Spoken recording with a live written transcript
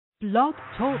Blog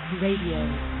Talk Radio.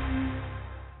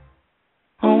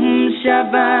 Om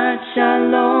Shabbat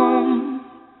Shalom,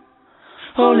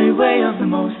 Holy Way of the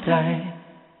Most High.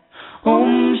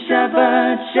 Om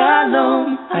Shabbat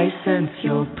Shalom, I sense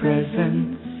your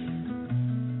presence.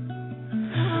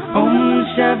 Om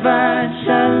Shabbat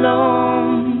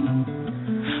Shalom,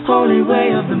 Holy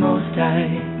Way of the Most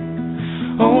High.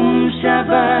 Om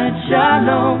Shabbat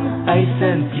Shalom, I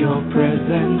sense your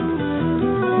presence.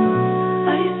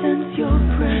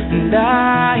 And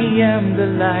I am the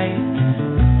light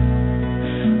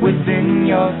within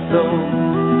your soul.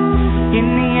 In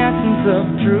the essence of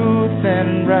truth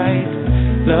and right,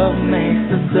 love makes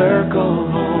the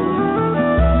circle whole.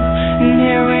 And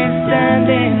here we stand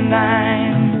in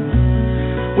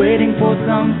line, waiting for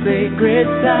some sacred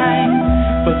sign.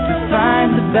 But to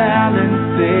find the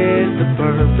balance is the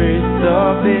purpose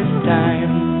of this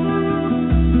time.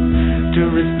 To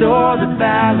restore the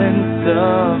balance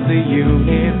of the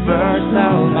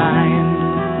universal mind.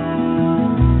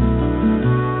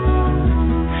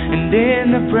 And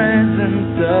in the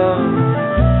presence of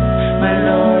my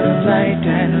Lord of light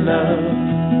and love,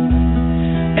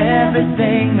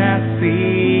 everything I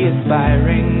see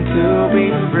aspiring to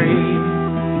be free.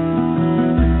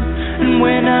 And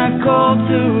when I call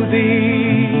to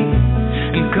thee,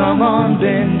 and come on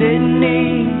bended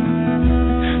knee,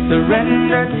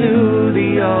 surrender to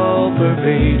the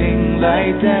all-pervading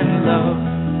light and love.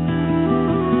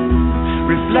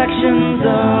 Reflections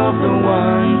of the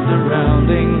one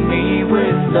surrounding me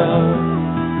with love.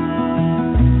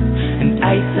 And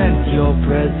I sense your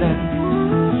presence.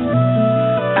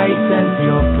 I sense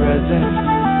your presence.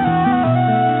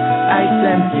 I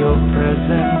sense your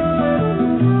presence.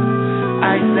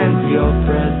 I sense your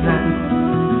presence.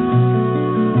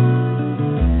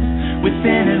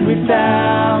 Within and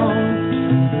without,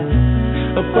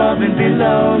 above and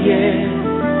below, yeah.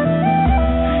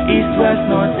 East, west,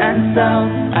 north and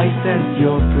south, I sense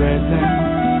your presence.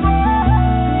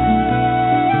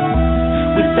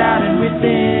 Without and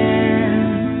within,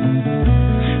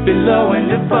 below and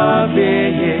above,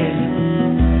 yeah.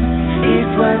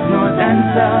 East, west, north and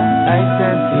south, I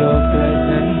sense your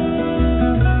presence.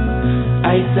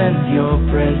 I sense your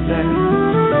presence.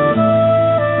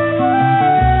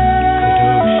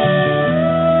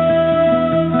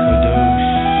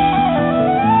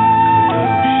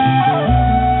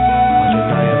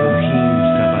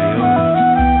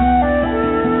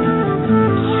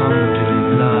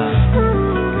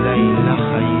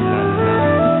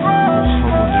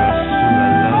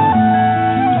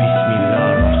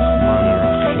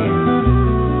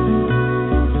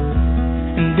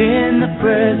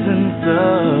 Presence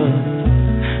of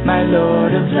my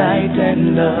Lord of light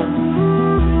and love,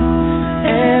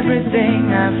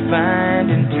 everything I find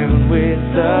in tune with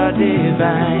the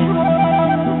divine.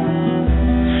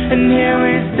 And here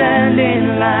we stand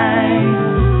in line,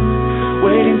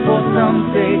 waiting for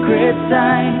some sacred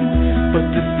sign. But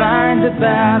to find the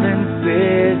balance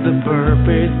is the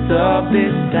purpose of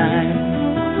this time.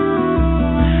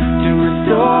 To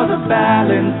restore the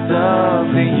balance of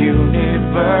the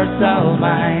universal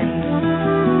mind.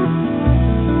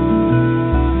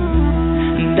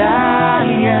 And I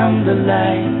am the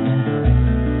light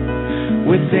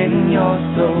within your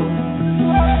soul.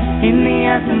 In the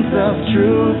essence of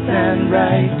truth and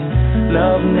right,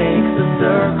 love makes the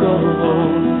circle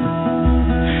whole.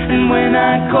 And when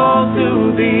I call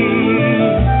to thee,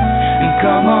 and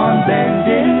come on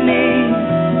bended knee,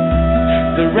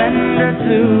 surrender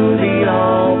to the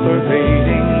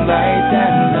all-pervading light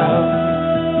and love.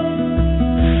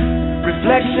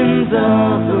 Reflections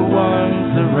of the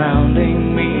one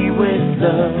surrounding me with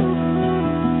love.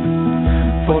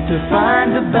 For to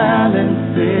find the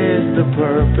balance is the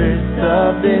purpose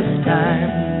of this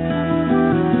time.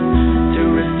 To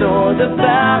restore the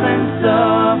balance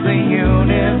of the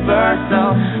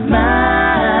universal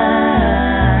mind.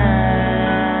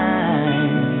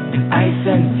 And I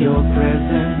sense your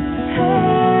presence.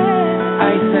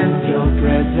 I sense your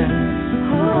presence.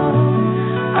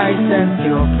 I sense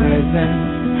your presence.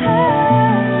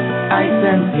 I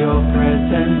sense your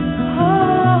presence.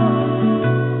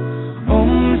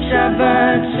 Om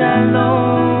Shabbat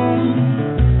Shalom,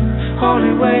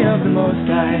 Holy Way of the Most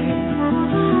High.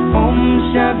 Om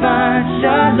Shabbat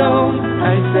Shalom,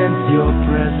 I sense your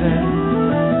presence.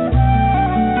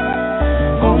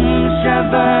 Om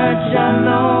Shabbat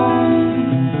Shalom,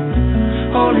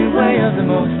 Holy Way of the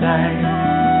Most High.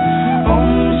 Om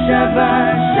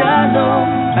Shabbat Shalom,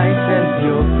 I sense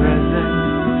your presence.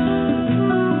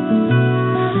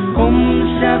 Om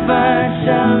Shabbat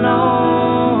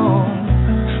Shalom,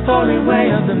 Holy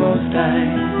Way of the Most High.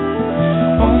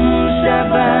 Om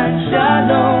Shabbat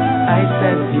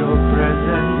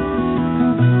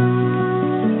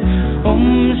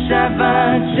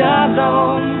Shabbat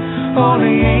Shalom,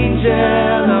 Holy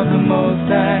Angel of the Most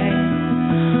High.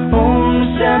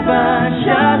 Om Shabbat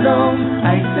Shalom,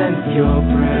 I sense your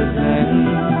presence.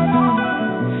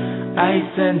 I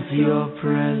sense your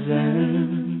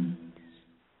presence.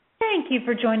 Thank you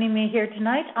for joining me here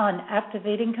tonight on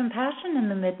Activating Compassion in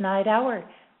the Midnight Hour.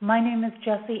 My name is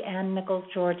Jessie Ann Nichols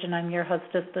George, and I'm your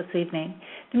hostess this evening.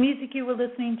 The music you were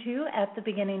listening to at the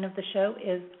beginning of the show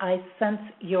is I Sense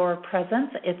Your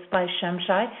Presence. It's by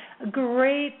Shemshai, a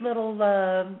great little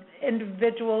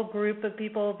individual group of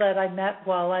people that I met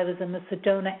while I was in the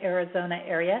Sedona, Arizona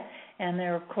area. And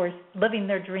they're, of course, living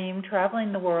their dream,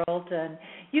 traveling the world. And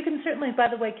you can certainly, by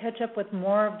the way, catch up with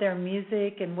more of their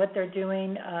music and what they're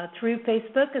doing through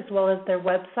Facebook as well as their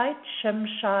website,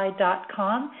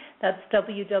 shemshai.com. That's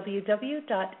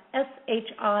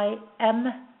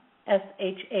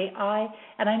www.shimshai.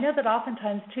 And I know that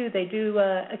oftentimes, too, they do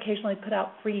occasionally put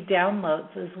out free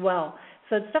downloads as well.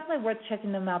 So it's definitely worth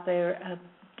checking them out. They're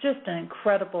just an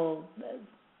incredible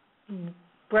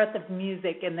breadth of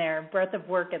music in there, breadth of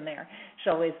work in there,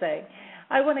 shall we say.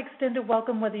 I want to extend a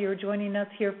welcome whether you're joining us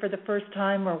here for the first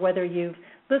time or whether you've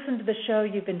listened to the show,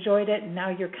 you've enjoyed it, and now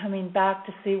you're coming back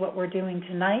to see what we're doing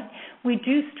tonight. We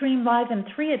do stream live in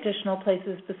 3 additional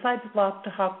places besides Blog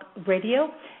Talk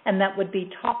Radio, and that would be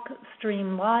Talk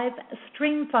Stream Live,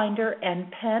 Streamfinder,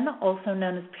 and PEN, also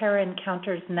known as Para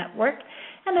Encounters Network,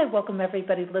 and I welcome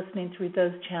everybody listening through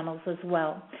those channels as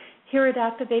well. Here at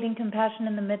Activating Compassion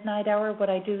in the Midnight Hour, what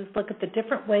I do is look at the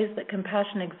different ways that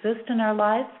compassion exists in our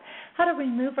lives, how to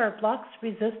remove our blocks,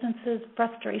 resistances,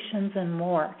 frustrations, and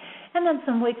more. And then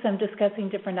some weeks I'm discussing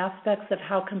different aspects of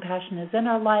how compassion is in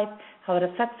our life, how it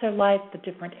affects our life, the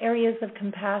different areas of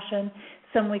compassion.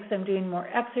 Some weeks I'm doing more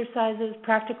exercises,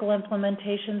 practical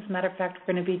implementations. Matter of fact,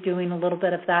 we're going to be doing a little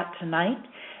bit of that tonight.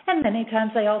 And many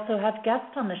times I also have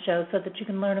guests on the show so that you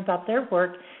can learn about their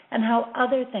work and how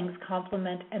other things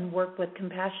complement and work with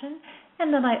compassion.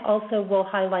 And then I also will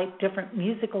highlight different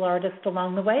musical artists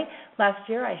along the way. Last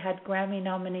year I had Grammy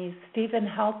nominees Stephen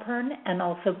Halpern and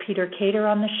also Peter Cater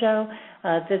on the show.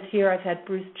 This year I've had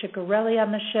Bruce Ciccarelli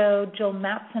on the show. Jill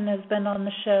Matson has been on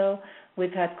the show.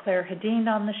 We've had Claire Hedin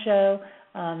on the show.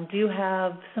 Do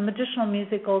have some additional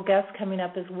musical guests coming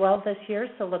up as well this year,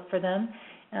 so look for them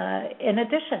in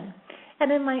addition.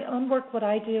 And in my own work, what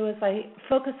I do is I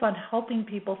focus on helping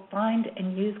people find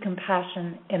and use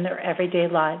compassion in their everyday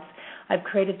lives. I've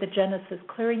created the Genesis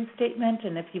Clearing Statement,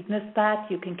 and if you've missed that,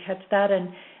 you can catch that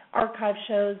in archive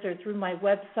shows or through my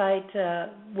website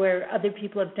where other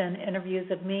people have done interviews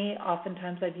of me.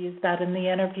 Oftentimes I've used that in the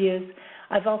interviews.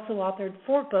 I've also authored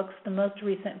 4 books, the most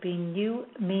recent being You,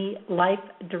 Me, Life,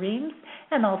 Dreams,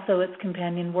 and also its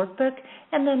companion workbook.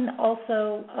 And then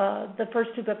also the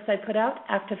first 2 books I put out,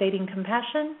 Activating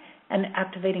Compassion and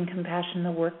Activating Compassion, the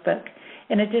workbook.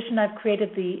 In addition, I've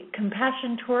created the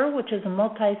Compassion Tour, which is a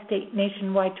multi-state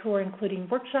nationwide tour including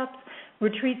workshops,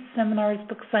 retreats, seminars,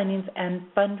 book signings, and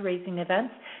fundraising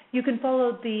events. You can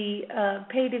follow the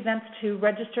paid events to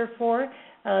register for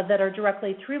that are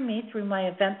directly through me, through my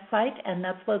event site, and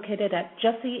that's located at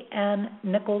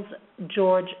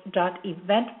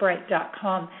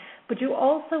jessieannnicholsgeorge.eventbrite.com. But you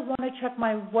also want to check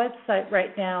my website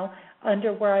right now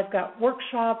under where I've got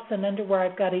workshops and under where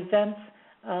I've got events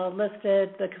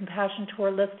listed, the Compassion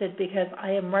Tour listed, because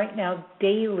I am right now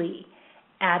daily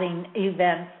adding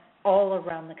events all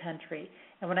around the country.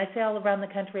 And when I say all around the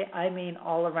country, I mean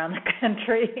all around the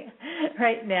country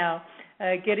right now.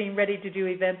 Getting ready to do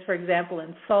events, for example,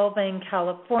 in Solvang,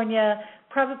 California.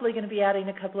 Probably going to be adding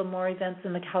a couple of more events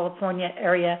in the California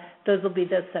area. Those will be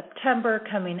this September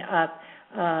coming up.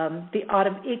 The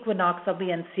autumn equinox, I'll be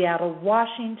in Seattle,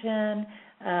 Washington.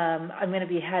 I'm going to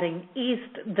be heading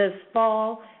east this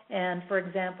fall. And, for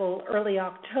example, early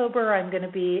October, I'm going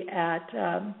to be at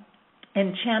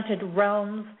Enchanted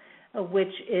Realms,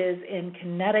 which is in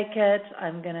Connecticut.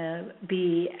 I'm going to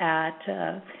be at...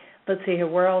 let's see here,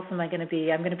 where else am I going to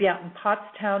be? I'm going to be out in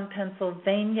Pottstown,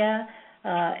 Pennsylvania,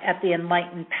 at the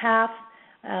Enlightened Path.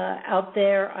 Out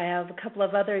there, I have a couple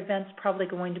of other events probably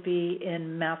going to be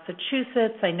in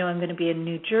Massachusetts. I know I'm going to be in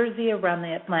New Jersey, around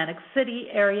the Atlantic City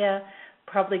area.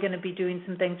 Probably going to be doing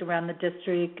some things around the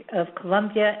District of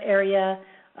Columbia area.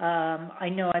 I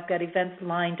know I've got events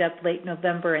lined up late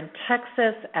November in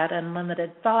Texas at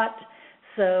Unlimited Thought.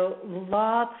 So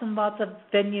lots and lots of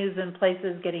venues and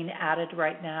places getting added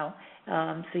right now.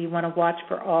 So you want to watch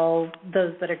for all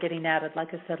those that are getting added.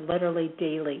 Like I said, literally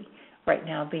daily right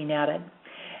now being added.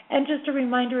 And just a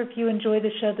reminder, if you enjoy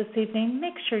the show this evening,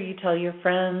 make sure you tell your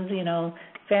friends,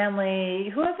 family,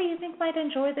 whoever you think might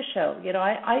enjoy the show.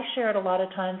 I share it a lot of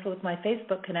times with my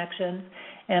Facebook connections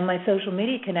and my social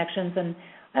media connections, and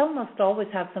I almost always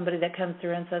have somebody that comes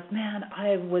through and says, man,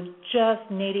 I was just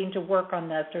needing to work on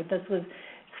this, or this was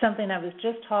something I was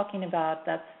just talking about.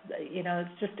 That's,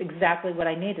 it's just exactly what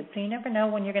I needed. So you never know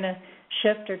when you're going to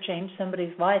shift or change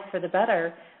somebody's life for the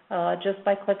better just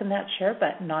by clicking that share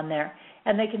button on there.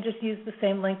 And they can just use the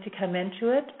same link to come into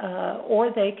it,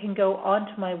 or they can go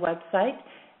onto my website,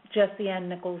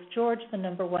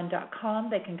 JessieAnnNicholsGeorge1.com.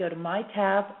 They can go to my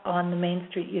tab on the Main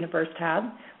Street Universe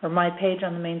tab, or my page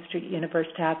on the Main Street Universe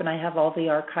tab, and I have all the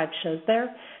archive shows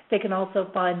there. They can also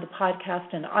find the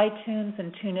podcast in iTunes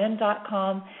and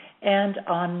TuneIn.com and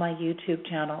on my YouTube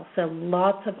channel. So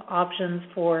lots of options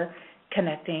for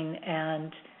connecting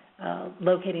and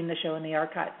locating the show in the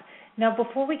archive. Now,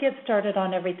 before we get started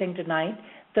on everything tonight,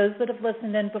 those that have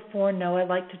listened in before know I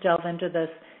like to delve into this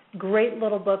great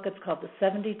little book. It's called The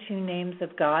 72 Names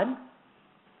of God.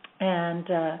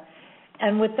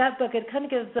 And with that book, it kind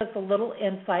of gives us a little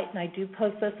insight, and I do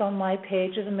post this on my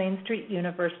page of the Main Street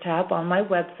Universe tab on my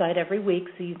website every week,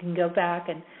 so you can go back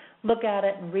and look at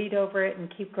it and read over it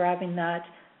and keep grabbing that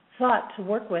thought to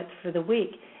work with for the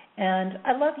week. And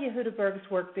I love Yehuda Berg's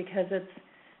work because it's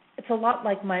a lot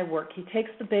like my work. He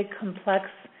takes the big, complex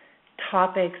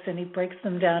topics and he breaks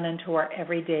them down into our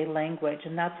everyday language,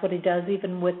 and that's what he does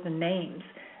even with the names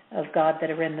of God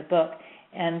that are in the book.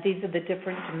 And these are the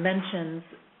different dimensions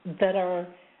that are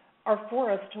for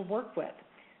us to work with.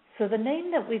 So the name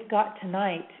that we've got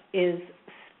tonight is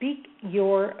Speak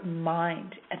Your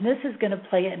Mind, and this is going to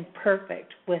play in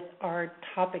perfect with our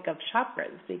topic of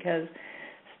chakras, because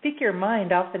Speak Your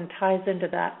Mind often ties into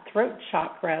that throat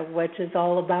chakra, which is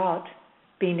all about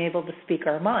being able to speak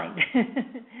our mind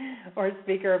or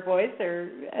speak our voice, or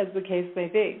as the case may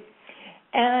be.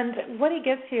 And what he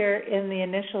gives here in the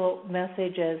initial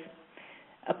message is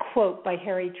a quote by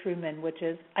Harry Truman, which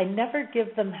is, I never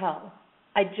give them hell.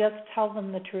 I just tell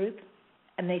them the truth,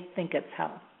 and they think it's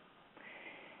hell.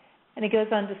 And he goes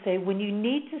on to say, when you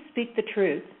need to speak the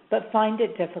truth but find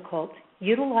it difficult,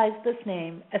 utilize this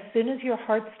name as soon as your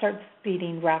heart starts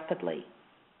beating rapidly.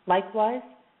 Likewise,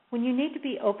 when you need to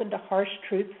be open to harsh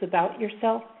truths about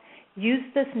yourself, use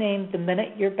this name the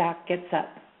minute your back gets up.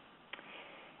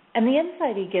 And the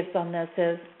insight he gives on this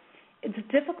is, it's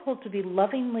difficult to be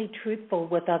lovingly truthful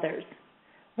with others.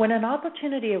 When an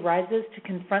opportunity arises to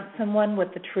confront someone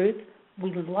with the truth,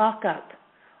 we lock up.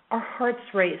 Our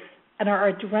hearts race and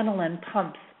our adrenaline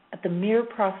pumps at the mere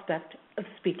prospect of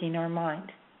speaking our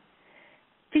mind.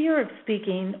 Fear of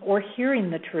speaking or hearing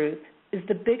the truth is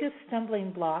the biggest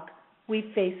stumbling block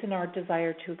we face in our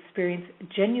desire to experience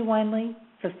genuinely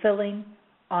fulfilling,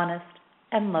 honest,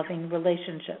 and loving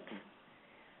relationships.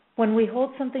 When we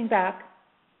hold something back,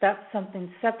 that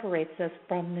something separates us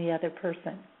from the other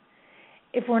person.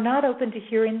 If we're not open to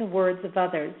hearing the words of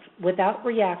others without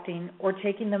reacting or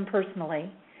taking them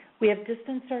personally, we have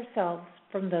distanced ourselves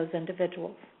from those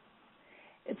individuals.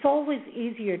 It's always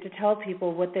easier to tell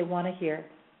people what they want to hear.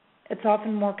 It's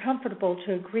often more comfortable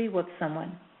to agree with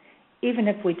someone, even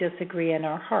if we disagree in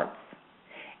our hearts.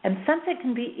 And since it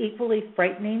can be equally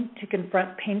frightening to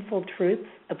confront painful truths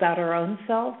about our own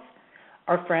selves,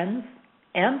 our friends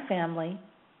and family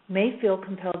may feel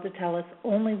compelled to tell us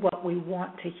only what we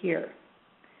want to hear.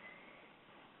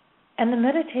 And the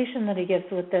meditation that he gives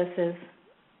with this is,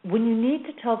 when you need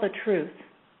to tell the truth,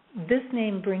 this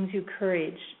name brings you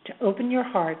courage to open your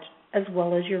heart as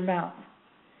well as your mouth.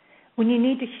 When you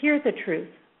need to hear the truth,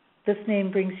 this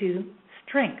name brings you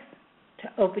strength to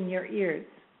open your ears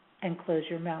and close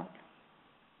your mouth.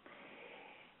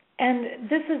 And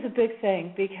this is a big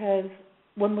thing, because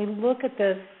when we look at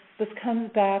this, this comes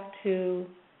back to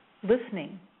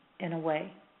listening in a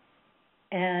way.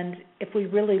 And if we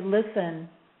really listen,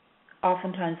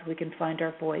 oftentimes we can find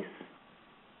our voice.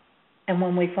 And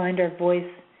when we find our voice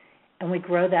and we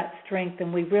grow that strength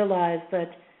and we realize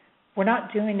that we're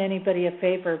not doing anybody a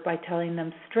favor by telling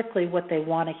them strictly what they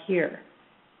want to hear,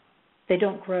 they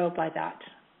don't grow by that.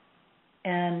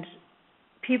 And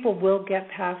people will get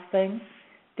past things.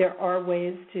 There are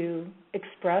ways to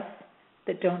express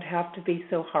that don't have to be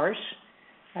so harsh.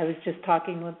 I was just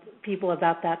talking with people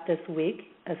about that this week,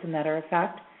 as a matter of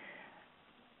fact.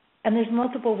 And there's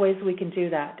multiple ways we can do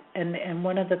that. And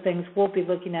one of the things we'll be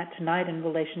looking at tonight in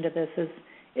relation to this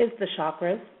is the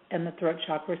chakras, and the throat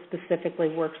chakra specifically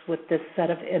works with this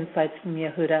set of insights from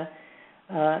Yehuda.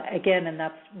 Again, and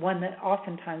that's one that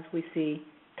oftentimes we see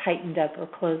tightened up or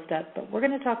closed up. But we're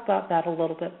going to talk about that a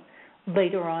little bit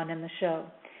later on in the show.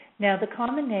 Now, the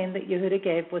common name that Yehuda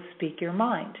gave was Speak Your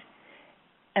Mind.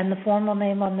 And the formal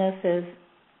name on this is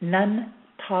Nun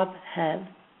Tav He.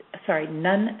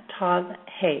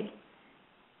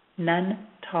 Nun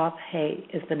Tav He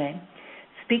is the name.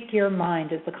 Speak Your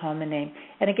Mind is the common name.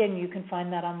 And again, you can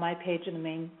find that on my page in the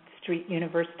Main Street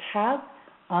Universe tab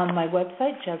on my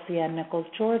website,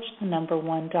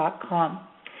 JessieAnnNicholsGeorge1.com.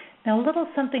 Now, a little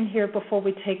something here before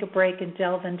we take a break and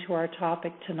delve into our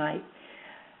topic tonight.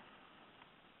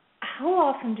 How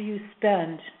often do you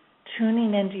spend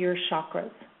tuning into your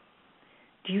chakras?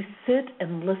 Do you sit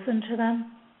and listen to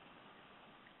them?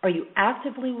 Are you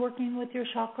actively working with your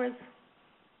chakras?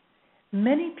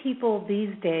 Many people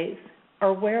these days are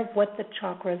aware of what the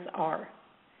chakras are.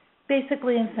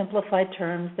 Basically, in simplified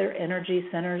terms, they're energy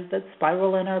centers that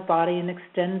spiral in our body and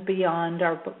extend beyond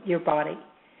your body.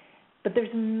 But there's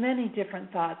many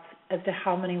different thoughts as to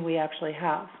how many we actually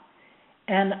have.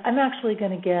 And I'm actually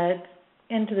going to get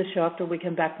into the show after we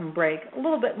come back from break a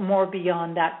little bit more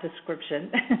beyond that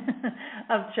description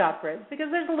of chakras, because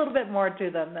there's a little bit more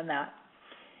to them than that.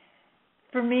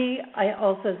 For me, I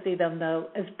also see them, though,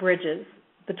 as bridges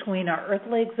between our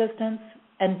earthly existence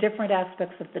and different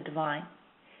aspects of the divine,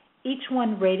 each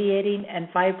one radiating and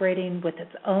vibrating with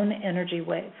its own energy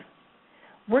wave.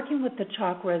 Working with the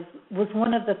chakras was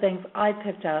one of the things I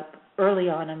picked up early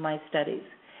on in my studies,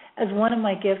 as one of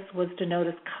my gifts was to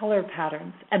notice color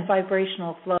patterns and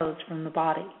vibrational flows from the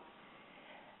body.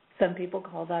 Some people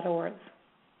call that auras.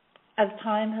 As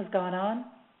time has gone on,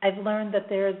 I've learned that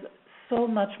there's so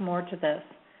much more to this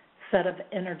set of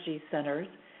energy centers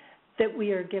that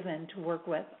we are given to work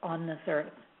with on this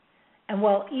earth. And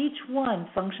while each one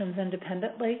functions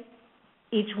independently,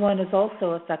 each one is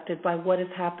also affected by what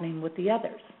is happening with the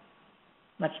others.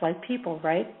 Much like people,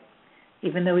 right?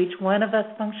 Even though each one of us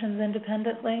functions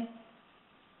independently,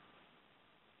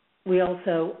 we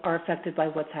also are affected by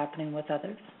what's happening with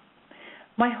others.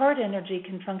 My heart energy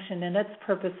can function in its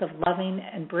purpose of loving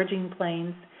and bridging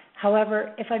planes.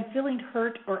 However, if I'm feeling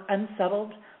hurt or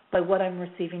unsettled by what I'm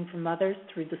receiving from others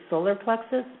through the solar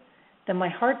plexus, then my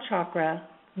heart chakra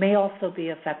may also be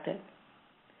affected.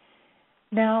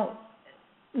 Now,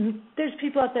 there's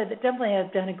people out there that definitely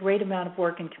have done a great amount of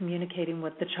work in communicating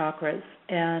with the chakras,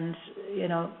 and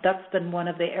that's been one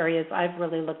of the areas I've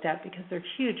really looked at because they're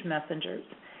huge messengers.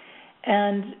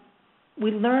 And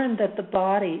we learn that the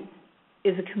body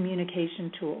is a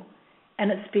communication tool,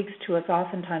 and it speaks to us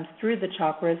oftentimes through the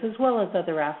chakras as well as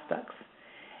other aspects.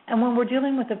 And when we're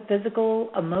dealing with a physical,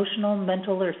 emotional,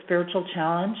 mental, or spiritual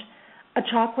challenge, a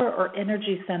chakra or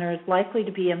energy center is likely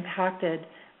to be impacted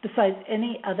besides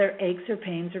any other aches or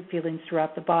pains or feelings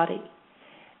throughout the body.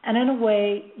 And in a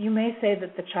way, you may say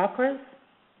that the chakras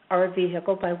are a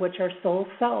vehicle by which our soul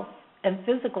self and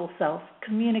physical self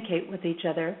communicate with each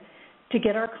other to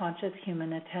get our conscious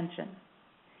human attention.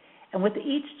 And with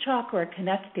each chakra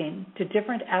connecting to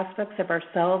different aspects of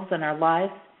ourselves and our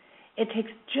lives, it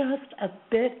takes just a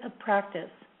bit of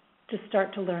practice to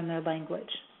start to learn their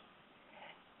language.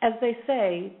 As they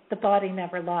say, the body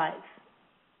never lies.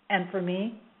 And for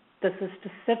me, this is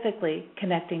specifically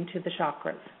connecting to the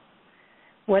chakras.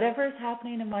 Whatever is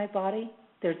happening in my body,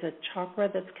 there's a chakra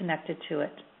that's connected to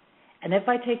it. And if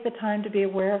I take the time to be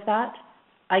aware of that,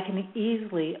 I can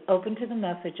easily open to the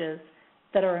messages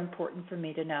that are important for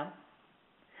me to know.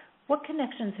 What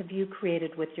connections have you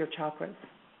created with your chakras?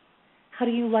 How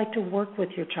do you like to work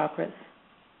with your chakras?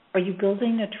 Are you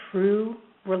building a true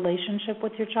relationship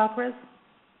with your chakras?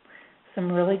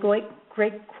 Some really great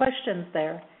questions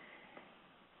there.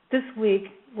 This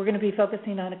week, we're going to be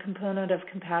focusing on a component of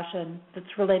compassion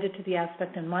that's related to the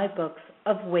aspect in my books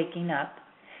of waking up.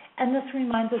 And this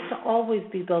reminds us to always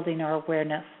be building our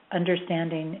awareness,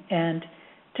 understanding, and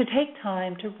to take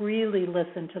time to really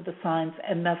listen to the signs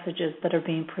and messages that are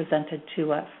being presented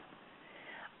to us.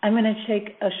 I'm going to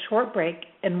take a short break,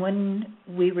 and when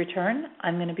we return,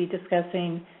 I'm going to be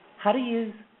discussing how to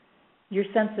use your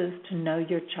senses to know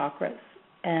your chakras.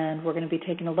 And we're going to be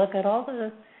taking a look at all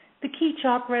the key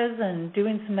chakras and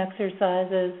doing some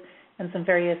exercises and some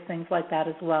various things like that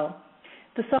as well.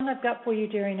 The song I've got for you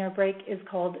during our break is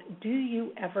called Do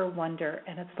You Ever Wonder?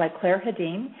 And it's by Claire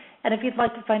Hedin. And if you'd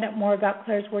like to find out more about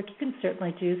Claire's work, you can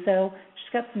certainly do so.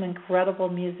 She's got some incredible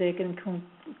music and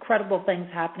incredible things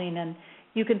happening, and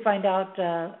you can find out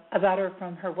about her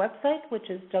from her website, which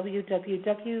is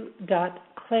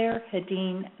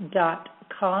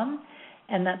www.clairehedin.com,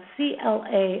 and that's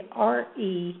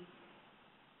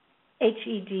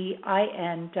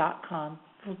CLAREHEDIN.com.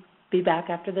 We'll be back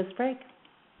after this break.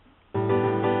 Do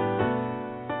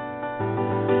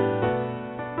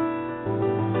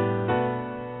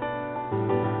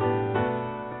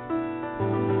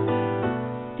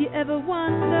you ever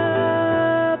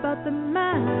wonder about the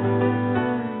man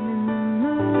in the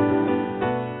moon?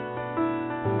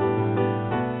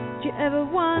 Do you ever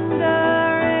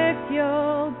wonder if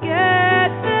you'll get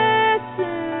there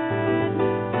soon?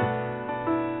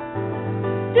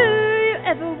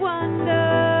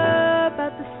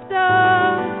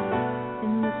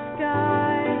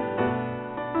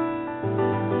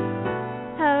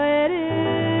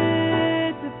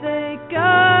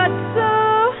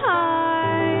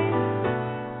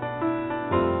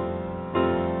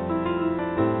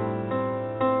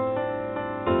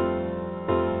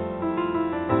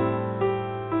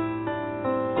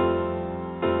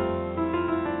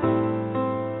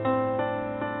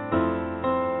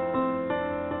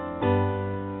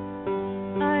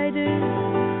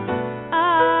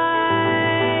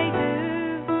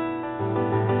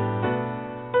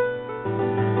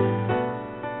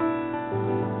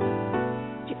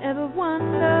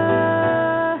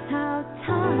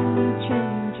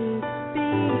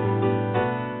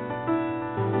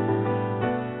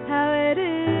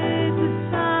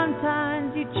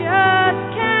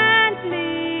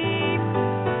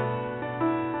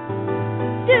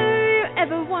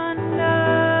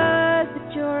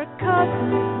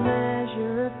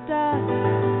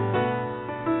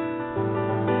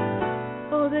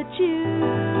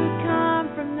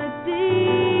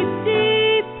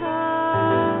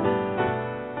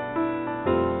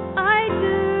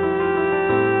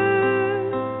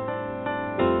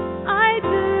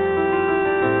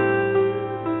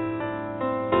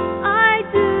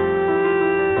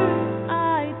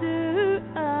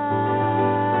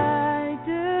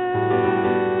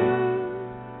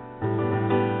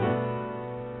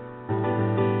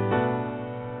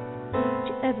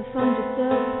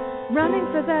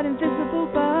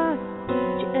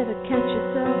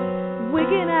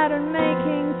 mad and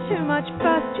making too much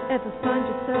fuss. Do you ever find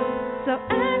yourself so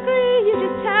angry you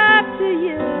just have to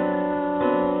yell?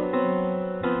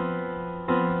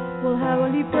 Well, how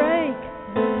will you break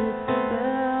this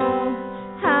spell?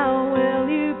 How will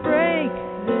you break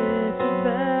this spell?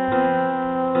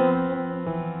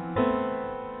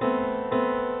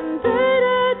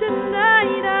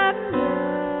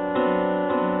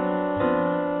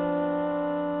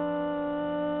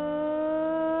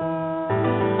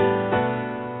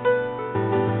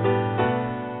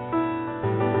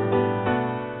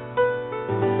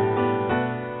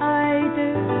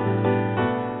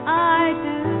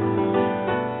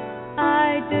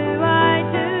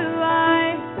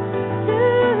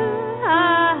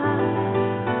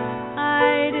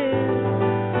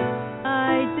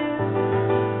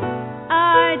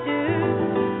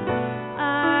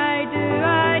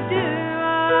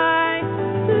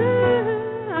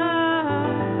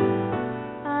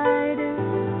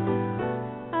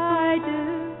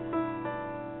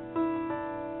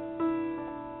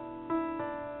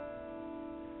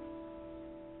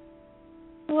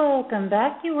 Welcome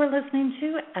back. You were listening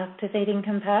to Activating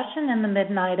Compassion in the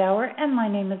Midnight Hour, and my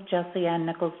name is Jessie Ann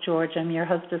Nichols George. I'm your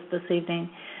hostess this evening.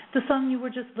 The song you were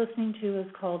just listening to is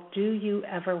called Do You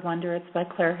Ever Wonder? It's by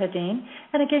Claire Hedin.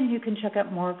 And again, you can check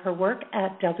out more of her work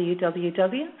at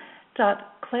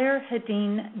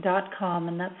www.clairehedin.com,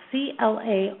 and that's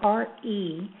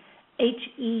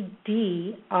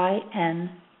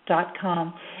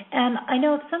ClareHedin.com. And I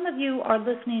know some of you are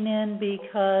listening in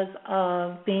because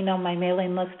of being on my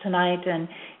mailing list tonight, and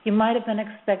you might have been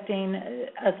expecting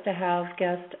us to have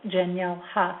guest Danielle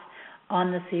Huff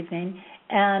on this evening.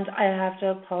 And I have to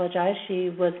apologize. She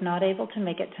was not able to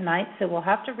make it tonight, so we'll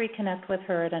have to reconnect with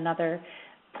her at another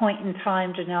point in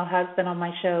time. Danielle has been on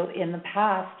my show in the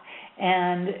past,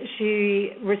 and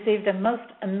she received a most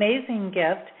amazing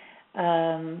gift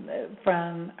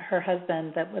from her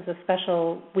husband that was a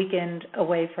special weekend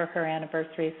away for her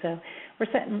anniversary. So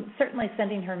we're certainly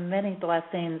sending her many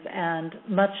blessings and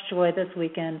much joy this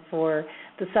weekend for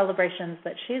the celebrations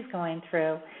that she's going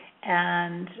through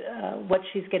and what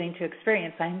she's getting to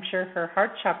experience. I'm sure her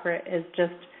heart chakra is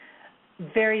just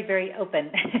very, very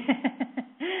open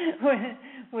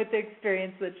with the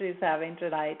experience that she's having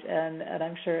tonight, and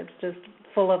I'm sure it's just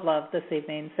full of love this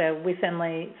evening. So we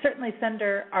certainly send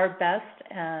her our best,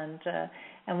 and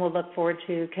we'll look forward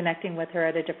to connecting with her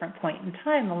at a different point in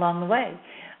time along the way.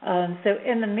 So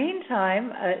in the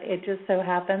meantime, it just so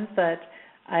happens that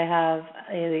I have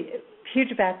a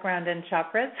huge background in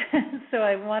chakras, so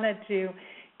I wanted to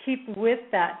keep with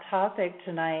that topic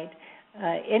tonight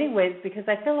anyways, because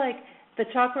I feel like the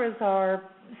chakras are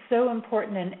so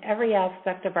important in every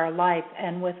aspect of our life,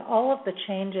 and with all of the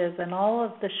changes and all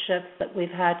of the shifts that we've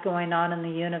had going on in the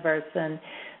universe and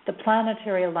the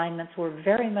planetary alignments, we're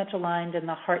very much aligned in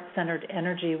the heart-centered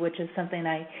energy, which is something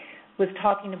I was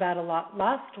talking about a lot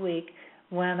last week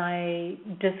when I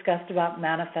discussed about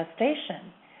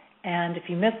manifestation. And if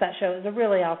you missed that show, it was a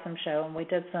really awesome show, and we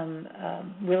did some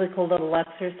really cool little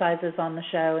exercises on the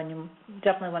show, and you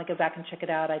definitely want to go back and check it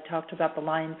out. I talked about the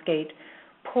Lionsgate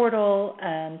portal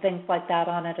and things like that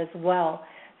on it as well.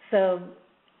 So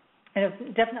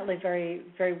definitely very,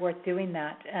 very worth doing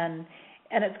that. And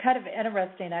it's kind of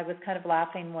interesting. I was kind of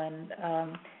laughing when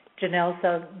Janelle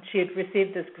said she had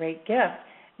received this great gift,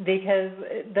 because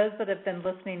those that have been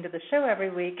listening to the show every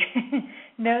week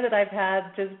know that I've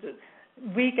had just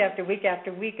week after week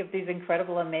after week of these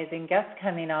incredible, amazing guests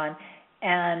coming on.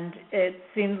 And it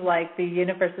seems like the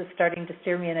universe is starting to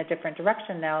steer me in a different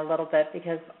direction now a little bit,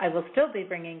 because I will still be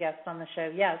bringing guests on the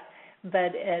show, yes,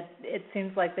 but it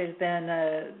seems like there's been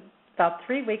about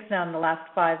 3 weeks now in the last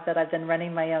 5 that I've been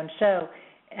running my own show.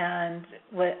 And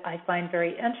what I find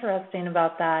very interesting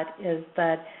about that is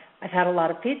that I've had a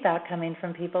lot of feedback coming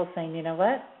from people saying, you know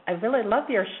what, I really love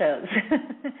your shows.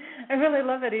 I really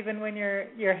love it even when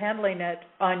you're handling it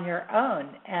on your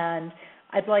own. And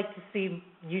I'd like to see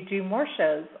you do more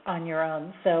shows on your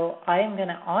own. So I am going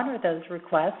to honor those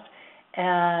requests,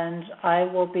 and I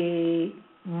will be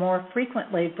more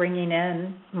frequently bringing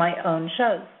in my own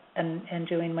shows and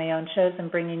doing my own shows and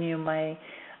bringing you my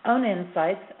own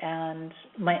insights and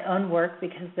my own work,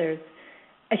 because there's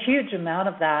a huge amount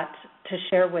of that to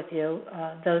share with you.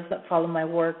 Those that follow my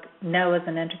work know, as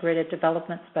an integrated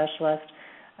development specialist,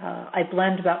 I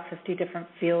blend about 50 different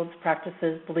fields,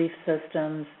 practices, belief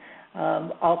systems,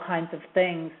 all kinds of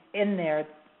things in there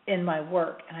in my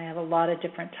work. And I have a lot of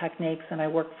different techniques, and I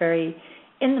work very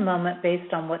in the moment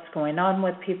based on what's going on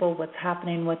with people, what's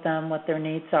happening with them, what their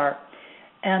needs are.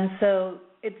 And so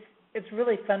it's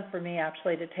really fun for me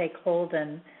actually to take hold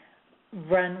and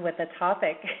run with a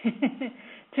topic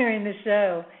during the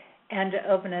show and to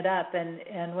open it up.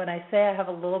 And when I say I have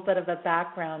a little bit of a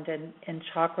background in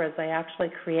chakras, I actually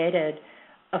created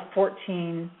a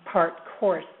 14-part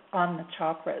course on the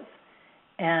chakras.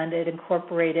 And it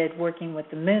incorporated working with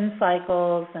the moon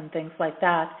cycles and things like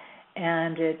that.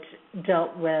 And it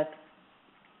dealt with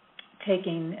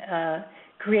creating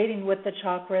with the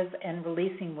chakras and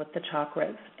releasing with the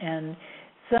chakras. And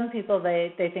some people,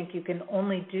 they think you can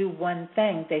only do one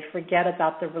thing. They forget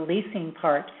about the releasing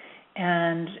part.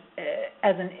 And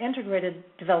as an integrated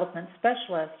development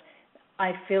specialist,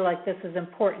 I feel like this is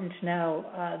important to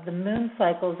know. The moon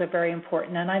cycles are very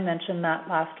important, and I mentioned that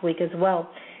last week as well,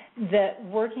 that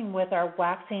working with our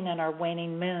waxing and our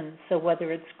waning moons, so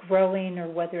whether it's growing or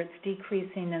whether it's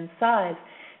decreasing in size,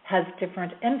 has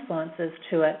different influences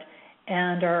to it.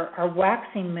 And our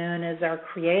waxing moon is our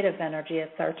creative energy.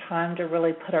 It's our time to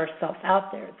really put ourselves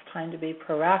out there. It's time to be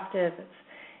proactive.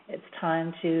 It's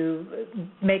time to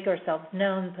make ourselves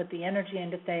known, put the energy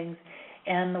into things.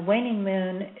 And the waning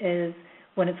moon is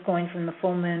when it's going from the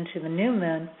full moon to the new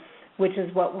moon, which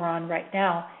is what we're on right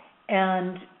now.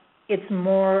 And it's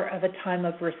more of a time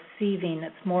of receiving.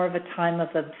 It's more of a time of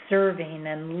observing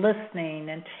and listening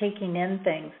and taking in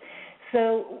things.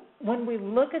 So when we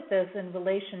look at this in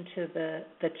relation to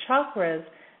the chakras,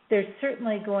 there's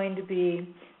certainly going to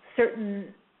be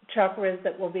certain chakras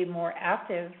that will be more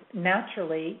active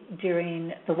naturally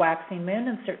during the waxing moon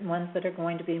and certain ones that are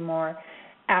going to be more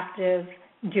active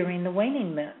during the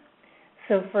waning moon.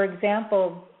 So, for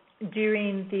example,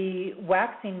 during the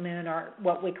waxing moon are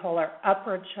what we call our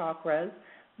upper chakras,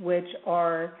 which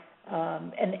are,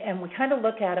 and we kind of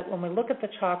look at it when we look at the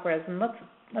chakras, and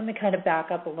let me kind of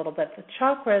back up a little bit. The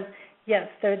chakras, yes,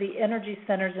 they're the energy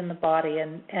centers in the body,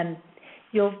 and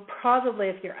you'll probably,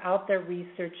 if you're out there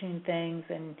researching things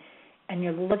and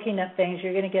you're looking at things,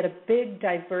 you're going to get a big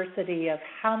diversity of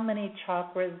how many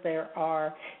chakras there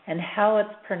are and how it's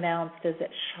pronounced. Is it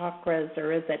chakras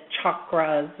or is it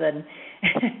chakras and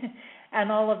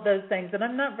and all of those things. And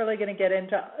I'm not really going to get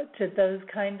into those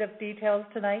kind of details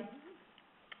tonight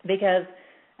because,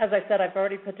 as I said, I've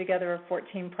already put together a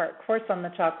 14-part course on the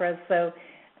chakras, so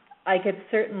I could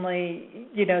certainly,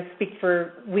 speak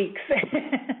for weeks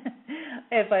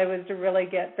if I was to really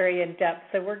get very in-depth.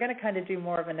 So we're going to kind of do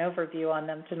more of an overview on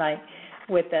them tonight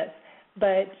with this.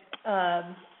 But,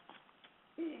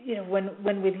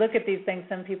 when we look at these things,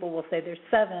 some people will say there's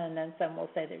 7, and some will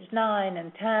say there's 9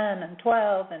 and 10 and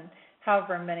 12 and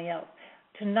however many else.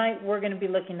 Tonight we're going to be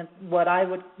looking at what I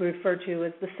would refer to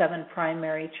as the 7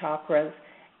 primary chakras,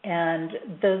 and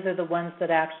those are the ones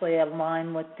that actually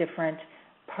align with different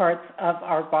parts of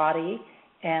our body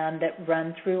and that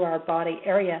run through our body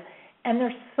area. And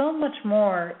there's so much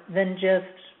more than just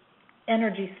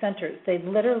energy centers. They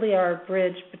literally are a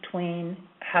bridge between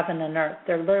heaven and earth.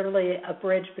 They're literally a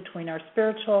bridge between our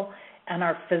spiritual and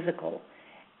our physical.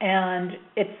 And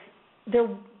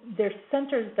they're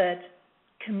centers that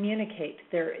communicate.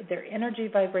 They're energy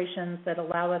vibrations that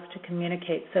allow us to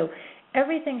communicate. So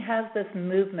everything has this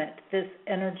movement, this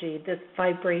energy, this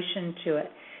vibration to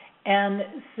it. And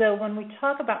so when we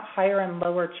talk about higher and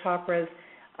lower chakras,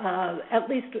 at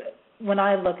least when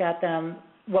I look at them,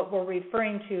 what we're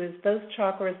referring to is those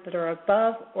chakras that are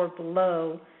above or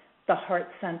below the heart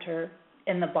center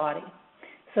in the body.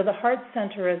 So the heart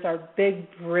center is our big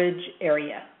bridge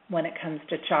area when it comes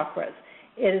to chakras.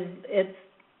 It's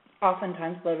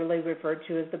oftentimes literally referred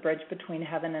to as the bridge between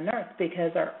heaven and earth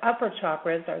because our upper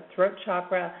chakras, our throat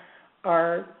chakra,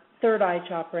 our third eye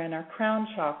chakra, and our crown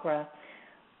chakra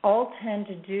all tend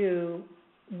to do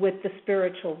with the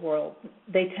spiritual world.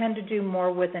 They tend to do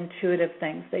more with intuitive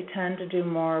things. They tend to do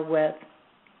more with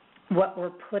what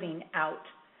we're putting out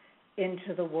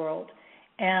into the world.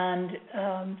 And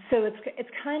so it's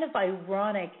kind of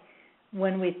ironic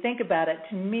when we think about it.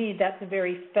 To me, that's a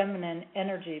very feminine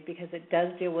energy because it does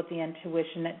deal with the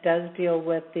intuition. It does deal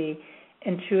with the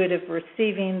intuitive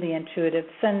receiving, the intuitive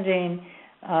sending,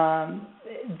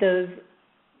 those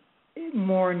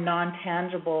more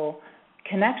non-tangible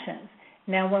connections.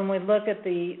 Now, when we look at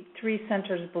the 3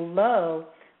 centers below,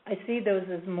 I see those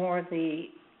as more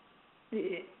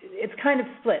it's kind of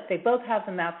split. They both have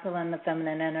the masculine and the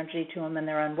feminine energy to them in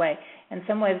their own way. In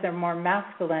some ways, they're more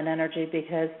masculine energy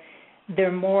because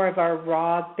they're more of our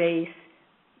raw base,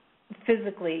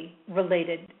 physically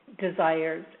related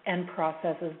desires and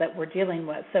processes that we're dealing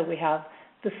with. So we have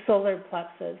the solar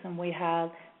plexus, and we have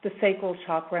the sacral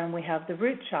chakra, and we have the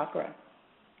root chakra.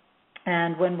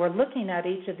 And when we're looking at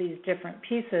each of these different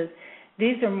pieces,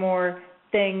 these are more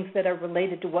things that are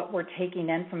related to what we're taking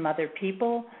in from other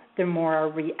people. They're more our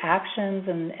reactions,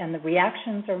 and the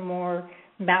reactions are more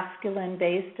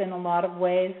masculine-based in a lot of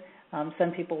ways.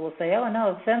 Some people will say, oh,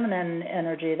 no, feminine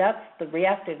energy, that's the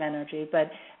reactive energy.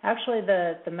 But actually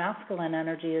the masculine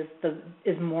energy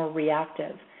is more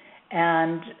reactive.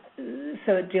 And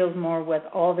so it deals more with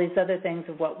all these other things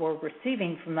of what we're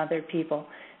receiving from other people.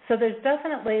 So there's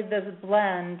definitely this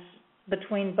blend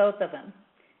between both of them.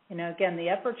 Again, the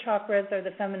upper chakras are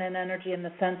the feminine energy in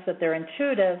the sense that they're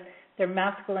intuitive. They're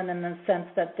masculine in the sense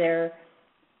that they're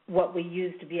what we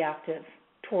use to be active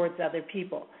towards other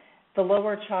people. The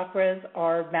lower chakras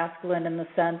are masculine in the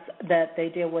sense that they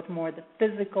deal with more the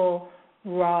physical,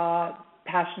 raw,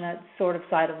 passionate sort of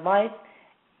side of life,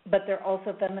 but they're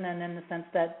also feminine in the sense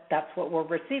that that's what we're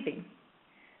receiving.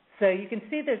 So you can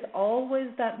see there's always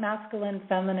that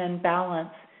masculine-feminine balance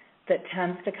that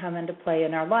tends to come into play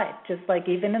in our life, just like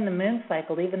even in the moon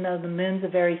cycle, even though the moon's a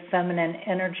very feminine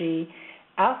energy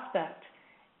aspect,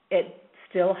 it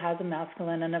still has a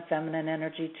masculine and a feminine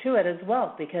energy to it as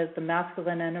well, because the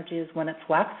masculine energy is when it's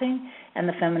waxing and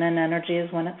the feminine energy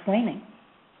is when it's waning.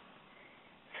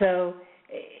 So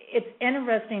it's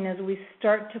interesting as we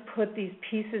start to put these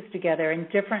pieces together in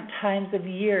different times of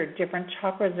year, different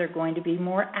chakras are going to be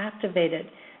more activated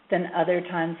than other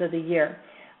times of the year,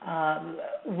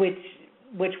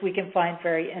 which we can find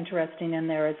very interesting in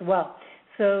there as well.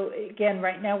 So again,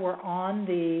 right now we're on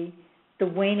the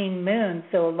waning moon,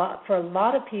 so for a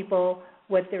lot of people,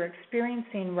 what they're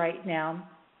experiencing right now,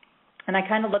 and I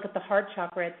kind of look at the heart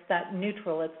chakra, it's that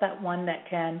neutral, it's that one that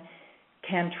can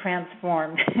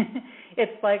transform.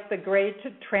 It's like the great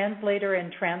translator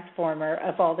and transformer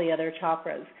of all the other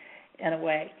chakras in a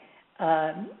way.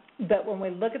 But when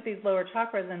we look at these lower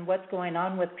chakras and what's going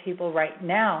on with people right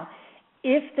now,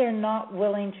 if they're not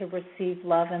willing to receive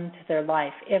love into their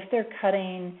life, if they're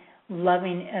cutting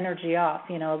loving energy off,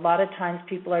 a lot of times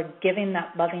people are giving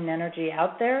that loving energy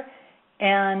out there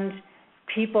and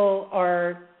people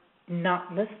are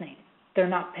not listening. They're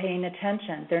not paying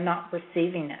attention. They're not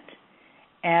receiving it.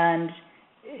 And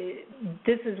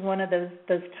this is one of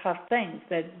those tough things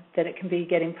that it can be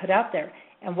getting put out there.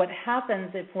 And what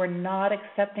happens if we're not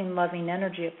accepting loving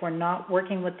energy, if we're not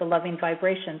working with the loving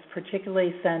vibrations,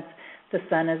 particularly since the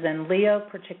sun is in Leo,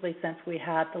 particularly since we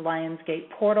had the Lionsgate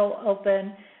portal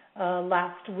open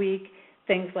last week,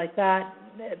 things like that,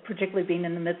 particularly being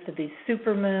in the midst of these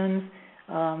supermoons,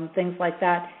 things like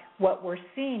that. What we're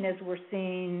seeing is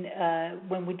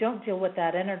when we don't deal with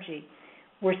that energy,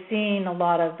 we're seeing a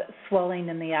lot of swelling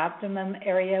in the abdomen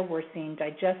area. We're seeing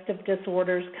digestive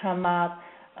disorders come up.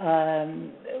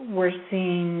 We're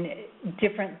seeing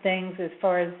different things as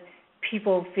far as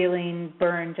people feeling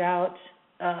burned out,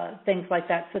 things like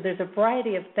that. So there's a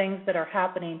variety of things that are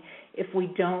happening if we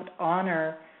don't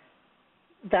honor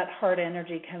that heart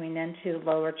energy coming into the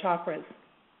lower chakras.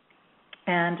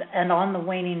 And on the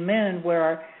waning moon,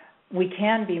 where we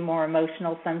can be more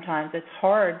emotional sometimes, it's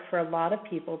hard for a lot of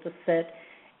people to sit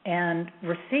and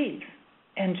receive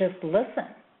and just listen.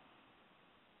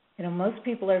 Most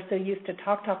people are so used to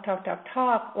talk,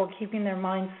 or keeping their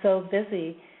minds so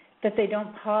busy that they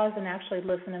don't pause and actually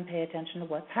listen and pay attention to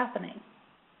what's happening.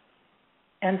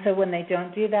 And so when they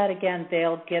don't do that, again,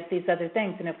 they'll get these other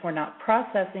things. And if we're not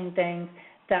processing things,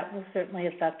 that will certainly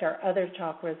affect our other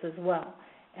chakras as well.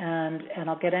 And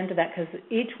I'll get into that because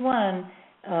each one,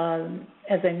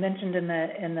 as I mentioned in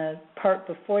the part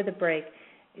before the break,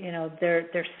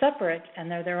 they're separate and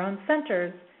they're their own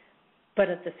centers, but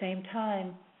at the same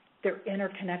time, they're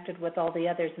interconnected with all the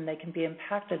others, and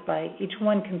each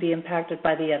one can be impacted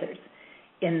by the others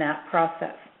in that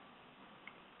process.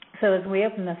 So as we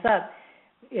open this up,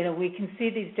 we can see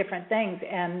these different things,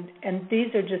 and these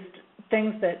are just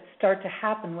things that start to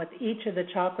happen with each of the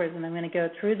chakras, and I'm going to go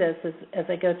through this as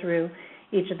I go through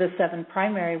each of the 7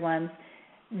 primary ones,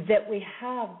 that we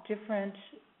have different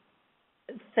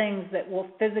things that will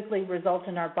physically result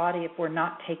in our body if we're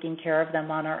not taking care of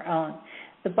them on our own.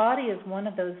 The body is one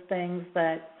of those things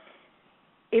that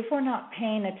if we're not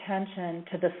paying attention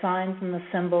to the signs and the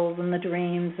symbols and the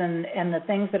dreams and the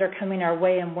things that are coming our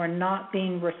way, and we're not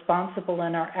being responsible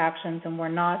in our actions and we're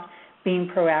not being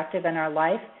proactive in our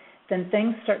life, then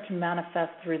things start to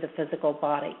manifest through the physical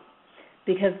body,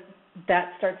 because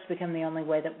that starts to become the only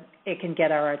way that it can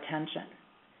get our attention.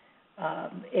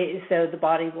 So the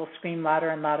body will scream louder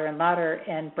and louder and louder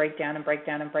and break down and break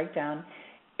down and break down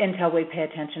until we pay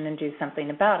attention and do something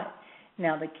about it.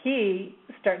 Now the key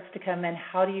starts to come in,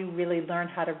 how do you really learn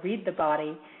how to read the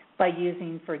body? By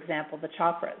using, for example, the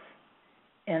chakras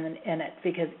in it,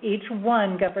 because each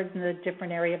one governs in a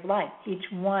different area of life. Each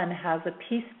one has a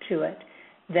piece to it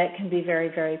that can be very,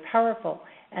 very powerful.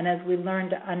 And as we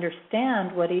learn to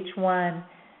understand what each one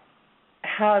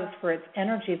has for its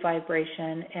energy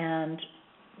vibration and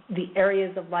the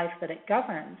areas of life that it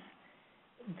governs,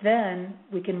 then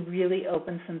we can really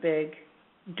open some big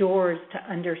doors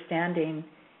to understanding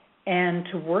and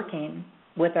to working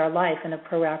with our life in a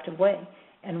proactive way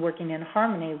and working in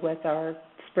harmony with our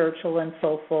spiritual and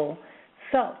soulful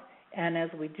self. And as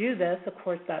we do this, of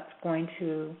course, that's going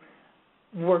to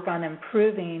work on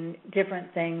improving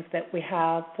different things that we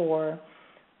have for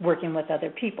working with other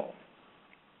people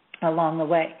along the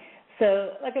way.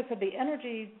 So, like I said, the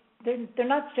energy, they're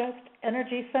not just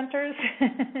energy centers.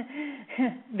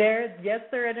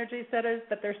 They're energy centers,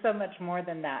 but there's so much more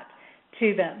than that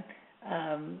to them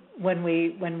when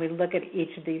we look at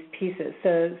each of these pieces.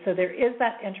 So there is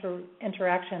that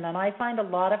interaction, and I find a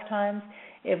lot of times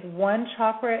if one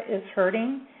chakra is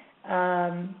hurting,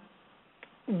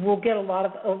 we'll get a lot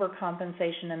of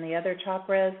overcompensation in the other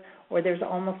chakras, or there's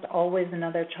almost always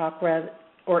another chakra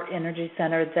or energy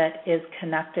center that is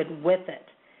connected with it,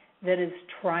 that is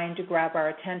trying to grab our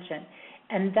attention.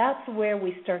 And that's where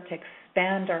we start to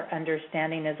expand our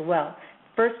understanding as well.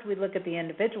 First, we look at the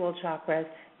individual chakras,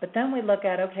 but then we look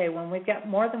at, okay, when we've got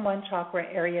more than one chakra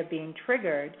area being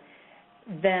triggered,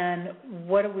 then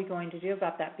what are we going to do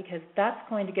about that? Because that's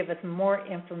going to give us more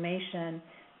information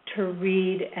to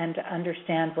read and to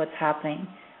understand what's happening.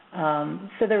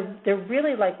 So they're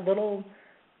really like little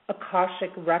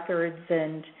Akashic records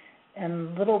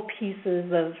and little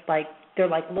pieces of, like, they're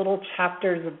like little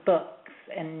chapters of books,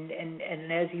 and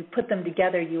as you put them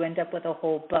together, you end up with a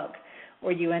whole book,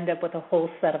 or you end up with a whole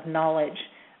set of knowledge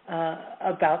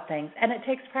about things. And it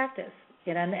takes practice,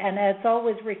 and it's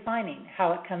always refining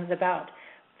how it comes about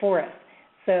for us.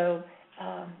 So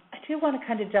I do want to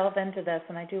kind of delve into this,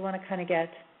 and I do want to kind of get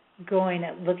going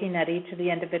at looking at each of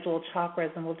the individual chakras,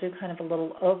 and we'll do kind of a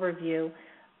little overview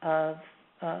of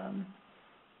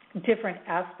different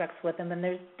aspects with them. And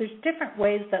there's different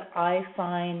ways that I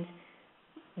find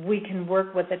we can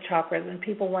work with the chakras, and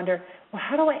people wonder, well,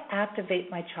 how do I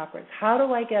activate my chakras? How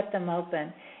do I get them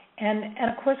open? And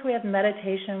of course, we have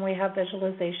meditation, we have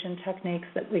visualization techniques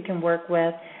that we can work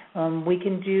with. We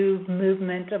can do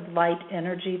movement of light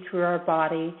energy through our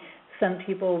body. Some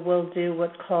people will do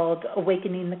what's called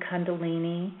awakening the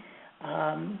Kundalini,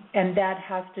 and that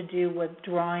has to do with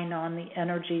drawing on the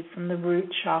energy from the root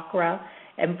chakra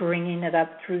and bringing it up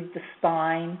through the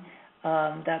spine.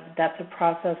 That's a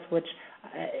process which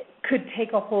could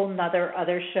take a whole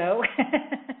other show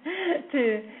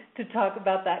to talk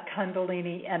about that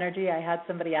Kundalini energy. I had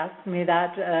somebody ask me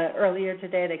that earlier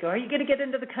today. They go, "Are you going to get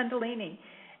into the Kundalini?"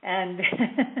 And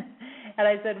and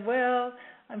I said, well,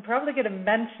 I'm probably going to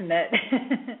mention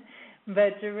it,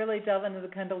 but to really delve into the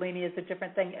Kundalini is a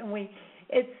different thing. And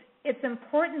it's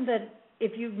important that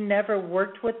if you've never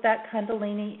worked with that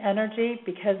Kundalini energy,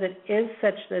 because it is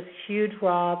such this huge,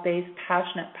 raw-based,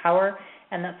 passionate power,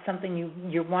 and that's something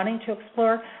you're wanting to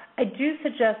explore, I do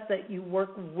suggest that you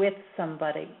work with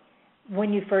somebody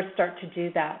when you first start to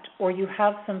do that, or you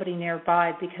have somebody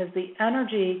nearby, because the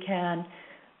energy can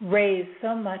raise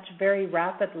so much very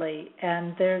rapidly,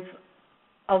 and there's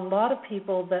a lot of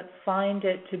people that find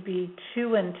it to be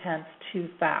too intense, too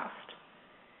fast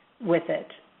with it,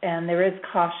 and there is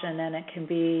caution, and it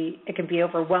can be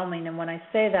overwhelming. And when I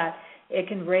say that, it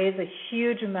can raise a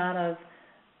huge amount of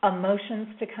emotions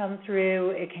to come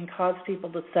through. It can cause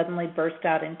people to suddenly burst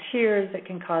out in tears. It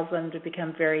can cause them to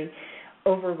become very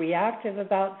overreactive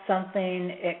about something.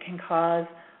 It can cause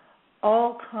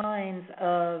all kinds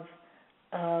of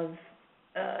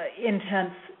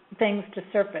intense things to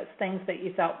surface. Things that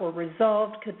you thought were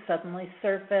resolved could suddenly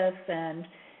surface,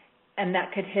 and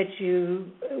that could hit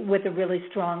you with a really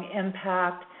strong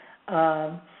impact.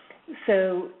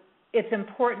 So it's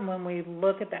important when we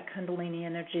look at that Kundalini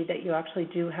energy that you actually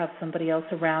do have somebody else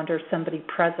around or somebody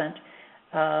present,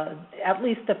 at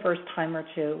least the first time or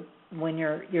two when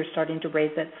you're starting to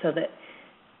raise it, so that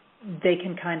they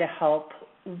can kind of help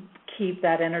keep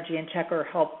that energy in check, or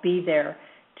help be there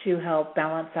to help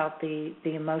balance out the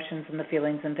emotions and the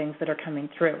feelings and things that are coming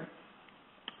through.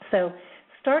 So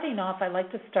starting off, I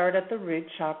like to start at the root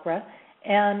chakra.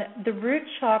 And the root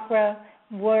chakra,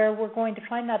 where we're going to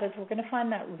find that is we're going to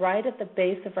find that right at the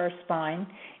base of our spine.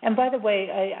 And by the way,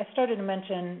 I started to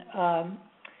mention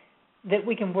that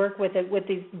we can work with it with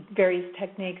these various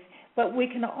techniques, but we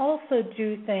can also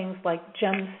do things like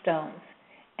gemstones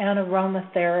and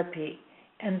aromatherapy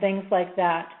and things like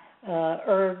that,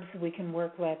 herbs we can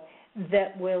work with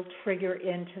that will trigger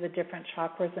into the different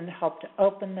chakras and help to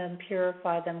open them,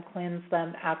 purify them, cleanse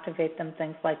them, activate them,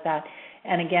 things like that.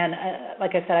 And again,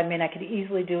 like I said, I mean, I could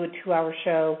easily do a 2-hour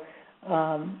show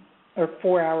or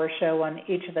 4-hour show on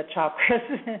each of the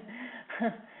chakras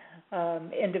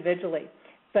individually.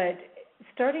 But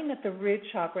starting at the root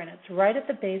chakra, and it's right at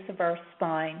the base of our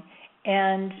spine.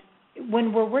 And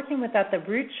when we're working with that, the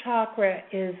root chakra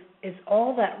is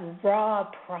all that raw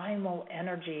primal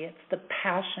energy. It's the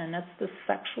passion, it's the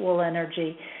sexual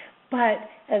energy. But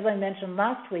as I mentioned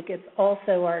last week, it's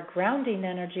also our grounding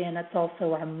energy, and it's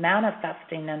also our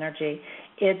manifesting energy.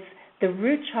 It's the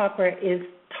root chakra is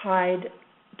tied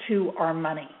to our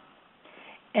money.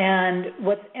 And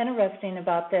what's interesting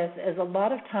about this is a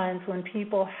lot of times when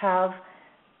people have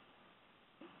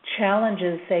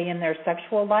challenges, say, in their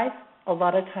sexual life, a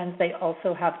lot of times they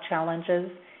also have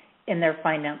challenges in their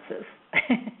finances.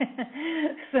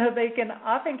 So they can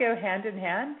often go hand in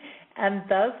hand, and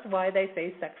thus why they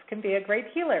say sex can be a great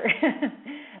healer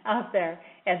out there.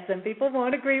 And some people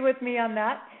won't agree with me on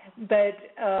that, but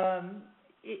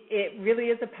it really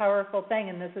is a powerful thing,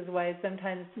 and this is why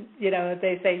sometimes,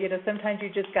 they say, sometimes you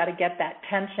just got to get that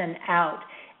tension out.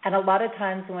 And a lot of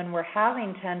times when we're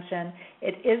having tension,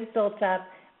 it is built up,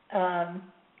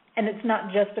 and it's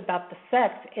not just about the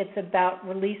sex, it's about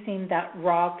releasing that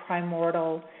raw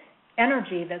primordial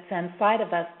energy that's inside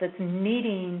of us that's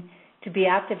needing to be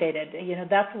activated.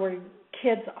 That's where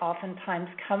kids oftentimes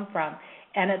come from,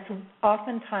 and it's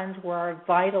oftentimes where our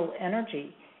vital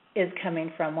energy is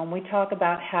coming from. When we talk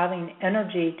about having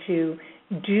energy to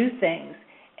do things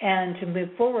and to move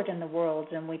forward in the world,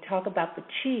 and we talk about the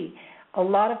chi, a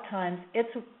lot of times it's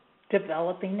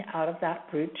developing out of that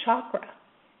root chakra.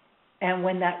 And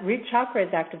when that root chakra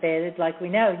is activated, like we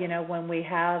know, when we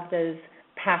have those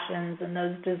passions and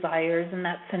those desires and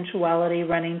that sensuality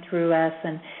running through us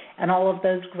and all of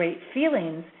those great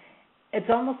feelings, it's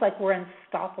almost like we're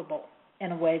unstoppable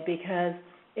in a way, because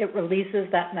it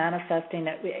releases that manifesting,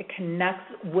 it connects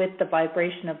with the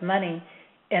vibration of money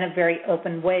in a very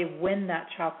open way when that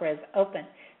chakra is open.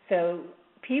 So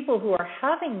people who are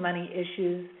having money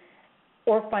issues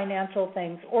or financial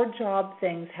things or job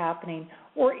things happening,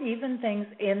 or even things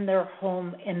in their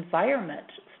home environment,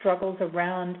 struggles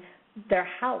around their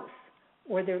house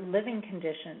or their living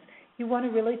conditions, you want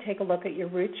to really take a look at your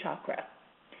root chakra.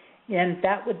 And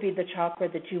that would be the chakra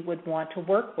that you would want to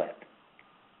work with.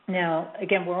 Now,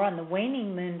 again, we're on the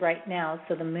waning moon right now,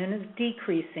 so the moon is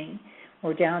decreasing.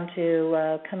 We're down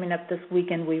to, coming up this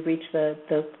weekend, we reach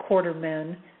the quarter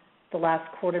moon, the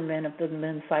last quarter moon of the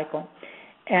moon cycle.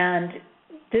 And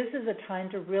this is a time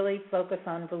to really focus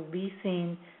on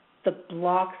releasing the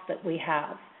blocks that we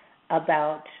have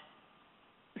about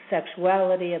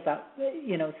sexuality, about,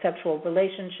 sexual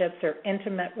relationships or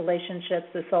intimate relationships.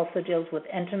 This also deals with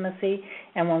intimacy.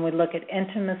 And when we look at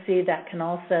intimacy, that can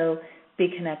also be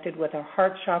connected with our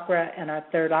heart chakra and our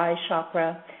third eye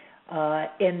chakra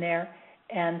in there.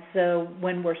 And so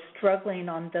when we're struggling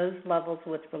on those levels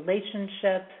with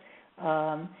relationships,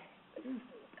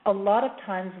 a lot of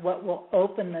times what will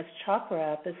open this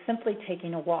chakra up is simply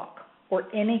taking a walk or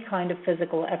any kind of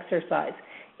physical exercise.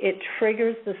 It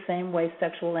triggers the same way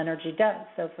sexual energy does.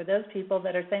 So for those people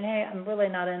that are saying, hey, I'm really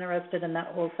not interested in that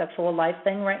whole sexual life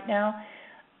thing right now,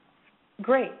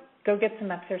 great, go get some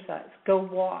exercise, go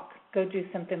walk, go do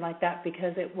something like that,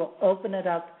 because it will open it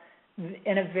up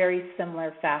in a very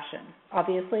similar fashion.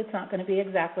 Obviously, it's not going to be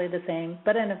exactly the same,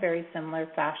 but in a very similar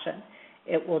fashion,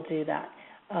 it will do that.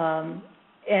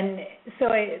 And so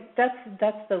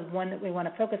that's the one that we want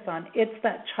to focus on. It's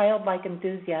that childlike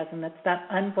enthusiasm. It's that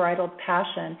unbridled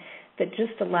passion that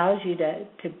just allows you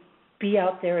to be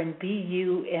out there and be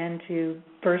you and to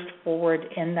burst forward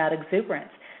in that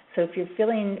exuberance. So if you're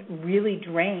feeling really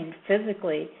drained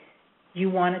physically,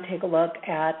 you want to take a look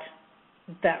at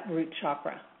that root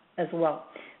chakra as well.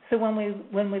 So when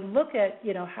we look at,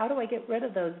 how do I get rid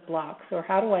of those blocks, or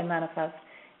how do I manifest,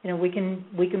 we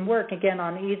can work again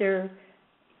on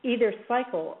either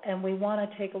cycle, and we want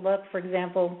to take a look, for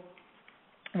example,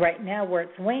 right now where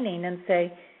it's waning, and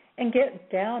say, and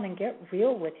get down and get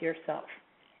real with yourself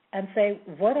and say,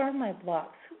 what are my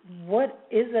blocks? What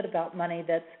is it about money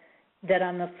that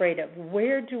I'm afraid of?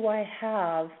 Where do I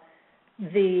have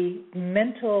the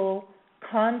mental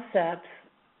concepts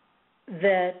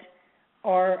that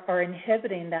are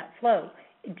inhibiting that flow?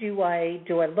 Do I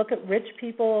look at rich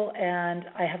people and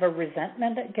I have a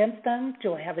resentment against them?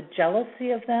 Do I have a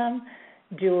jealousy of them?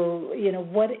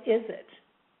 What is it?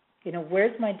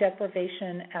 Where's my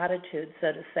deprivation attitude,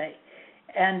 so to say?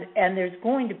 And there's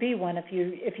going to be one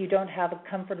if you don't have a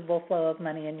comfortable flow of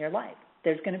money in your life.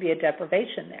 There's going to be a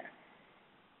deprivation there.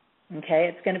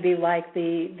 Okay, it's going to be like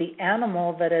the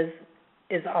animal that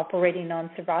is operating on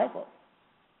survival.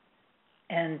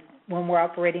 And when we're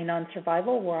operating on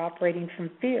survival, we're operating from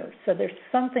fear. So there's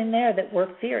something there that we're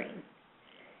fearing.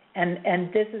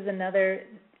 And this is another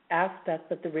aspect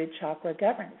that the root chakra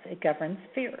governs. It governs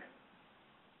fear.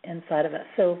 inside of us.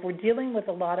 So if we're dealing with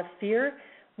a lot of fear,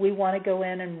 we want to go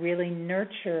in and really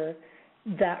nurture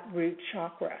that root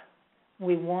chakra.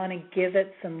 We want to give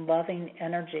it some loving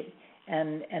energy.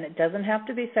 And it doesn't have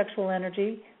to be sexual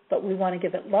energy, but we want to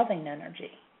give it loving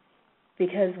energy.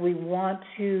 Because we want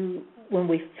to, when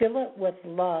we fill it with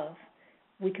love,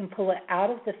 we can pull it out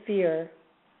of the fear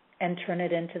and turn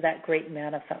it into that great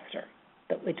manifester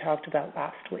that we talked about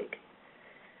last week.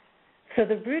 So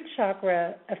the root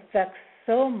chakra affects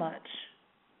so much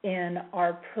in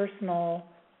our personal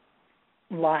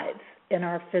lives, in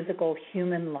our physical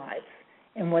human lives,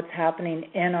 and what's happening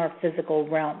in our physical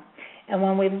realm. And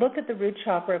when we look at the root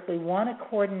chakra, if we want to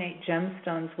coordinate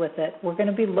gemstones with it, we're going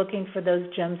to be looking for those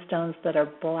gemstones that are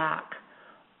black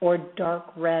or dark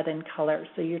red in color.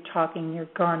 So you're talking your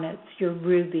garnets, your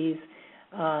rubies,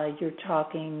 you're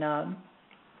talking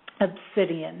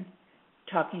obsidian,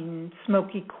 talking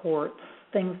smoky quartz,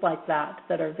 things like that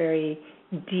are very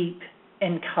deep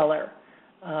in color,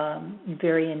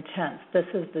 very intense. This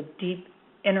is the deep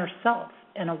inner self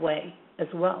in a way as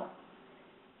well.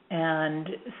 And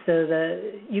so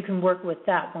you can work with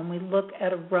that. When we look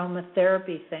at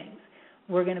aromatherapy things,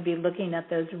 we're going to be looking at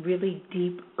those really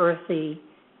deep, earthy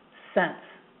scents.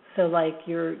 So like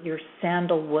your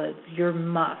sandalwoods, your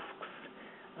musks,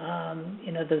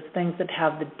 those things that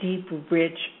have the deep,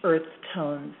 rich earth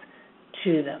tones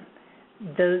to them.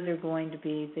 Those are going to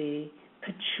be the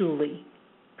patchouli.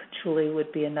 Patchouli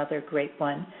would be another great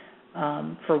one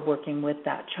for working with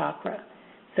that chakra.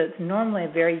 So it's normally a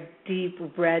very deep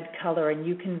red color, and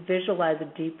you can visualize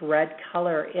a deep red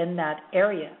color in that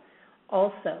area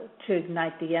also to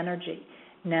ignite the energy.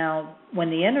 Now, when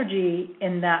the energy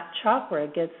in that chakra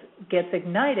gets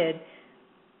ignited,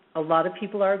 a lot of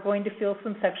people are going to feel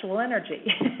some sexual energy.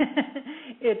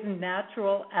 It's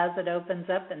natural as it opens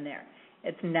up in there.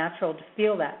 It's natural to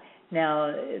feel that.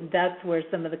 Now, that's where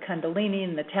some of the Kundalini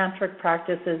and the Tantric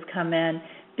practices come in,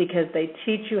 because they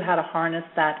teach you how to harness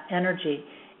that energy.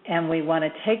 And we want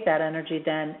to take that energy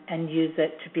then and use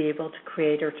it to be able to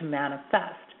create or to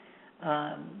manifest.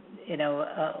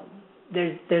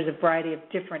 There's a variety of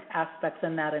different aspects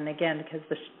in that. And again, because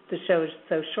the show is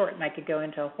so short, and I could go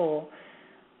into a whole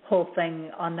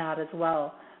thing on that as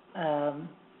well.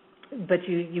 But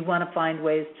you want to find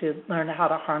ways to learn how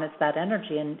to harness that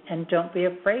energy, and don't be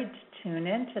afraid to tune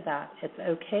into that. It's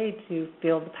okay to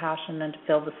feel the passion and to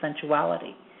feel the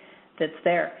sensuality that's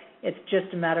there. It's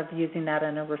just a matter of using that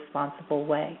in a responsible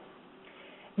way.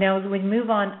 Now, as we move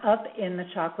on up in the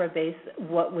chakra base,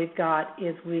 what we've got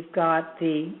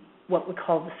what we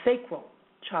call the sacral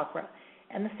chakra.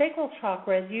 And the sacral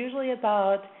chakra is usually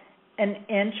about an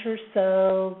inch or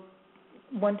so,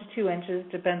 1 to 2 inches,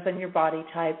 depends on your body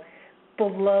type,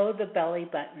 below the belly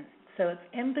button. So it's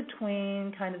in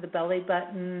between kind of the belly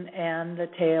button and the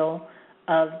tail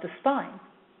of the spine.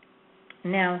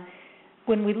 Now,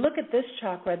 when we look at this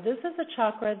chakra, this is a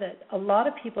chakra that a lot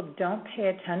of people don't pay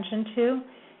attention to,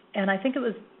 and I think it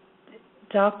was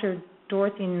Dr.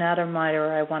 Dorothy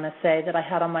Nettermeyer, I want to say, that I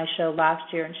had on my show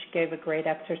last year, and she gave a great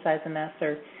exercise in this,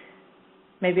 or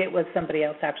maybe it was somebody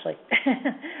else, actually.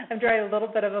 I'm drawing a little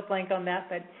bit of a blank on that,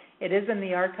 but it is in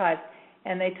the archives,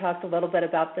 and they talked a little bit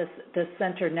about this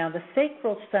center. Now, the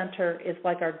sacral center is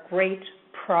like our great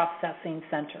processing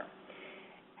center.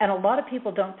 And a lot of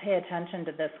people don't pay attention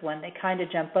to this one. They kind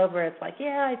of jump over. It's like,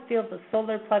 yeah, I feel the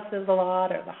solar plexus a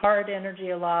lot, or the heart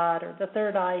energy a lot, or the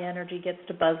third eye energy gets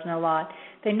to buzzing a lot.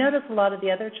 They notice a lot of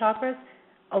the other chakras.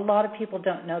 A lot of people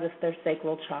don't notice their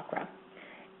sacral chakra.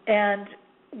 And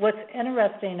what's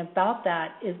interesting about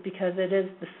that is because it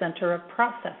is the center of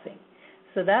processing.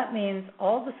 So that means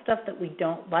all the stuff that we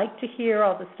don't like to hear,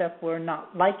 all the stuff we're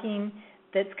not liking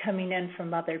that's coming in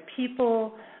from other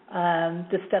people,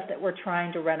 the stuff that we're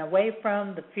trying to run away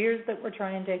from, the fears that we're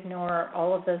trying to ignore,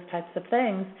 all of those types of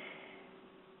things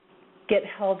get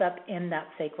held up in that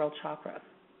sacral chakra.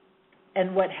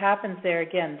 And what happens there,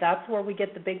 again, that's where we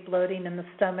get the big bloating in the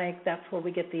stomach, that's where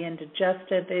we get the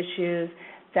indigestive issues,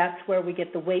 that's where we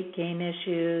get the weight gain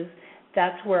issues,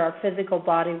 that's where our physical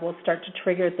body will start to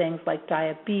trigger things like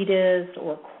diabetes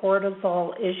or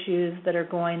cortisol issues that are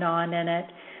going on in it.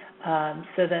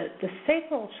 So the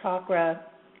sacral chakra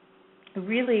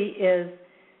really is,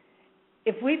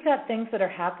 if we've got things that are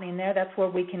happening there, that's where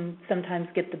we can sometimes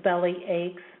get the belly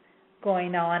aches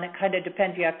going on. It kind of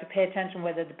depends. You have to pay attention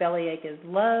whether the belly ache is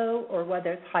low or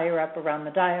whether it's higher up around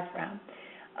the diaphragm.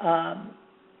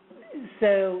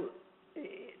 So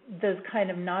those kind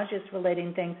of nauseous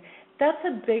relating things, that's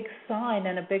a big sign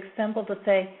and a big symbol to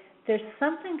say there's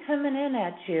something coming in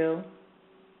at you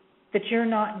that you're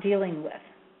not dealing with.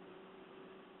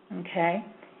 Okay?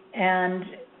 And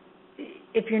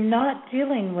if you're not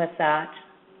dealing with that,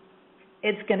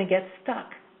 it's going to get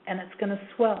stuck and it's going to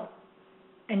swell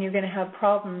and you're going to have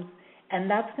problems, and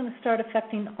that's going to start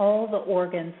affecting all the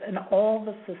organs and all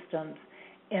the systems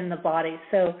in the body.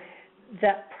 So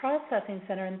that processing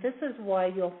center, and this is why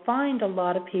you'll find a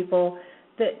lot of people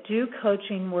that do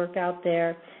coaching work out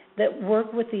there, that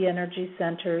work with the energy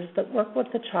centers, that work with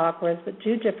the chakras, that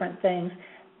do different things,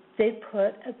 they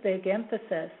put a big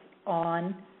emphasis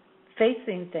on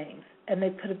facing things, and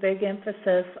they put a big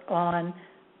emphasis on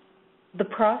the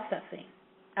processing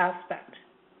aspect.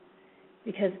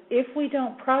 Because if we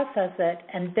don't process it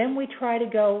and then we try to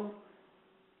go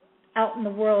out in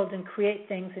the world and create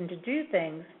things and to do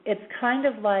things, it's kind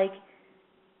of like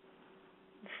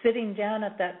sitting down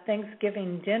at that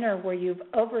Thanksgiving dinner where you've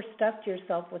overstuffed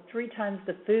yourself with 3 times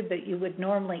the food that you would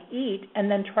normally eat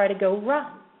and then try to go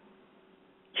run.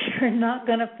 You're not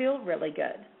going to feel really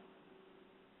good.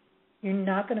 You're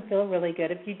not going to feel really good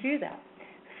if you do that.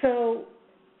 So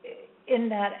in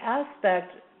that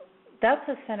aspect, that's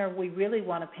a center we really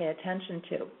want to pay attention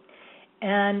to.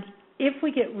 And if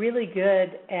we get really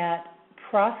good at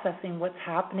processing what's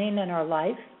happening in our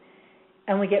life,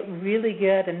 and we get really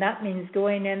good, and that means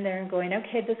going in there and going,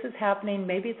 okay, this is happening,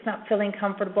 maybe it's not feeling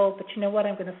comfortable, but you know what,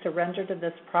 I'm going to surrender to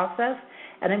this process,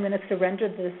 and I'm going to surrender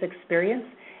to this experience,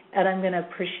 and I'm going to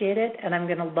appreciate it, and I'm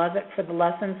going to love it for the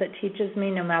lessons it teaches me,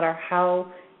 no matter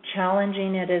how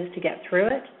challenging it is to get through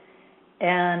it.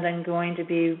 And I'm going to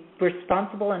be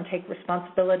responsible and take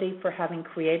responsibility for having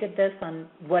created this on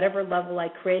whatever level I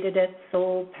created it,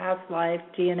 soul, past life,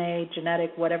 DNA,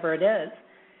 genetic, whatever it is,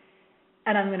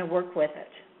 and I'm going to work with it.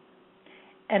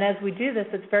 And as we do this,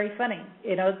 it's very funny.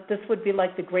 You know, this would be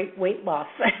like the great weight loss.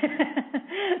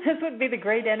 This would be the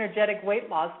great energetic weight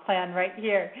loss plan right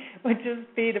here, would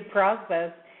just be to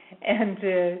process and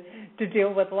to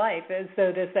deal with life,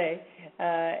 so to say.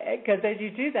 Because as you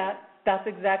do that, that's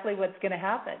exactly what's going to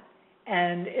happen.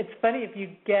 And it's funny, if you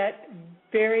get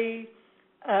very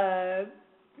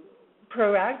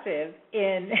proactive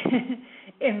in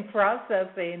in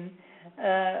processing,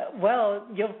 well,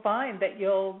 you'll find that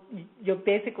you'll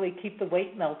basically keep the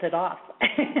weight melted off.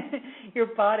 Your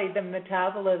body, the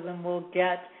metabolism will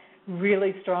get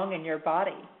really strong in your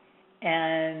body,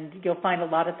 and you'll find a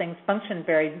lot of things function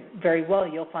very, very well.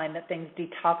 You'll find that things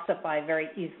detoxify very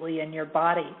easily in your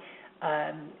body.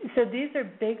 So these are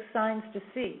big signs to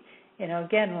see. You know,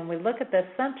 again, when we look at this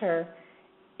center,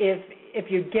 if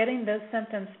you're getting those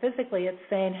symptoms physically, it's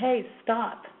saying, hey,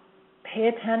 stop, pay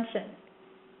attention.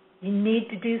 You need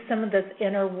to do some of this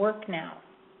inner work now,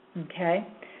 okay?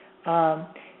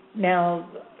 Now,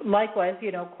 likewise,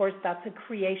 you know, of course, that's a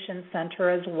creation center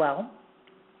as well,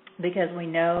 because we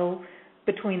know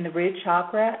between the root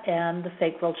chakra and the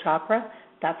sacral chakra,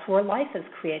 that's where life is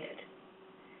created.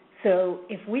 So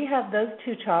if we have those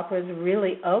 2 chakras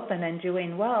really open and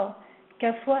doing well,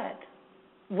 guess what?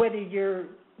 Whether you're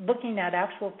looking at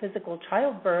actual physical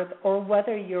childbirth or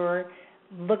whether you're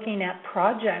looking at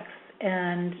projects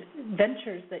and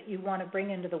ventures that you want to bring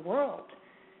into the world,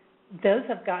 those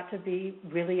have got to be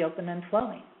really open and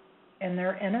flowing in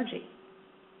their energy,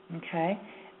 okay?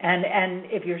 And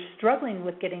if you're struggling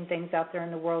with getting things out there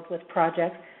in the world with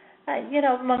projects, you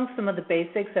know, among some of the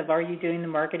basics of are you doing the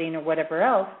marketing or whatever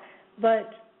else,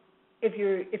 but if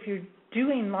you're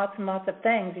doing lots and lots of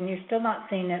things and you're still not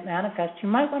seeing it manifest, you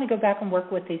might want to go back and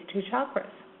work with these 2 chakras,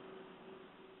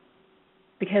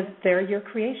 because they're your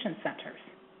creation centers.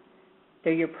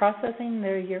 They're your processing,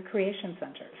 they're your creation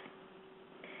centers.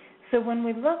 So when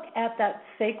we look at that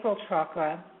sacral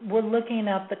chakra, we're looking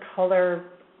at the color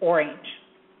orange,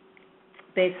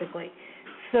 basically.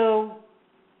 So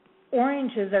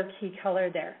orange is our key color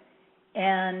there.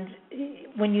 And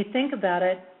when you think about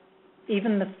it,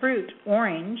 even the fruit,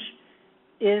 orange,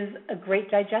 is a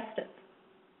great digestive.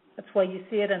 That's why you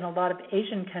see it in a lot of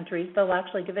Asian countries. They'll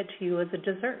actually give it to you as a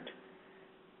dessert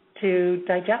to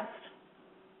digest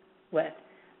with.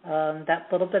 That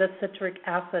little bit of citric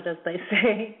acid, as they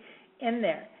say, in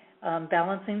there,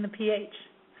 balancing the pH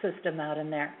system out in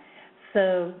there.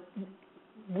 So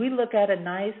we look at a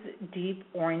nice, deep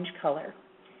orange color.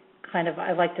 Kind of,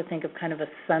 I like to think of kind of a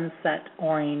sunset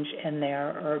orange in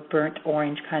there, or a burnt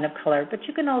orange kind of color, but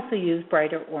you can also use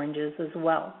brighter oranges as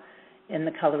well in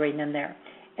the coloring in there.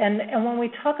 And when we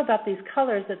talk about these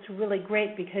colors, it's really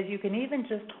great because you can even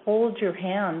just hold your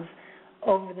hands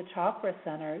over the chakra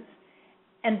centers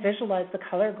and visualize the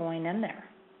color going in there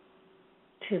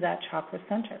to that chakra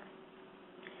center.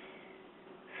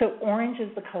 So orange is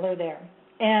the color there.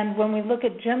 And when we look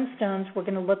at gemstones, we're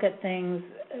going to look at things,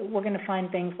 we're going to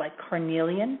find things like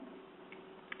carnelian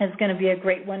is going to be a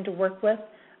great one to work with.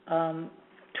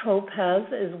 Topaz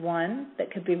is one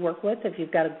that could be worked with if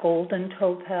you've got a golden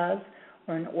topaz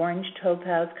or an orange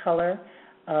topaz color.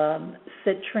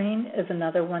 Citrine is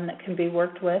another one that can be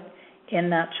worked with in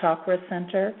that chakra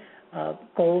center.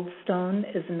 Goldstone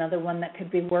is another one that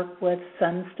could be worked with.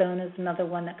 Sunstone is another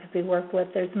one that could be worked with.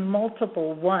 There's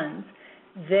multiple ones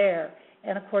there.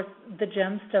 And, of course, the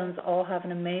gemstones all have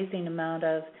an amazing amount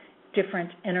of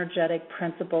different energetic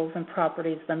principles and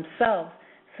properties themselves.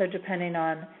 So depending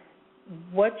on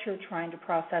what you're trying to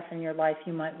process in your life,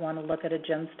 you might want to look at a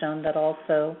gemstone that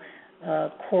also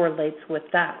correlates with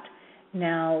that.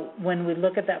 Now, when we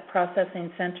look at that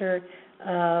processing center,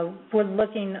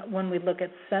 when we look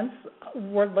at scents,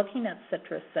 we're looking at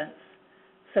citrus scents.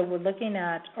 So we're looking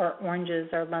at our oranges,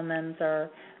 our lemons, our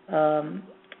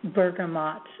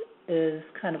bergamot is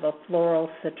kind of a floral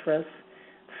citrus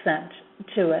scent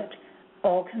to it.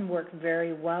 All can work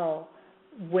very well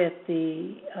with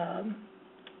the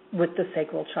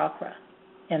sacral chakra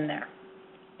in there.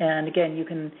 And again,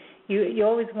 you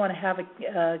always want to have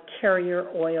a carrier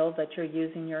oil that you're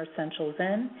using your essentials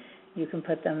in. You can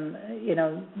put them,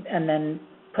 and then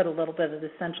put a little bit of the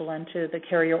essential into the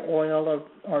carrier oil,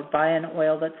 or buy an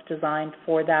oil that's designed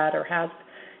for that, or has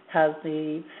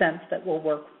the scents that will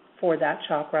work for that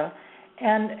chakra.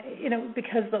 And,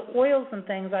 because the oils and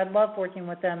things, I love working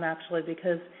with them actually,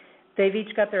 because they've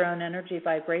each got their own energy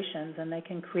vibrations, and they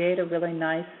can create a really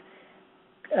nice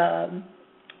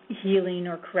healing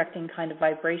or correcting kind of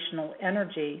vibrational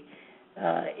energy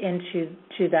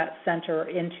into that center,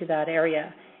 into that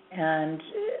area. And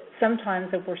sometimes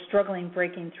if we're struggling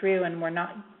breaking through and we're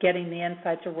not getting the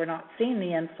insights, or we're not seeing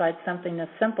the insights, something as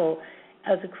simple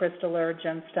as a crystal or a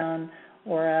gemstone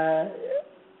or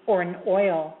an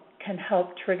oil can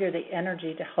help trigger the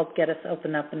energy to help get us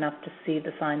open up enough to see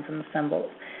the signs and the symbols.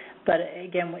 But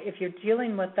again, if you're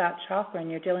dealing with that chakra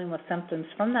and you're dealing with symptoms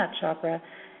from that chakra,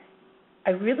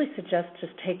 I really suggest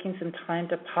just taking some time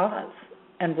to pause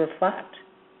and reflect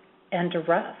and to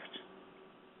rest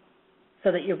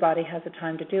so that your body has the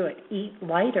time to do it. Eat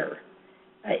lighter.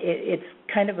 It's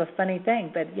kind of a funny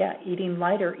thing, but yeah, eating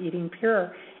lighter, eating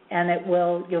pure, and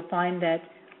you'll find that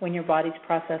when your body's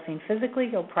processing physically,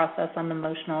 you'll process on the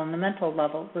emotional and the mental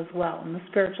levels as well, and the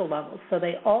spiritual levels. So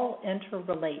they all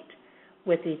interrelate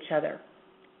with each other.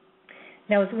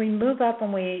 Now, as we move up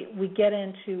and we get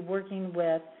into working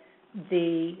with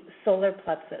the solar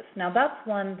plexus, now that's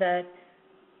one that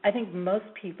I think most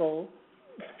people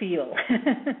feel.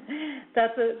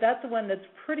 That's the one that's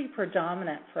pretty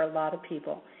predominant for a lot of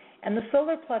people. And the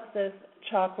solar plexus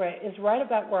chakra is right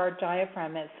about where our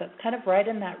diaphragm is. So it's kind of right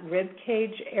in that rib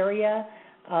cage area,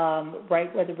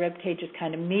 right where the rib cage is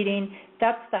kind of meeting.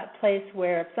 That's that place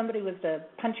where if somebody was to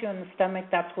punch you in the stomach,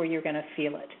 that's where you're going to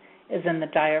feel it, is in the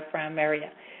diaphragm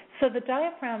area. So the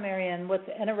diaphragm area, and what's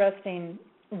interesting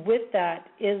with that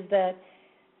is that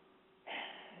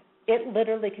it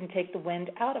literally can take the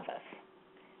wind out of us.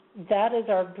 That is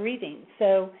our breathing.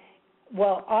 So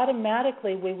while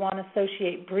automatically we want to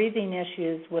associate breathing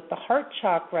issues with the heart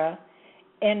chakra,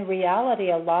 in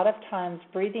reality, a lot of times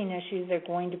breathing issues are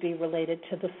going to be related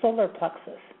to the solar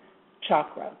plexus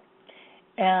chakra.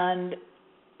 And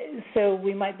so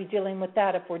we might be dealing with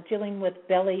that if we're dealing with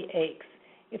belly aches,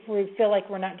 if we feel like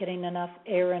we're not getting enough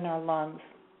air in our lungs,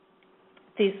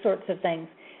 these sorts of things,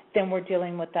 then we're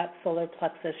dealing with that solar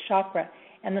plexus chakra.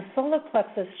 And the solar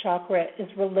plexus chakra is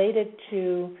related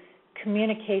to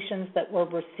communications that we're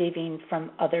receiving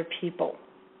from other people.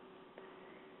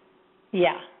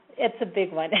 Yeah, it's a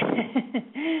big one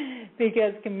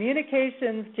because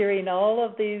communications during all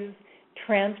of these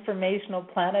transformational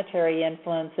planetary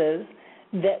influences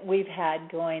that we've had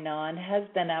going on has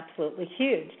been absolutely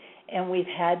huge. And we've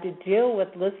had to deal with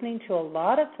listening to a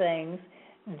lot of things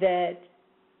that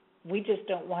we just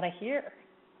don't want to hear.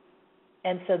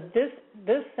 And so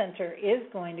this center is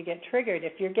going to get triggered.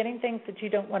 If you're getting things that you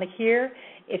don't want to hear,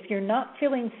 if you're not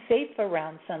feeling safe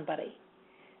around somebody,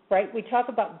 right? We talk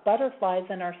about butterflies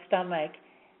in our stomach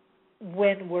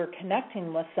when we're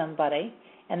connecting with somebody,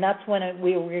 and that's when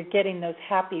we're getting those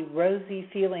happy, rosy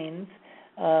feelings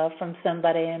from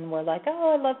somebody, and we're like,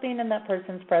 oh, I love being in that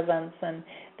person's presence, and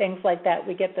things like that.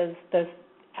 We get those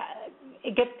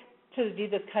it gets to be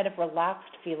this kind of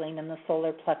relaxed feeling in the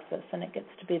solar plexus, and it gets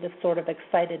to be this sort of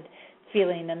excited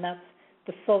feeling, and that's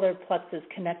the solar plexus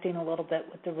connecting a little bit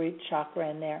with the root chakra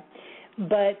in there.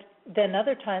 But then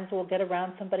other times we'll get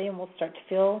around somebody and we'll start to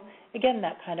feel, again,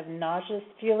 that kind of nauseous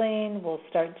feeling. We'll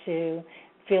start to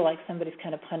feel like somebody's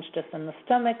kind of punched us in the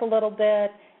stomach a little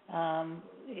bit.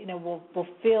 We'll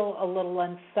feel a little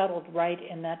unsettled right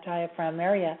in that diaphragm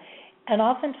area. And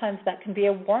oftentimes that can be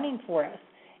a warning for us.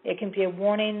 It can be a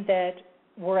warning that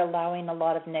we're allowing a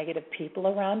lot of negative people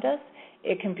around us.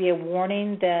 It can be a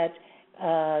warning that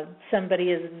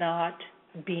somebody is not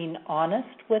being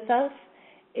honest with us.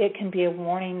 It can be a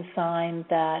warning sign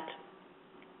that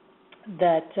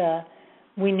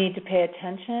we need to pay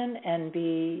attention and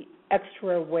be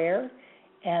extra aware,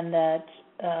 and that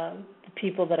the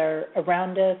people that are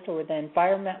around us or the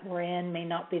environment we're in may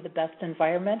not be the best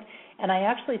environment. And I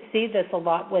actually see this a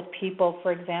lot with people,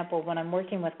 for example, when I'm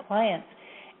working with clients,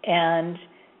 and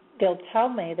they'll tell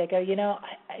me, they go,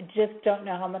 I just don't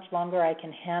know how much longer I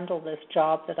can handle this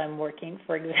job that I'm working,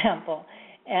 for example.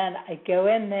 And I go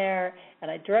in there,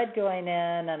 and I dread going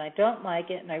in, and I don't like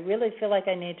it, and I really feel like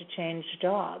I need to change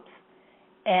jobs.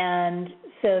 And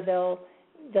so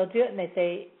they'll do it, and they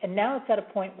say, and now it's at a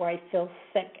point where I feel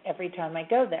sick every time I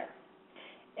go there.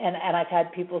 And I've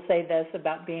had people say this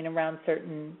about being around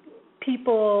certain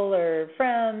people or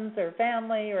friends or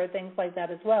family or things like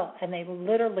that as well, and they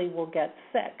literally will get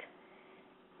sick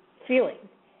feeling.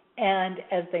 And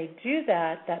as they do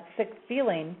that sick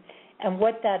feeling, and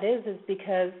what that is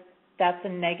because that's a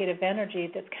negative energy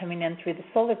that's coming in through the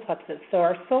solar plexus. So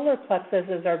our solar plexus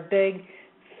is our big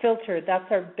filter. That's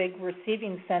our big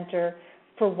receiving center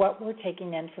for what we're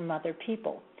taking in from other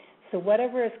people. So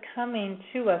whatever is coming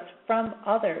to us from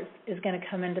others is going to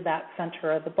come into that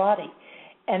center of the body.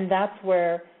 And that's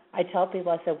where I tell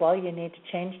people, I say, well, you need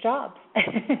to change jobs.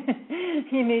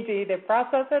 You need to either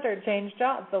process it or change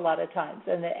jobs a lot of times.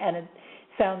 And it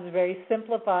sounds very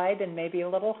simplified and maybe a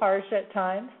little harsh at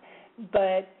times,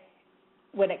 but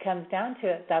when it comes down to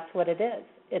it, that's what it is.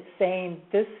 It's saying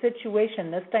this situation,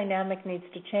 this dynamic needs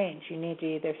to change. You need to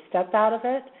either step out of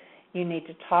it, you need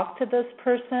to talk to this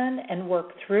person and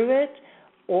work through it,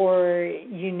 or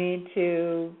you need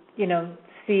to,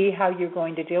 see how you're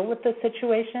going to deal with the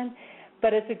situation.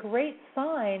 But it's a great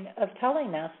sign of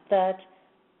telling us that,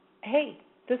 hey,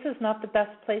 this is not the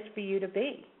best place for you to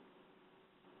be,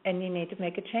 and you need to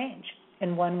make a change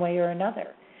in one way or another.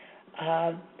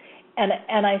 And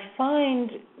I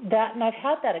find that, and I've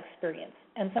had that experience,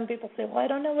 and some people say, well, I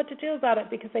don't know what to do about it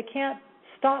because I can't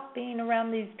stop being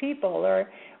around these people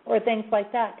or things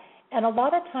like that. And a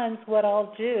lot of times what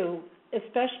I'll do,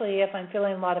 especially if I'm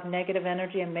feeling a lot of negative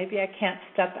energy and maybe I can't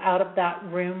step out of that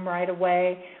room right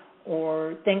away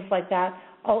or things like that,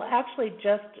 I'll actually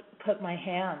just put my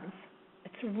hands.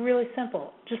 It's really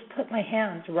simple. Just put my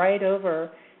hands right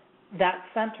over that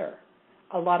center.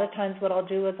 A lot of times what I'll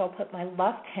do is I'll put my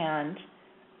left hand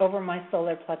over my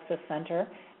solar plexus center,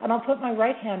 and I'll put my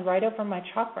right hand right over my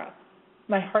chakra,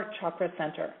 my heart chakra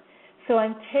center. So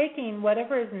I'm taking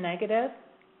whatever is negative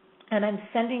and I'm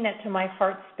sending it to my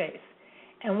heart space.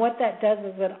 And what that does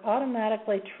is it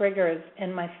automatically triggers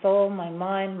in my soul, my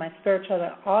mind, my spiritual,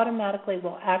 that automatically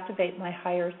will activate my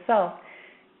higher self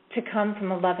to come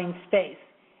from a loving space.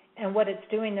 And what it's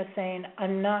doing is saying,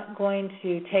 I'm not going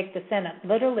to take this in. It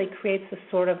literally creates a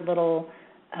sort of little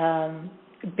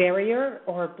barrier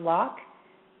or block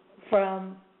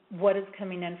from what is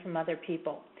coming in from other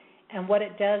people. And what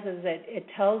it does is it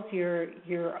tells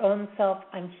your own self,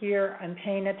 I'm here, I'm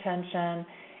paying attention,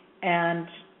 and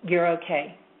you're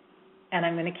okay, and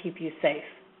I'm going to keep you safe.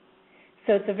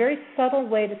 So it's a very subtle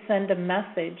way to send a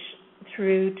message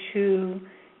through to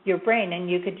your brain, and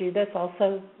you could do this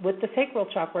also with the sacral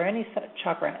chakra, any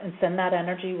chakra, and send that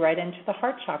energy right into the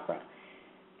heart chakra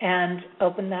and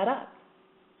open that up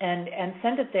and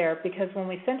send it there, because when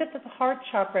we send it to the heart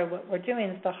chakra, what we're doing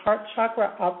is the heart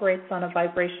chakra operates on a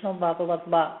vibrational level of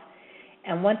love.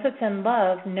 And once it's in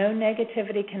love, no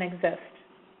negativity can exist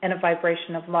in a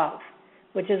vibration of love,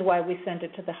 which is why we send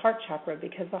it to the heart chakra,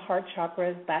 because the heart chakra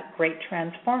is that great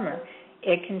transformer.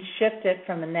 It can shift it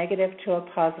from a negative to a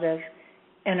positive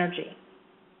energy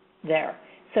there.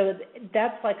 So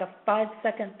that's like a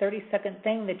 5-second, 30-second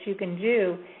thing that you can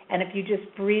do, and if you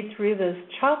just breathe through those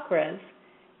chakras,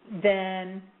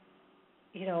 then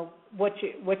what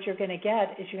you're going to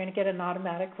get is you're going to get an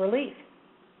automatic relief.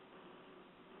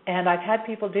 And I've had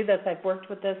people do this. I've worked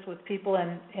with this with people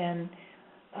in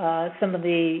some of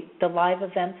the live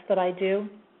events that I do,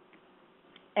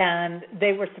 and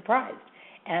they were surprised.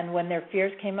 And when their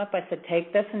fears came up, I said,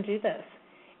 take this and do this.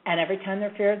 And every time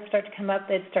their fears would start to come up,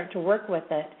 they'd start to work with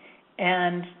it.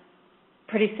 And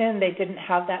pretty soon they didn't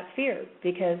have that fear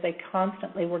because they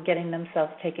constantly were getting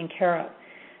themselves taken care of.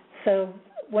 So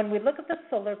when we look at the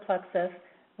solar plexus,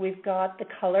 we've got the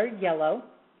color yellow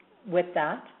with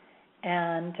that.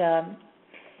 And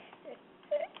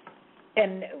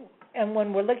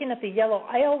when we're looking at the yellow,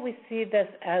 I always see this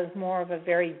as more of a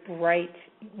very bright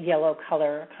yellow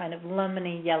color, a kind of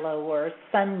lemony yellow or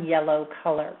sun yellow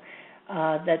color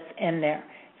that's in there.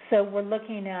 So we're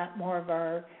looking at more of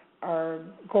our our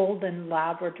golden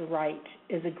labradorite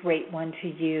is a great one to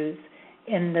use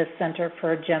in the center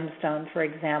for a gemstone, for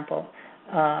example.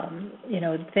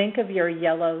 Think of your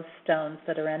yellow stones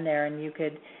that are in there, and you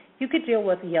could deal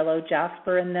with yellow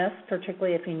jasper in this,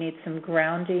 particularly if you need some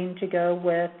grounding to go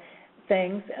with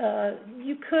things.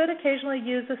 You could occasionally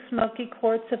use a smoky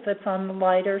quartz if it's on the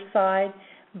lighter side,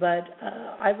 but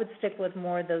I would stick with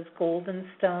more of those golden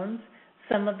stones.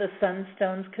 Some of the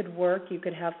sunstones could work. You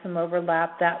could have some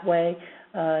overlap that way.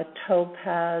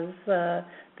 Topaz, the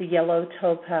yellow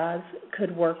topaz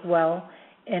could work well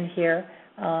in here.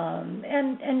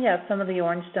 And yeah, some of the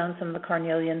orange stones, some of the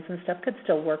carnelians and stuff could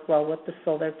still work well with the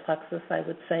solar plexus, I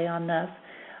would say, on this.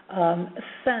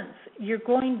 Scents, you're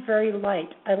going very light.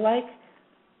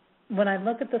 When I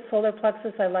look at the solar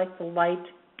plexus, I like the light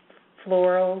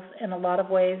florals in a lot of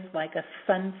ways, like a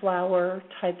sunflower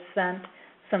type scent,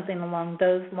 something along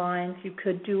those lines. You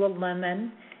could do a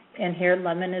lemon. And here,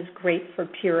 lemon is great for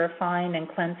purifying and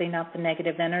cleansing out the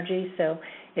negative energy. So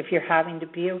if you're having to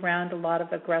be around a lot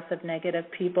of aggressive, negative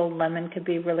people, lemon could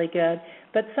be really good.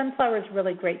 But sunflower is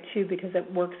really great, too, because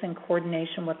it works in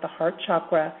coordination with the heart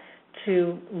chakra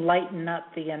to lighten up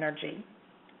the energy,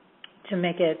 to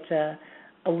make it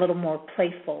a little more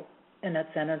playful in its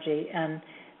energy. And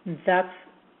that's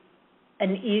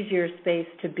an easier space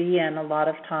to be in a lot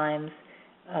of times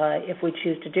if we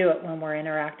choose to do it when we're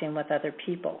interacting with other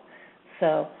people.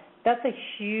 So that's a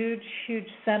huge, huge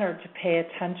center to pay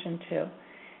attention to.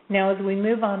 Now, as we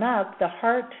move on up, the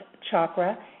heart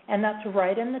chakra, and that's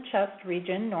right in the chest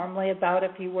region, normally about,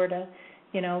 if you were to,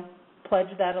 pledge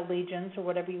that allegiance or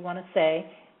whatever you want to say,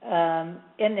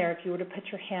 in there, if you were to put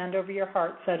your hand over your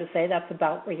heart, so to say, that's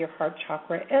about where your heart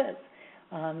chakra is,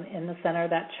 in the center of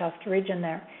that chest region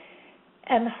there.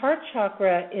 And the heart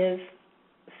chakra is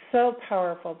so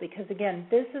powerful because, again,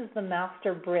 this is the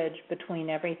master bridge between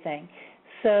everything.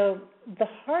 So the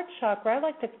heart chakra, I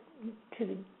like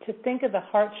to think of the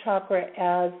heart chakra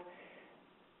as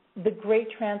the great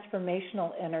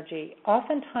transformational energy.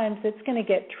 Oftentimes it's going to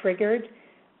get triggered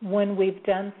when we've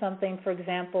done something, for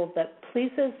example, that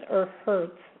pleases or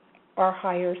hurts our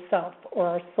higher self or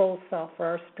our soul self or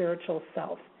our spiritual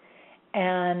self.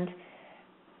 And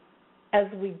as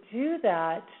we do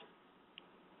that,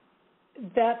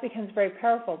 that becomes very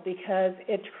powerful because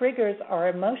it triggers our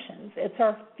emotions. It's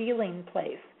our feeling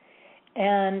place.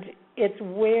 And it's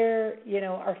where,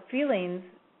 our feelings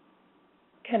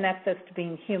connect us to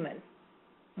being human,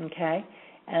 okay?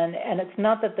 And it's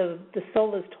not that the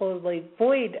soul is totally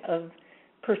void of,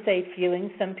 per se,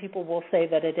 feelings. Some people will say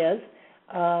that it is,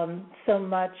 so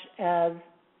much as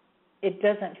it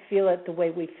doesn't feel it the way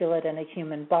we feel it in a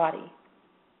human body.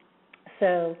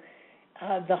 So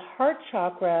the heart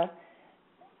chakra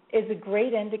is a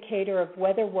great indicator of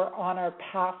whether we're on our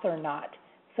path or not.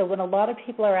 So when a lot of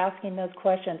people are asking those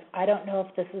questions, I don't know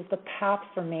if this is the path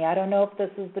for me. I don't know if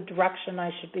this is the direction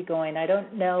I should be going. I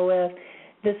don't know if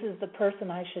this is the person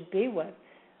I should be with.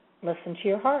 Listen to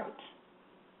your heart.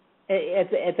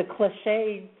 It's a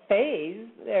cliche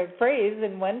phrase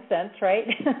in one sense, right?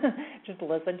 Just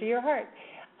listen to your heart.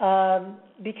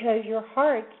 Because your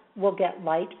heart will get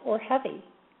light or heavy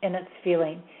in its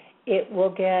feeling. It will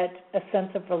get a sense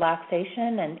of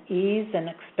relaxation and ease and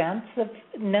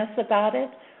expansiveness about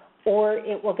it, or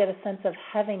it will get a sense of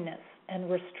heaviness and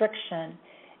restriction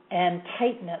and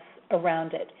tightness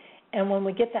around it. And when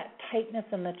we get that tightness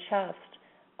in the chest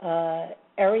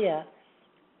area,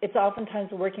 it's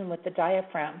oftentimes working with the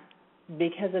diaphragm,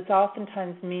 because it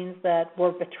oftentimes means that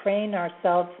we're betraying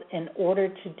ourselves in order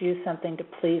to do something to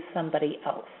please somebody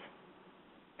else.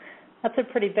 That's a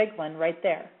pretty big one right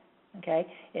there. Okay,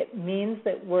 it means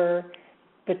that we're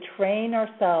betraying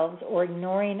ourselves or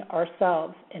ignoring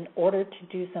ourselves in order to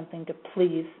do something to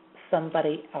please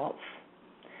somebody else.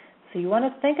 So you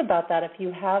want to think about that if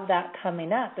you have that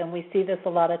coming up, and we see this a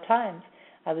lot of times.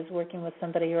 I was working with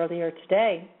somebody earlier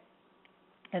today,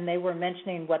 and they were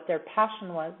mentioning what their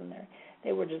passion was, and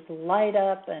they were just light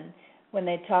up, and when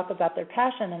they talk about their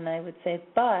passion, and they would say,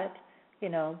 but,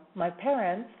 my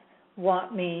parents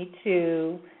want me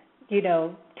to,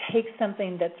 take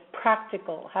something that's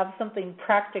practical, have something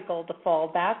practical to fall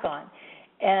back on.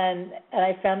 And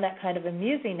I found that kind of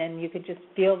amusing, and you could just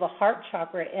feel the heart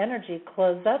chakra energy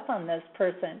close up on this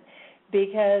person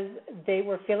because they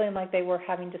were feeling like they were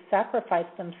having to sacrifice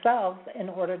themselves in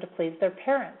order to please their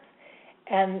parents.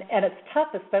 And it's tough,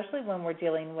 especially when we're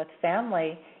dealing with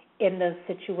family in those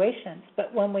situations.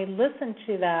 But when we listen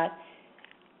to that,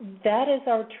 that is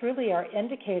truly our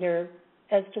indicator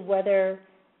as to whether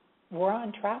we're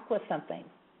on track with something.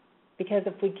 Because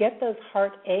if we get those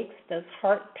heart aches, those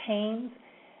heart pains,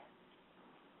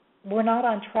 we're not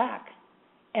on track.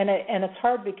 And it's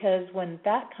hard because when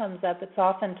that comes up, it's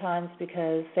oftentimes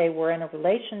because, say, we're in a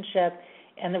relationship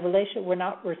and we're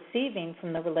not receiving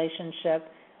from the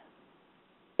relationship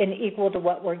in equal to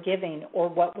what we're giving or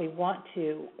what we want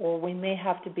to, or we may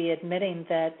have to be admitting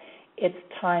that it's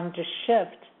time to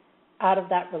shift out of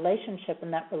that relationship,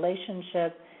 and that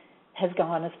relationship has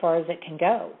gone as far as it can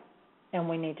go, and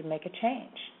we need to make a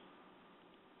change.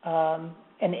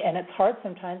 And it's hard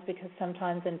sometimes because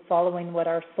sometimes in following what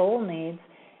our soul needs,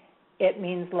 it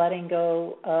means letting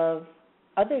go of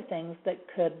other things that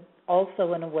could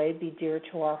also, in a way, be dear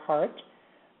to our heart.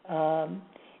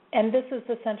 And this is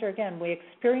the center, again, we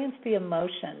experience the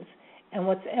emotions. And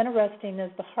what's interesting is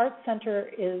the heart center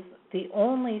is the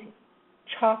only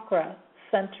chakra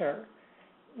center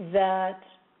that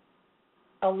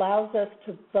allows us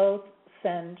to both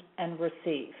send and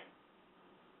receive.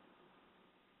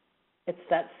 It's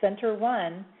that center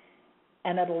one,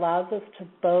 and it allows us to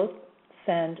both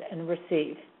send and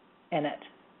receive in it.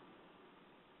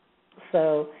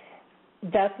 So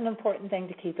that's an important thing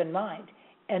to keep in mind.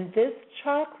 And this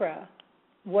chakra,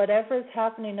 whatever is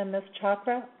happening in this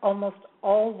chakra, almost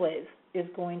always is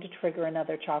going to trigger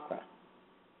another chakra.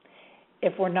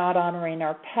 If we're not honoring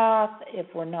our path, if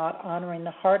we're not honoring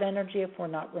the heart energy, if we're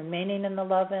not remaining in the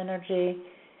love energy,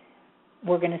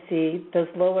 we're going to see those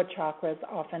lower chakras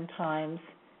oftentimes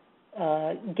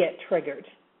get triggered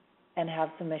and have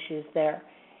some issues there.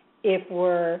 If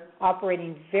we're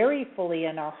operating very fully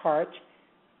in our heart,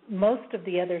 most of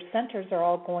the other centers are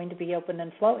all going to be open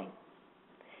and flowing.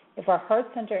 If our heart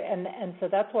center, and so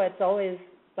that's why it's always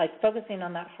like focusing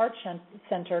on that heart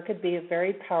center could be a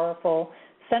very powerful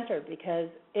center, because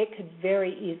it could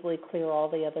very easily clear all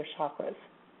the other chakras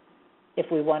if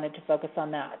we wanted to focus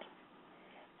on that.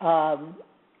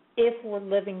 If we're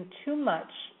living too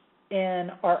much in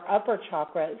our upper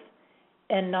chakras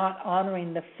and not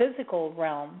honoring the physical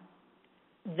realm,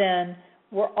 then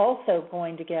we're also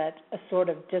going to get a sort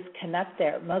of disconnect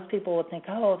there. Most people would think,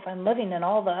 oh, if I'm living in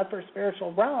all the upper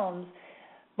spiritual realms,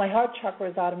 my heart chakra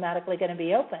is automatically going to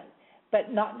be open.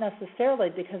 But not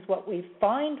necessarily, because what we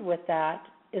find with that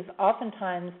is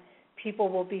oftentimes people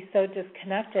will be so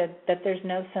disconnected that there's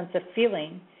no sense of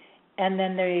feeling, and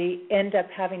then they end up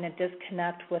having a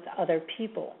disconnect with other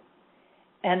people.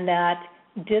 And that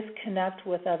disconnect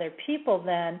with other people,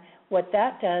 then what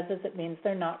that does is it means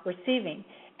they're not receiving.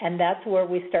 And that's where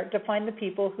we start to find the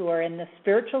people who are in the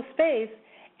spiritual space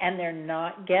and they're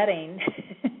not getting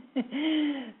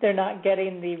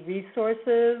the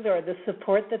resources or the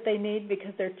support that they need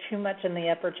because they're too much in the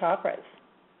upper chakras.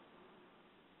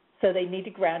 So they need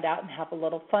to ground out and have a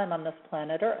little fun on this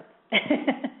planet Earth.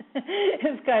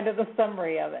 It's kind of the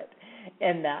summary of it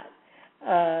in that.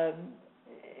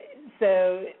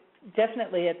 So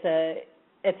definitely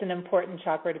it's an important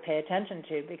chakra to pay attention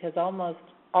to, because almost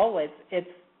always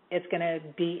it's going to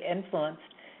be influenced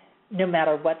no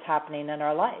matter what's happening in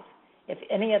our life. If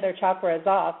any other chakra is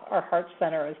off, our heart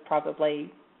center is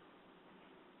probably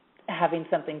having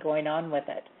something going on with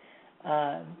it.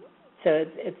 So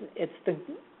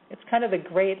it's kind of the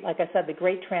great, like I said, the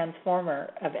great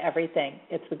transformer of everything.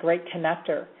 It's the great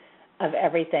connector of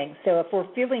everything. So if we're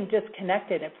feeling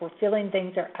disconnected, if we're feeling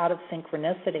things are out of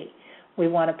synchronicity, we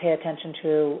want to pay attention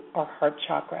to our heart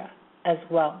chakra as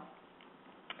well.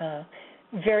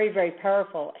 Very, very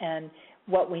powerful. And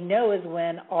what we know is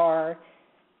when our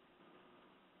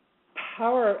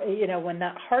power, when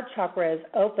that heart chakra is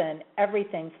open,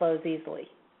 everything flows easily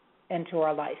into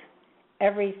our life.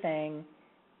 Everything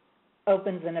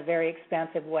opens in a very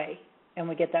expansive way, and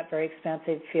we get that very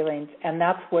expansive feelings, and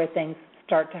that's where things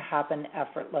start to happen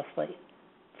effortlessly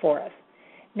for us.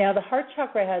 Now, the heart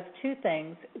chakra has two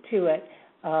things to it.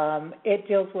 It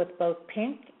deals with both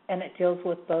pink, and it deals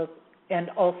with both, and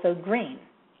also green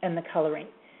in the coloring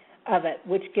of it,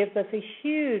 which gives us a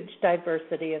huge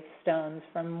diversity of stones,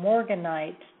 from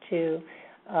morganite to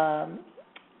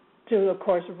of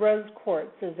course, rose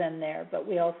quartz is in there, but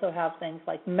we also have things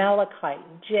like malachite,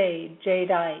 jade,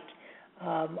 jadeite,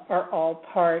 are all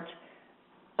part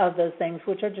of those things,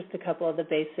 which are just a couple of the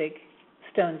basic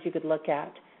stones you could look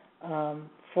at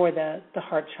for the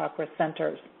heart chakra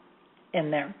centers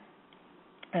in there.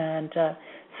 And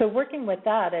so working with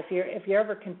that, if you're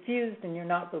ever confused and you're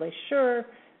not really sure,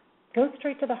 go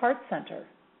straight to the heart center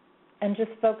and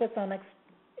just focus on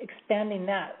expanding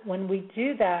that. When we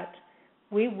do that,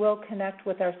 we will connect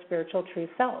with our spiritual true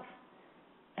self.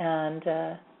 And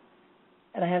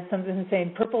I have something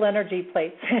saying purple energy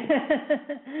plates.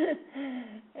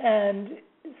 And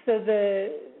so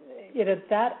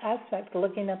that aspect,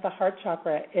 looking at the heart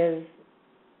chakra, is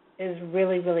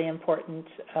really, really important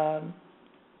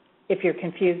if you're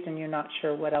confused and you're not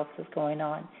sure what else is going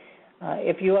on.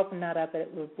 If you open that up,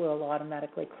 it will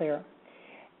automatically clear.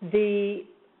 The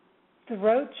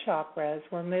throat chakra, as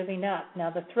we're moving up. Now,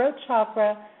 the throat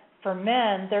chakra, for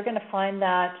men, they're going to find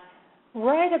that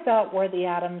right about where the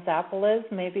Adam's apple is,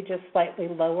 maybe just slightly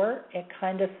lower. It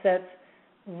kind of sits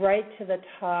right to the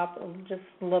top, just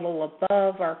a little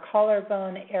above our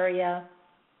collarbone area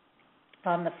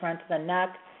on the front of the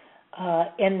neck,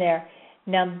 in there.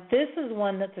 Now, this is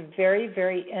one that's very,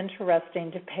 very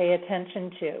interesting to pay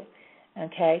attention to,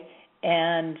 okay?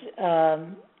 And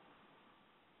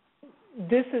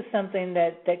this is something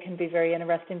that can be very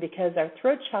interesting because our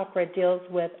throat chakra deals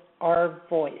with our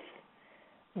voice,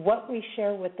 what we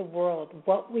share with the world,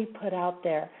 what we put out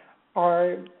there,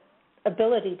 our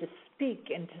ability to speak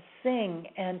and to sing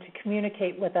and to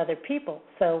communicate with other people.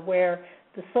 So where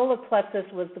the solar plexus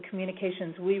was the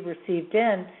communications we received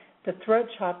in, the throat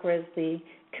chakra is the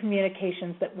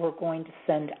communications that we're going to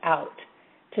send out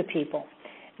to people.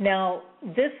 Now,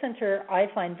 this center I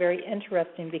find very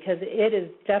interesting because it is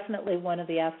definitely one of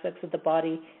the aspects of the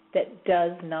body that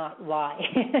does not lie.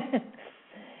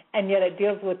 And yet it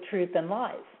deals with truth and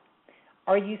lies.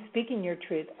 Are you speaking your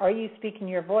truth? Are you speaking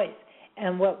your voice?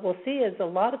 And what we'll see is a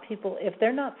lot of people, if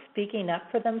they're not speaking up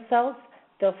for themselves,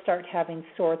 they'll start having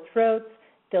sore throats,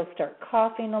 they'll start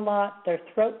coughing a lot, their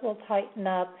throat will tighten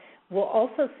up. We'll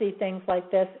also see things like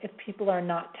this if people are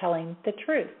not telling the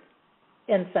truth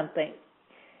in something.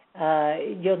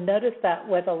 You'll notice that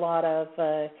with a lot of,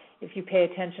 if you pay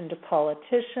attention to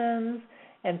politicians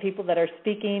and people that are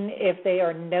speaking, if they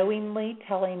are knowingly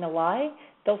telling a lie,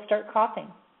 they'll start coughing.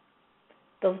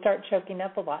 They'll start choking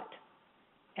up a lot.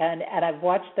 And I've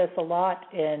watched this a lot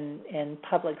in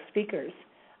public speakers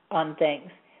on things,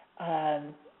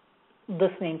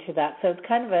 listening to that. So it's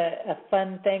kind of a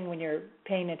fun thing when you're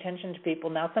paying attention to people.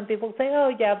 Now, some people say,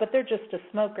 oh, yeah, but they're just a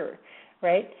smoker,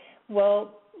 right?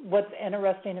 Well, what's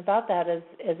interesting about that is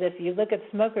if you look at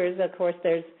smokers, of course,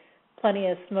 there's plenty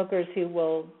of smokers who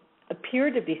will appear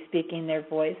to be speaking their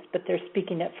voice, but they're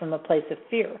speaking it from a place of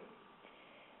fear.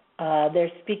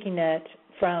 They're speaking it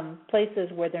from places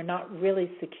where they're not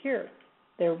really secure.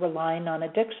 They're relying on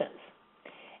addictions.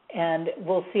 And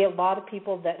we'll see a lot of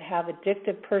people that have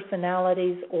addictive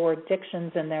personalities or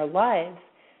addictions in their lives,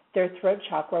 their throat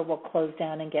chakra will close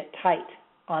down and get tight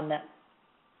on them.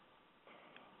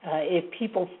 If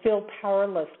people feel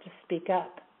powerless to speak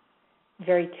up,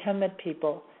 very timid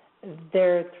people,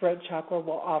 their throat chakra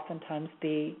will oftentimes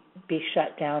be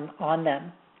shut down on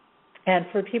them. And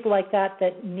for people like that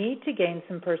need to gain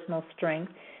some personal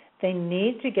strength, they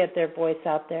need to get their voice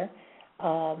out there,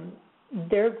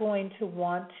 they're going to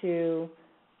want to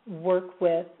work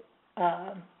with,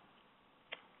 I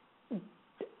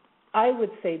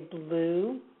would say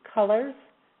blue colors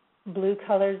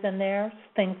in there,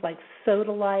 things like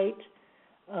sodalite,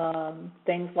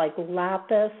 things like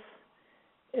lapis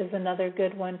is another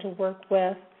good one to work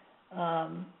with.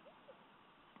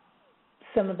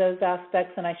 Some of those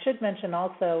aspects, and I should mention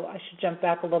also, I should jump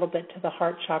back a little bit to the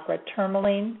heart chakra,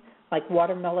 tourmaline, like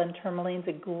watermelon tourmaline is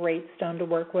a great stone to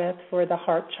work with for the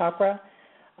heart chakra.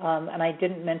 And I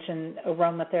didn't mention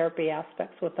aromatherapy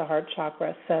aspects with the heart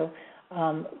chakra. So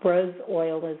rose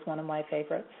oil is one of my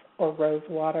favorites, or rose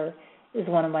water is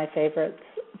one of my favorites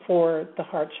for the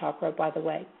heart chakra, by the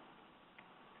way.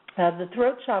 The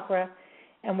throat chakra,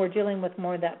 and we're dealing with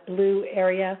more of that blue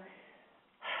area.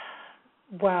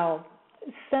 Wow,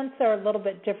 scents are a little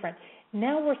bit different.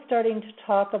 Now we're starting to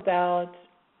talk about,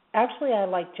 actually I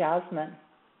like jasmine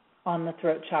on the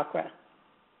throat chakra.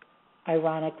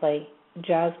 Ironically,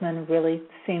 jasmine really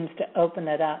seems to open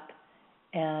it up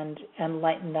and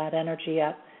lighten that energy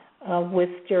up.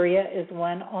 Wisteria is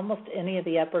one. Almost any of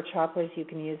the upper chakras you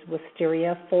can use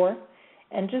wisteria for.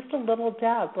 And just a little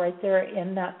dab right there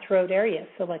in that throat area.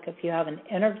 So like if you have an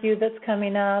interview that's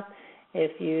coming up,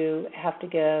 if you have to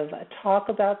give a talk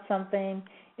about something,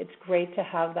 it's great to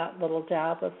have that little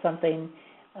dab of something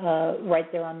right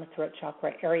there on the throat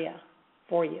chakra area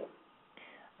for you.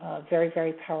 Very,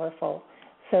 very powerful.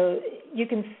 So you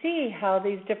can see how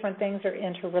these different things are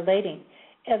interrelating.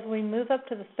 As we move up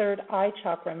to the third eye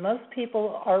chakra, most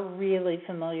people are really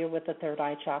familiar with the third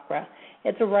eye chakra.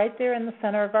 It's right there in the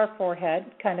center of our forehead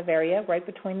kind of area, right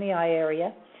between the eye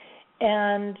area.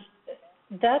 And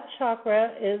that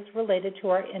chakra is related to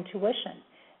our intuition.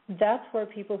 That's where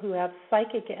people who have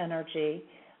psychic energy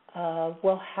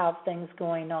will have things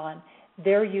going on.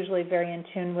 They're usually very in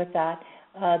tune with that.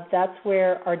 That's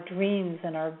where our dreams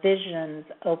and our visions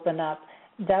open up.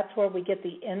 That's where we get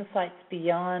the insights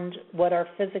beyond what our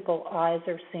physical eyes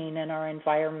are seeing in our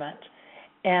environment.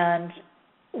 And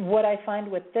what I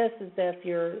find with this is that if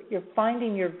you're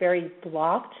finding you're very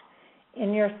blocked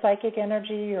in your psychic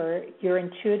energy or your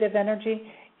intuitive energy,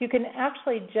 you can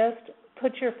actually just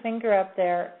put your finger up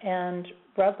there and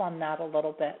rub on that a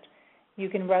little bit. You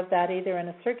can rub that either in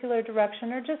a circular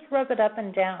direction or just rub it up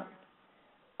and down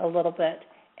a little bit.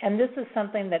 And this is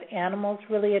something that animals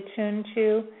really attune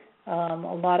to. A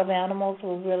lot of animals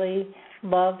will really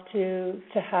love to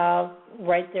have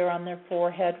right there on their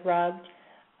forehead rubbed.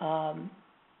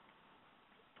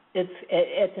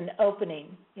 It's an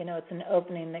opening, it's an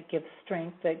opening that gives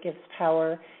strength, that gives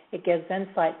power, it gives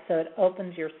insight, so it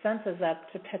opens your senses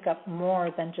up to pick up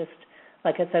more than just,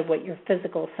 like I said, what your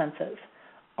physical senses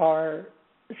are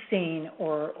seeing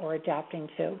or adapting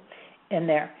to in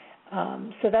there.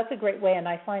 So that's a great way, and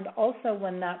I find also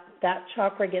when that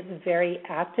chakra gets very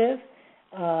active,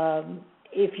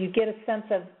 if you get a sense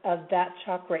of that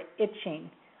chakra itching,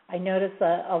 I notice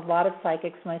a lot of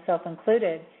psychics, myself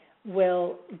included,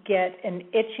 will get an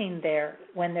itching there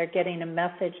when they're getting a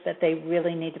message that they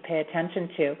really need to pay attention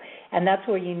to. And that's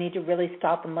where you need to really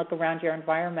stop and look around your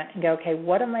environment and go, okay,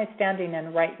 what am I standing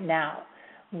in right now?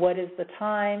 What is the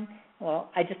time?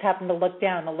 Well, I just happened to look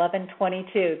down,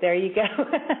 11:22. There you go.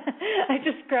 I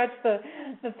just scratched the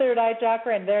third eye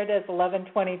chakra, and there it is,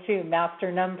 11:22,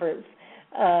 master numbers,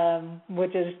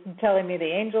 which is telling me the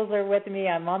angels are with me.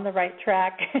 I'm on the right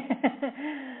track,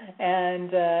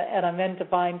 and I'm in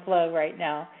divine flow right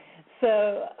now.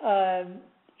 So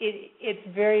it's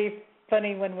very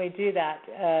funny when we do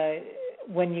that.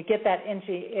 When you get that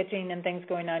itching and things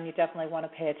going on, you definitely want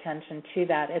to pay attention to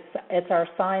that. It's our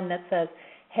sign that says,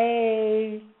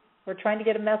 hey, we're trying to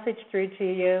get a message through to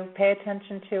you. Pay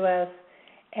attention to us.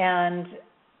 And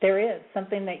there is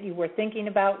something that you were thinking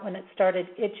about when it started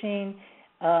itching.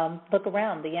 Look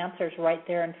around. The answer's right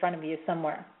there in front of you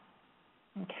somewhere.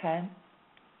 Okay?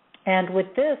 And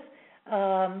with this,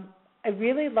 I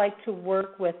really like to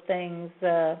work with things.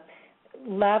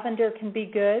 Lavender can be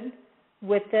good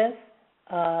with this.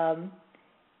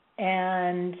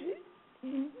 And,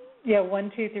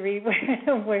 1, 2, 3,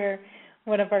 where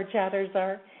one of our chatters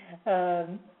are.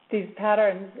 These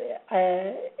patterns,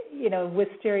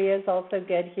 wisteria is also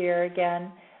good here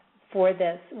again for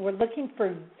this. We're looking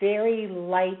for very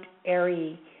light,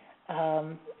 airy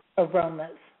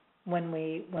aromas when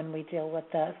we deal with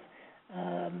this,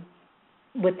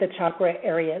 with the chakra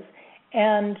areas.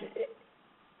 And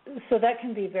so that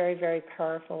can be very, very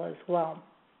powerful as well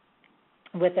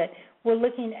with it. We're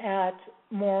looking at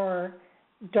more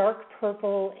dark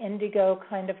purple, indigo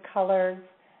kind of colors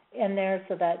in there,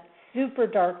 so that super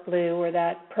dark blue or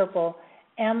that purple.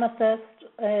 Amethyst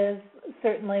is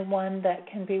certainly one that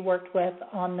can be worked with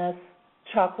on this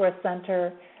chakra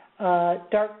center.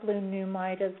 Dark blue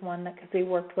numite is one that could be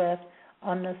worked with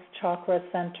on this chakra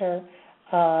center.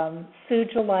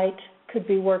 Sugilite could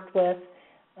be worked with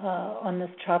on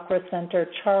this chakra center.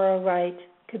 Charoite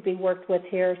could be worked with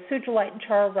here. Sugilite and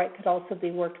charoite could also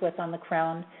be worked with on the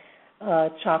crown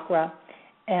chakra.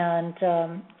 And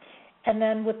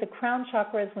then with the crown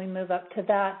chakra, as we move up to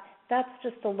that, that's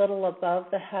just a little above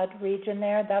the head region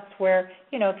there. That's where,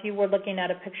 if you were looking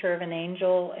at a picture of an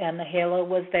angel and the halo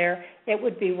was there, it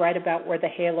would be right about where the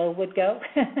halo would go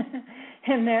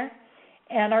in there.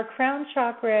 And our crown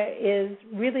chakra is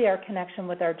really our connection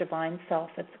with our divine self.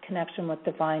 It's a connection with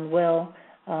divine will,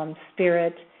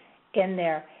 spirit in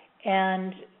there.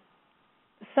 And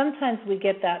sometimes we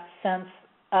get that sense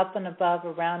up and above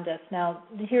around us. Now,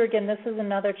 here again, this is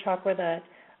another chakra that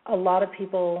a lot of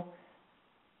people,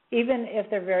 even if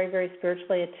they're very, very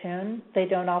spiritually attuned, they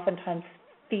don't oftentimes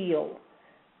feel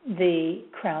the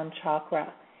crown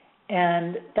chakra.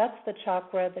 And that's the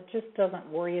chakra that just doesn't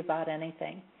worry about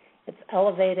anything. It's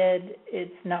elevated.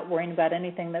 It's not worrying about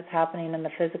anything that's happening in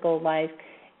the physical life.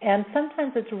 And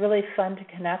sometimes it's really fun to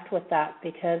connect with that,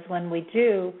 because when we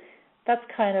do, that's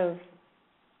kind of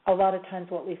a lot of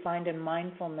times what we find in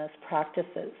mindfulness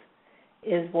practices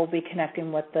is we'll be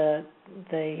connecting with the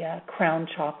crown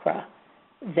chakra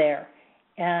there.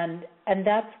 And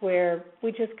that's where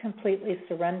we just completely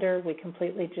surrender. We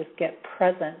completely just get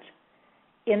present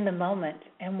in the moment,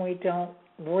 and we don't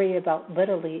worry about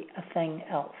literally a thing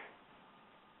else.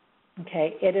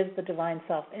 Okay, it is the divine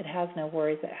self. It has no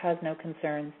worries. It has no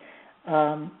concerns.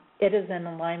 It is in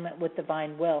alignment with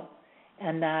divine will,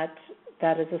 and that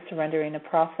is a surrendering a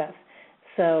process.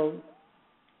 So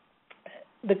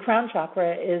the crown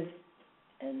chakra is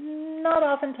not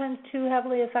oftentimes too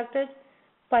heavily affected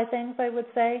by things, I would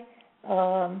say,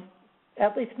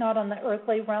 at least not on the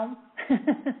earthly realm.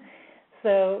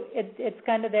 So it's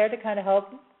kind of there to kind of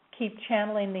help keep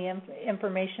channeling the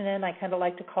information in. I kind of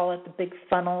like to call it the big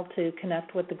funnel to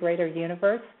connect with the greater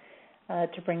universe.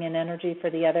 to bring in energy for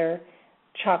the other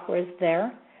chakras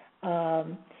there.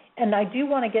 And I do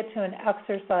want to get to an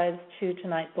exercise, too,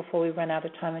 tonight before we run out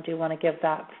of time. I do want to give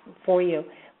that for you.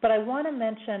 But I want to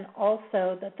mention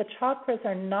also that the chakras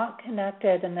are not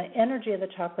connected, and the energy of the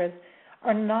chakras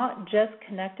are not just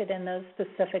connected in those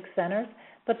specific centers,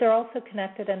 but they're also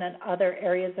connected in other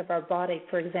areas of our body.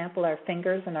 For example, our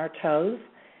fingers and our toes.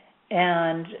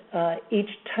 And each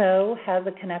toe has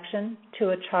a connection to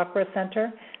a chakra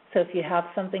center. So if you have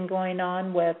something going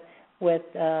on with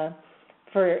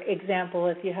for example,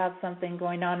 if you have something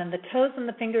going on, and the toes and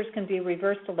the fingers can be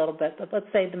reversed a little bit, but let's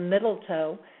say the middle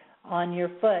toe on your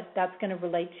foot, that's going to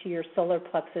relate to your solar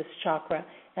plexus chakra,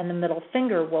 and the middle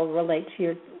finger will relate to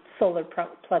your solar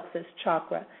plexus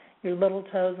chakra. Your little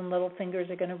toes and little fingers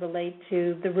are going to relate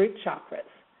to the root chakras,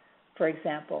 for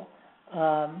example.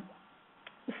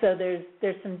 So there's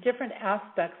some different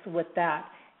aspects with that.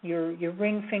 Your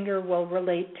ring finger will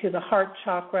relate to the heart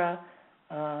chakra.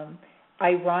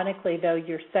 Ironically, though,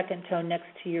 your second toe next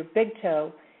to your big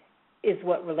toe is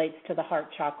what relates to the heart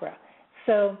chakra.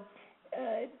 So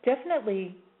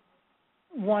definitely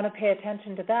want to pay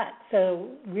attention to that. So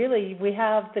really, we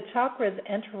have the chakras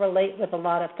interrelate with a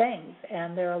lot of things,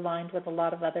 and they're aligned with a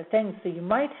lot of other things. So you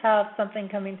might have something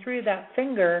coming through that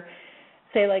finger,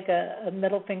 say like a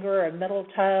middle finger or a middle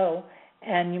toe,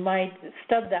 and you might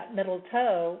stub that middle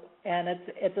toe, and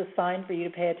it's a sign for you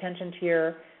to pay attention to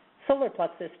your solar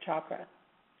plexus chakra,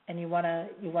 and you want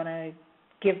to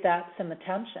give that some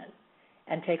attention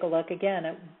and take a look again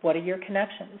at what are your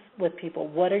connections with people,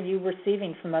 what are you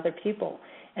receiving from other people,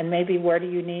 and maybe where do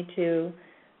you need to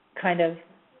kind of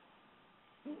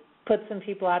put some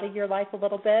people out of your life a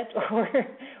little bit,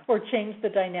 or change the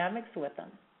dynamics with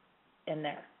them in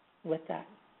there with that.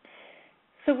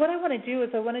 So what I want to do is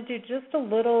I want to do just a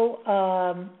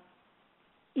little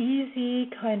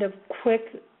easy kind of quick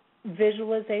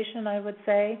visualization, I would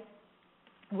say,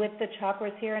 with the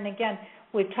chakras here. And again,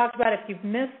 we've talked about, if you've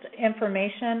missed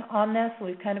information on this,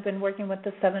 we've kind of been working with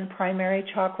the 7 primary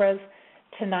chakras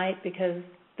tonight because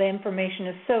the information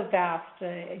is so vast.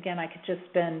 Again, I could just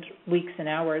spend weeks and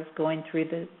hours going through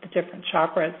the different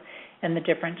chakras and the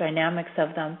different dynamics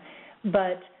of them.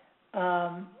 But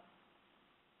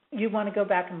you want to go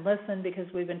back and listen because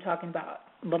we've been talking about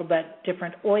a little bit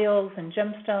different oils and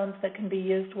gemstones that can be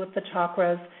used with the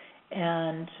chakras.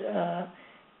 And,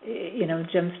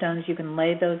 gemstones, you can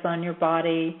lay those on your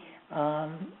body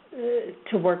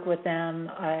to work with them.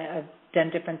 I've done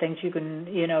different things. You can,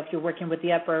 if you're working with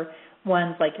the upper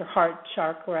ones like your heart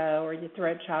chakra or your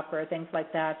throat chakra, things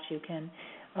like that, you can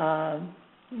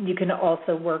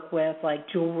also work with like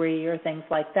jewelry or things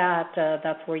like that.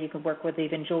 That's where you can work with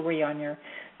even jewelry on your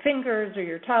fingers or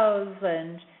your toes,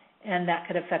 and that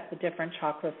could affect the different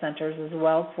chakra centers as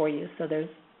well for you. So there's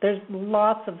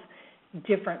lots of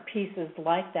different pieces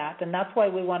like that, and that's why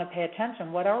we want to pay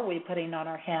attention. What are we putting on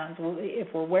our hands?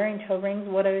 If we're wearing toe rings,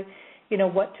 what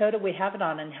toe do we have it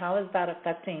on, and how is that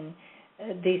affecting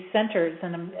these centers?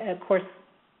 And of course,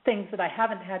 things that I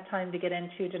haven't had time to get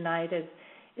into tonight is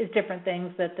different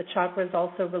things that the chakras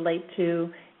also relate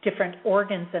to different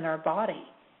organs in our body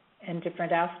and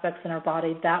different aspects in our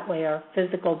body. That way, our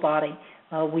physical body.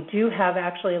 We do have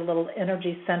actually a little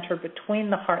energy center between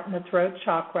the heart and the throat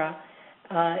chakra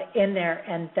in there,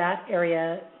 and that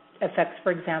area affects,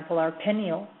 for example, our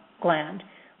pineal gland,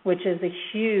 which is a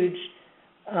huge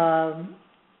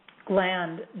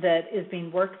gland that is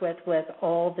being worked with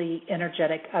all the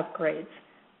energetic upgrades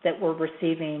that we're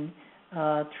receiving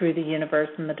through the universe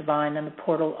and the divine and the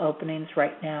portal openings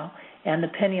right now. And the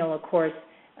pineal, of course,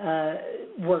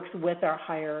 works with our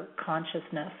higher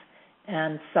consciousness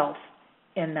and self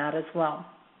in that as well.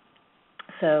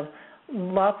 So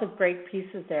lots of great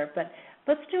pieces there. But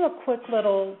let's do a quick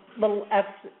little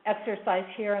exercise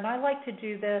here. And I like to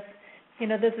do this.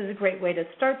 This is a great way to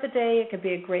start the day. It could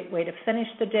be a great way to finish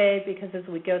the day because as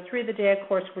we go through the day, of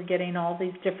course, we're getting all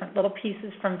these different little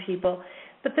pieces from people.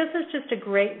 But this is just a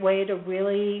great way to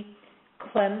really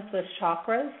cleanse the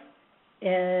chakras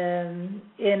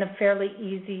in a fairly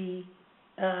easy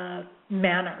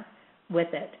manner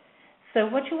with it. So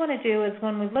what you want to do is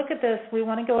when we look at this, we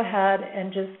want to go ahead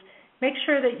and just make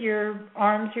sure that your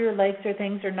arms or your legs or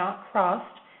things are not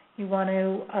crossed. You want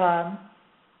to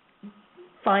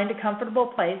find a comfortable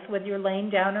place, whether you're laying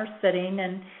down or sitting.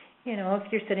 And,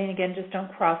 if you're sitting, again, just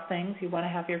don't cross things. You want to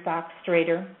have your back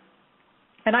straighter.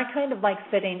 And I kind of like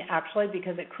sitting, actually,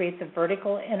 because it creates a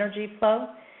vertical energy flow.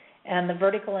 And the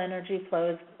vertical energy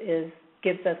flow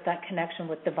gives us that connection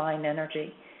with divine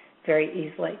energy very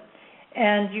easily.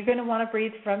 And you're going to want to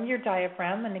breathe from your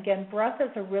diaphragm. And again, breath is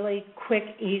a really quick,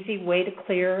 easy way to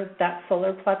clear that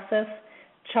solar plexus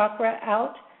chakra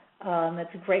out.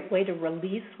 It's a great way to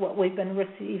release what we've been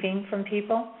receiving from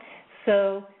people.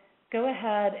 So go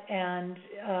ahead and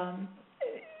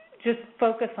just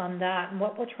focus on that. And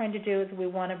what we're trying to do is we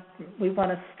want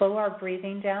to slow our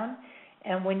breathing down.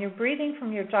 And when you're breathing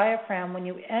from your diaphragm, when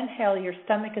you inhale, your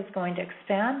stomach is going to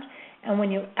expand, and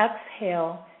when you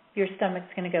exhale, your stomach's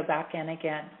going to go back in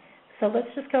again. So let's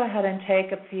just go ahead and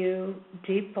take a few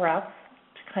deep breaths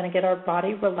to kind of get our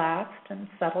body relaxed and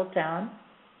settled down.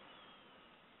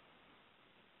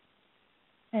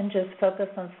 And just focus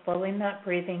on slowing that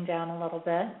breathing down a little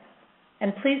bit.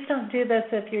 And please don't do this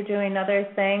if you're doing other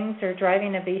things or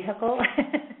driving a vehicle.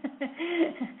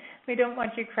 We don't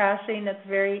want you crashing. It's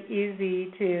very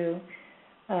easy to,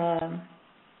 I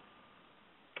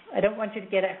don't want you to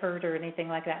get hurt or anything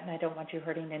like that, and I don't want you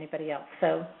hurting anybody else.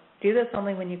 So do this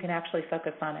only when you can actually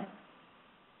focus on it.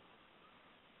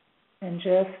 And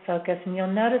just focus. And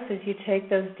you'll notice as you take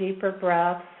those deeper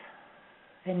breaths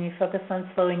and you focus on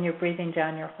slowing your breathing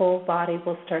down, your whole body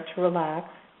will start to relax.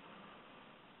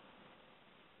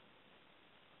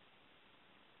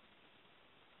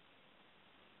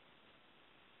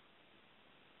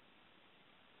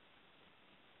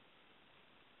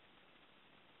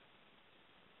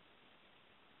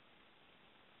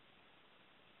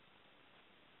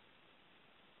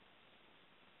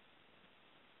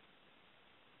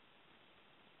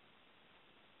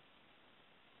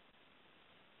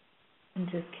 And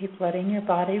just keep letting your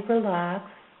body relax.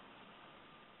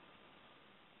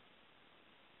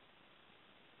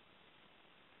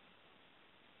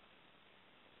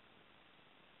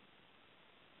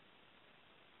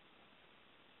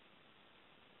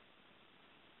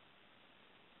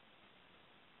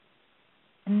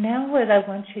 And now what I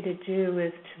want you to do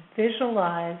is to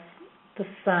visualize the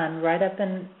sun right up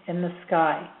in the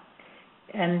sky.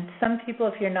 And some people,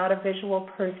 if you're not a visual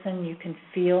person, you can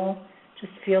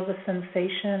just feel the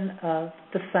sensation of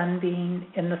the sun being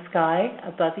in the sky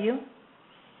above you.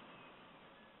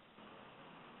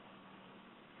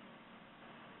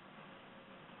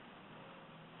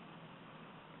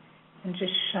 And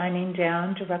just shining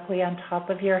down directly on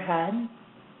top of your head.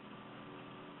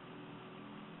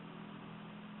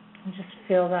 And just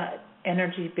feel that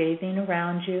energy bathing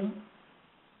around you.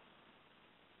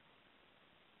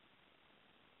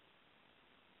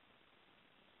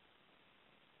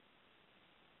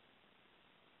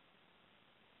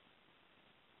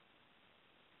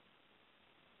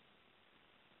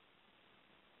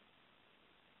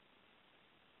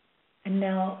 And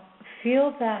now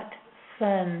feel that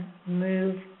sun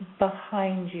move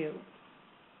behind you.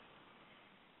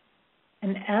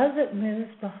 And as it moves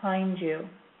behind you,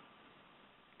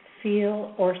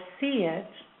 feel or see it,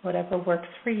 whatever works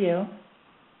for you,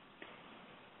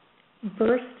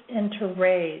 burst into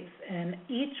rays. And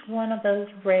each one of those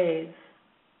rays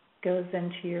goes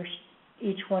into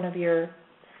each one of your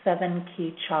 7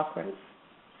 key chakras.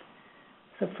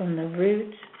 So from the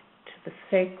root to the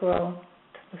sacral,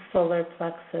 the solar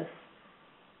plexus,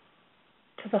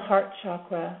 to the heart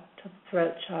chakra, to the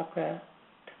throat chakra,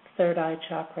 to the third eye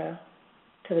chakra,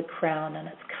 to the crown, and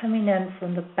it's coming in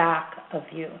from the back of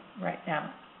you right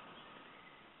now.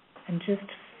 And just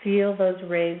feel those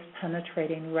rays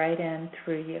penetrating right in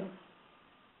through you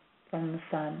from the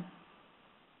sun.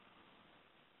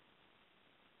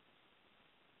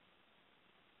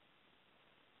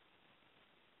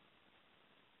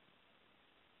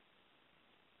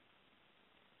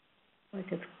 Like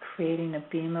it's creating a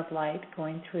beam of light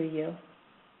going through you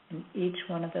in each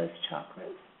one of those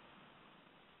chakras.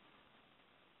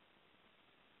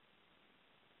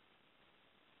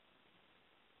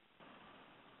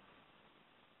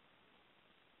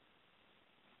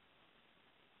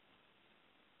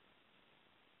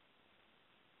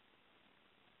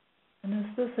 And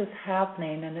as this is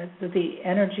happening, and as the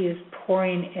energy is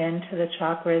pouring into the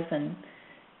chakras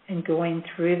and going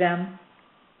through them,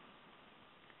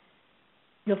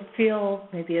 you'll feel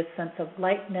maybe a sense of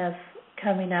lightness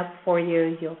coming up for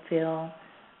you. You'll feel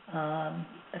a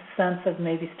sense of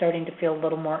maybe starting to feel a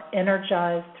little more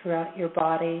energized throughout your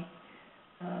body,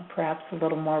 perhaps a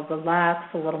little more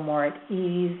relaxed, a little more at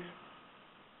ease.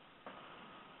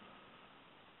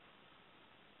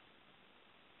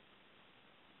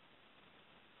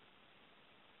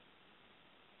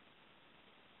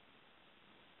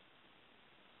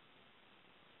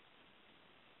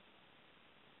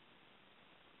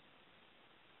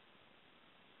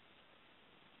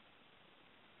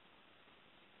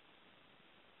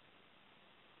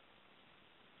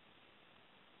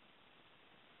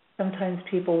 Sometimes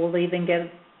people will even get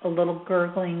a little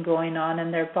gurgling going on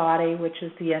in their body, which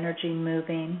is the energy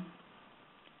moving.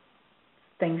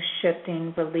 things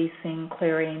shifting, releasing,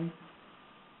 clearing.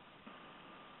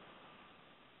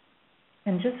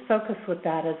 And just focus with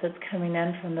that as it's coming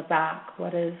in from the back.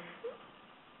 What is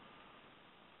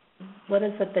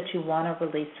it that you want to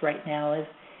release right now? Is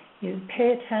you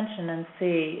pay attention and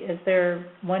see, is there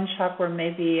one chakra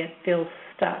maybe it feels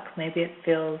stuck, maybe it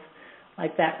feels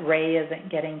like that ray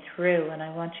isn't getting through, and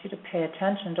I want you to pay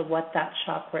attention to what that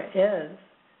chakra is,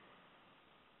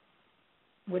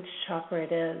 which chakra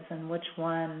it is, and which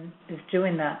one is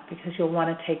doing that, because you'll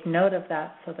want to take note of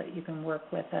that so that you can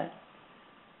work with it.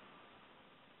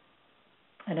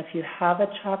 And if you have a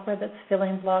chakra that's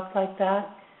feeling blocked like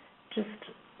that, just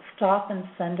stop and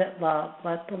send it love.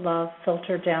 Let the love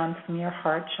filter down from your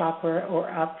heart chakra or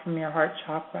up from your heart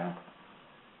chakra.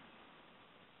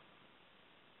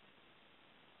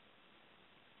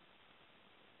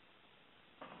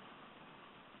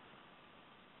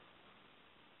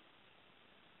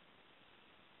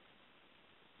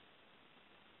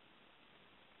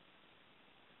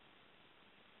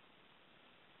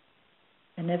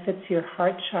 And if it's your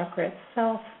heart chakra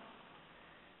itself,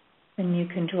 then you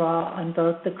can draw on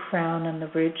both the crown and the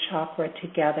root chakra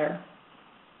together,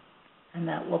 and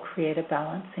that will create a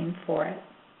balancing for it.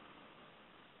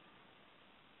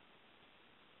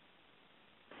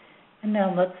 And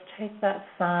now let's take that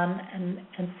sun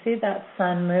and see that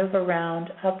sun move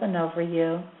around up and over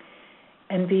you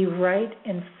and be right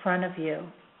in front of you.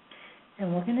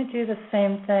 And we're going to do the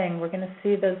same thing. We're going to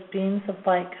see those beams of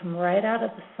light come right out of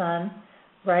the sun,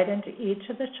 right into each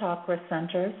of the chakra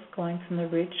centers, going from the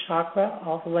root chakra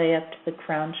all the way up to the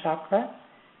crown chakra.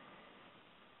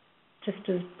 Just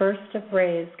a burst of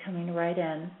rays coming right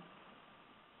in.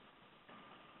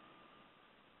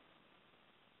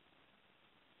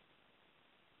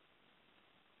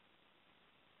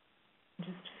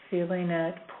 Just feeling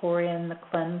it pour in the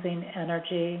cleansing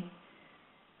energy,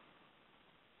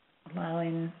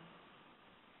 allowing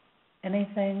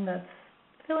anything that's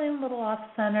feeling a little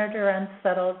off-centered or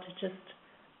unsettled to just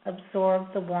absorb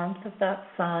the warmth of that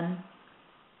sun.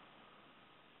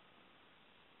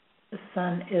 The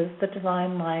sun is the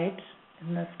divine light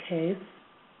in this case.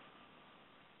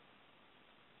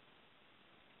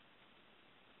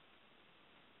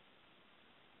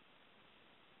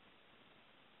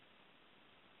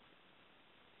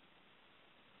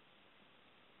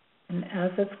 And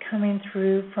as it's coming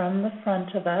through from the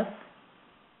front of us,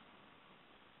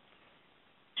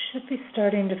 should be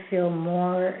starting to feel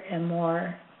more and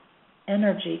more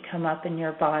energy come up in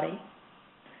your body.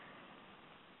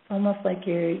 It's almost like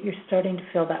you're starting to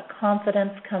feel that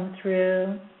confidence come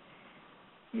through.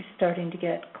 You're starting to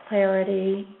get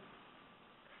clarity,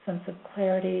 sense of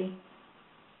clarity.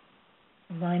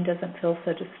 The mind doesn't feel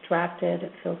so distracted.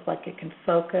 It feels like it can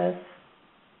focus.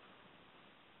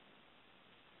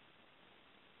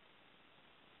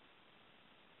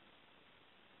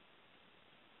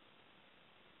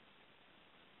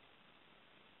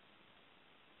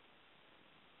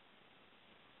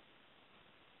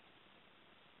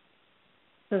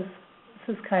 This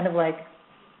is kind of like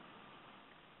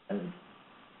an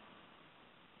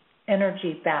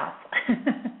energy bath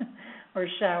or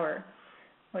shower,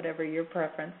 whatever your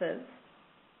preference is.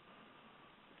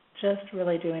 Just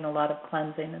really doing a lot of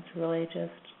cleansing. It's really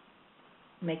just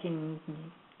making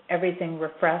everything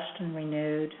refreshed and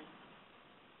renewed.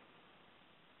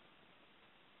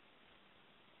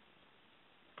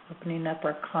 Opening up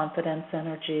our confidence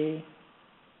energy,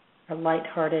 our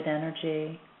lighthearted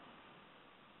energy.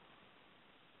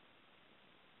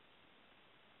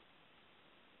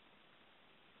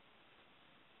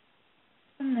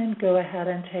 And then go ahead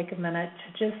and take a minute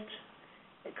to just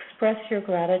express your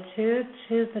gratitude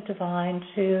to the divine,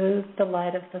 to the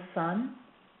light of the sun,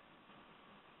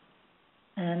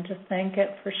 and to thank it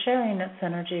for sharing its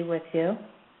energy with you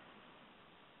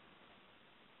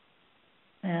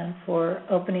and for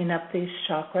opening up these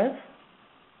chakras.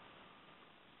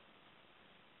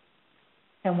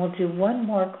 And we'll do one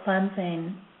more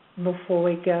cleansing before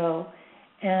we go.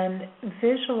 And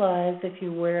visualize, if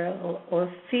you will,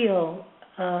 or feel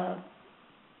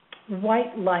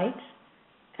white light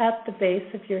at the base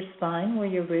of your spine where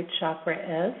your root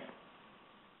chakra is.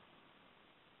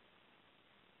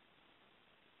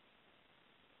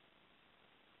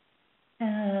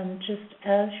 And just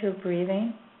as you're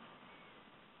breathing,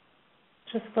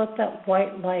 just let that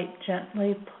white light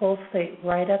gently pulsate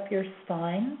right up your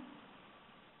spine.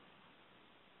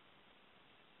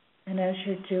 And as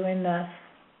you're doing this,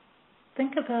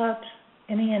 think about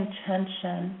any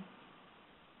intention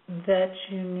that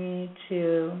you need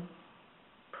to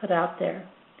put out there.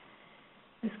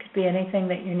 This could be anything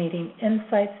that you're needing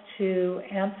insights to,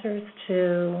 answers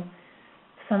to,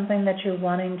 something that you're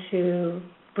wanting to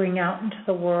bring out into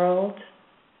the world,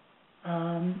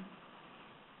 an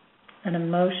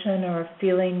emotion or a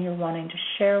feeling you're wanting to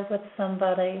share with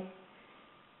somebody,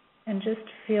 and just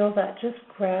feel that just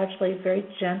gradually, very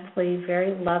gently,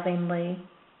 very lovingly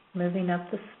moving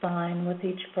up the spine with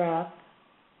each breath.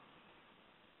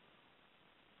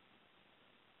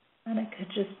 And it could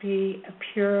just be a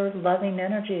pure, loving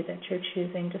energy that you're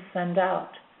choosing to send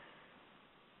out.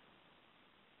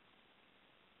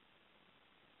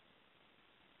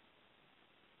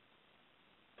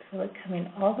 Feel it coming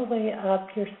all the way up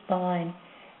your spine.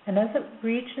 And as it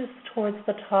reaches towards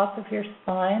the top of your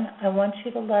spine, I want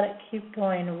you to let it keep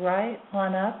going right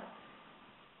on up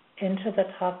into the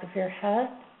top of your head.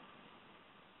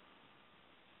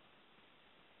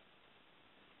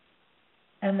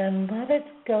 And then let it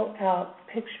go out.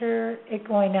 Picture it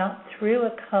going out through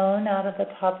a cone out of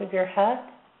the top of your head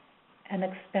and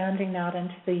expanding out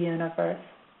into the universe.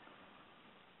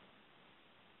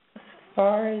 As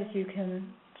far as you can,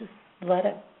 just let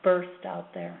it burst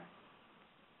out there.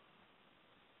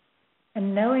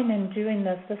 And knowing in doing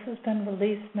this, this has been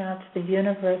released now to the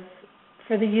universe,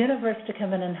 for the universe to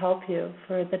come in and help you,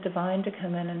 for the divine to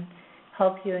come in and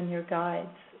help you in your guides,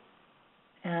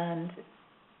 and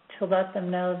to let them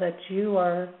know that you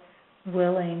are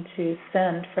willing to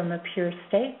send from a pure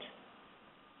state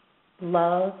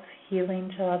love,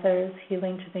 healing to others,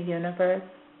 healing to the universe,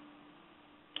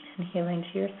 and healing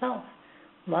to yourself,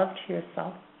 love to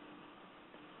yourself.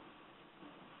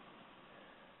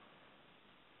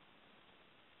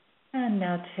 And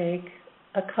now take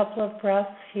a couple of breaths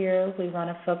here. We want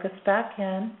to focus back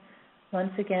in,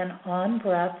 once again on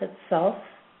breath itself.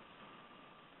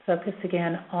 Focus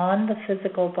again on the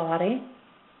physical body.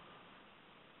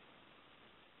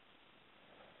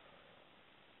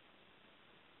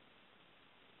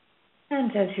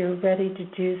 And as you're ready to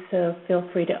do so, feel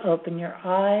free to open your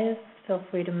eyes. Feel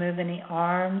free to move any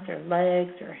arms or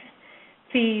legs or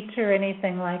feet or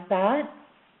anything like that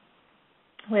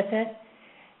with it.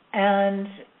 And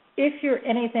if you're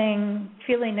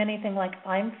feeling anything like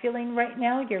I'm feeling right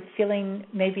now, you're feeling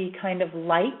maybe kind of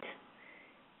light,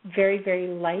 very, very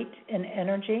light in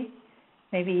energy,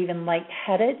 maybe even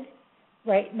lightheaded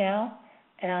right now.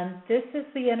 And this is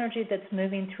the energy that's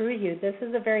moving through you. This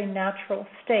is a very natural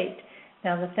state.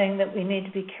 Now, the thing that we need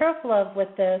to be careful of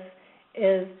with this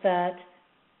is that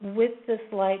with this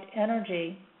light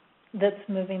energy that's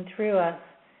moving through us,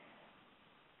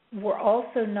 we're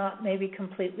also not maybe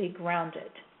completely grounded,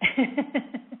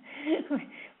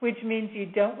 which means you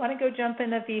don't want to go jump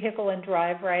in a vehicle and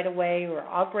drive right away or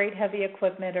operate heavy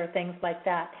equipment or things like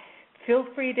that. Feel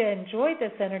free to enjoy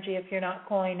this energy if you're not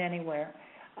going anywhere.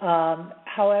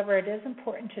 However, it is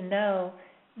important to know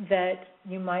that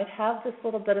you might have this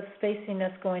little bit of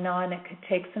spaciness going on. It could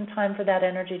take some time for that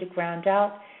energy to ground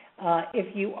out.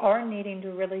 If you are needing to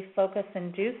really focus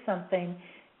and do something,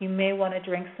 you may want to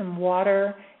drink some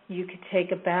water. You could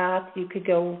take a bath. You could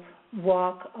go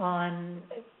walk on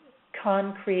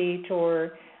concrete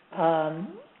or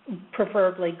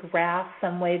preferably grass,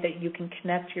 some way that you can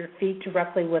connect your feet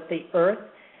directly with the earth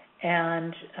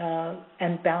and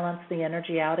balance the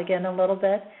energy out again a little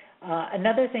bit.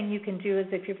 Another thing you can do is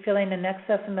if you're feeling an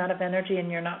excess amount of energy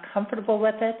and you're not comfortable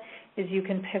with it, is you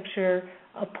can picture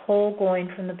a pole going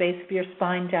from the base of your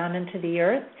spine down into the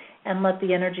earth and let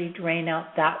the energy drain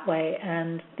out that way,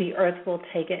 and the earth will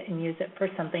take it and use it for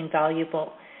something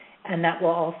valuable, and that will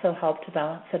also help to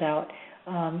balance it out.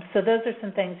 So those are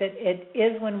some things. It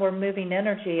is when we're moving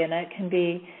energy, and it can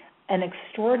be an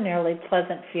extraordinarily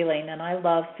pleasant feeling, and I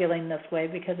love feeling this way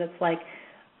because it's like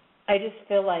I just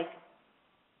feel like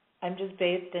I'm just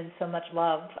bathed in so much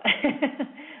love.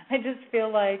 I just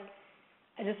feel like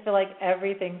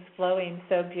everything's flowing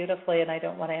so beautifully, and I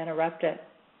don't want to interrupt it.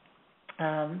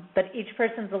 But each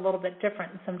person's a little bit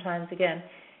different, and sometimes, again,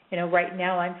 right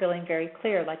now I'm feeling very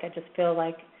clear. Like I just feel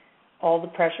like all the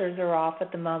pressures are off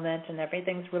at the moment, and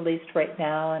everything's released right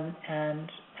now, and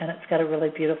it's got a really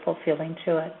beautiful feeling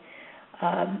to it.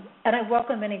 And I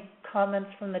welcome any comments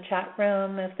from the chat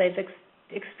room if they've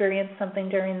experienced something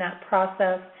during that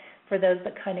process. For those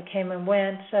that kind of came and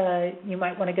went, you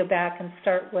might want to go back and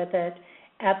start with it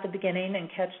at the beginning and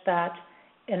catch that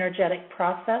energetic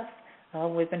process.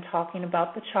 We've been talking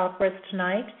about the chakras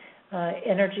tonight,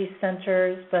 energy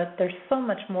centers, but there's so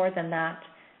much more than that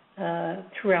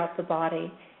throughout the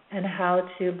body, and how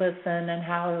to listen and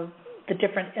how the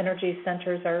different energy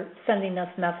centers are sending us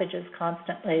messages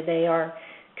constantly. They are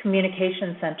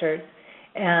communication centers.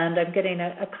 And I'm getting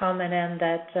a comment in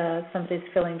that somebody's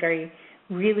feeling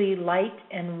really light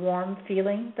and warm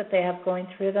feeling that they have going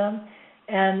through them.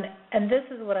 And this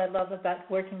is what I love about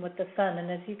working with the sun. And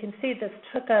as you can see, this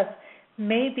took us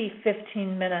maybe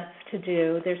 15 minutes to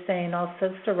do. They're saying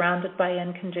also surrounded by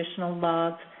unconditional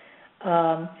love.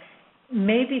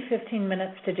 Maybe 15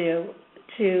 minutes to do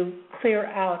to clear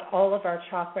out all of our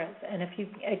chakras. And if you,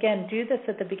 again, do this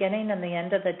at the beginning and the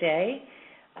end of the day,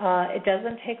 it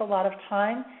doesn't take a lot of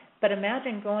time, but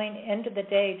imagine going into the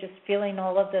day just feeling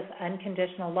all of this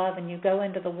unconditional love, and you go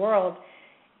into the world,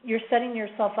 you're setting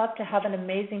yourself up to have an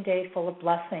amazing day full of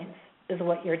blessings is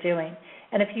what you're doing.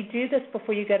 And if you do this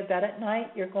before you go to bed at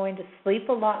night, you're going to sleep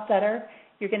a lot better,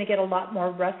 you're going to get a lot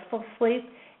more restful sleep,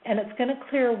 and it's going to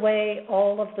clear away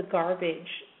all of the garbage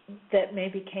that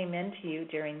maybe came into you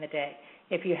during the day.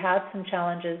 If you had some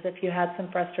challenges, if you had some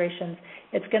frustrations,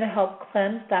 it's going to help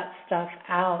cleanse that stuff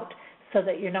out so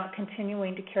that you're not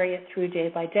continuing to carry it through day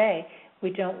by day.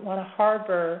 We don't want to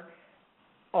harbor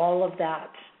all of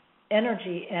that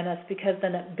energy in us, because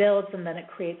then it builds and then it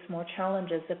creates more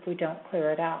challenges if we don't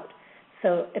clear it out.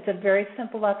 So it's a very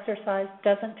simple exercise,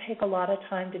 doesn't take a lot of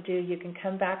time to do. You can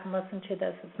come back and listen to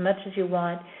this as much as you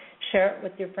want, share it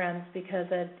with your friends, because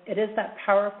it is that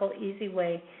powerful, easy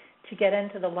way to get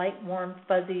into the light, warm,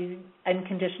 fuzzy,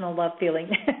 unconditional love feeling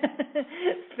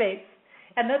space.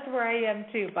 And that's where I am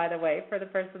too, by the way, for the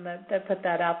person that put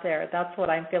that out there. That's what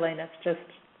I'm feeling. It's just,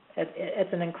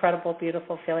 it's an incredible,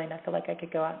 beautiful feeling. I feel like I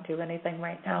could go out and do anything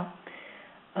right now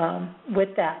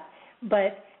with that.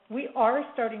 But we are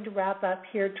starting to wrap up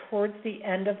here towards the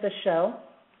end of the show,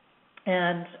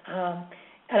 and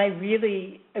I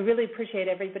really appreciate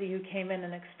everybody who came in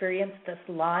and experienced this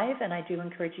live, and I do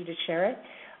encourage you to share it.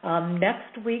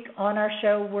 Next week on our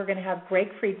show, we're going to have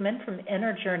Greg Friedman from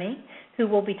Inner Journey, who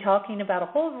will be talking about a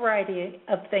whole variety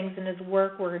of things in his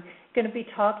work. We're going to be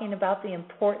talking about the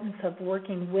importance of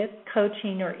working with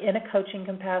coaching or in a coaching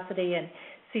capacity, and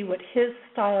see what his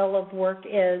style of work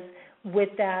is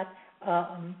with that.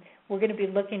 We're going to be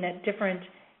looking at different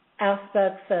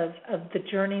aspects of the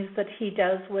journeys that he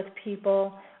does with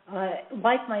people.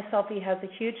 Like myself, he has a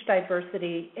huge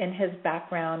diversity in his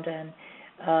background, and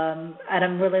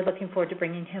I'm really looking forward to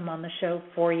bringing him on the show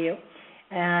for you.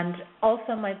 And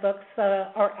also my books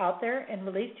are out there and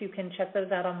released. You can check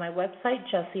those out on my website,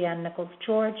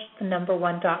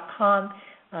 JessieAnnNicholsGeorge.com.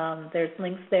 There's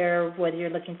links there, whether you're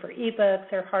looking for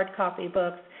ebooks or hard copy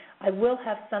books. I will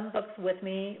have some books with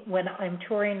me when I'm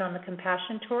touring on the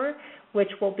Compassion Tour, which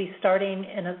will be starting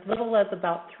in as little as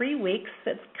about 3 weeks.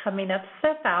 It's coming up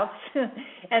so fast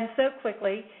and so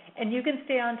quickly. And you can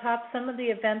stay on top. Some of the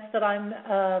events that I'm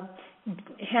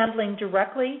handling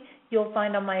directly, you'll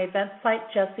find on my event site,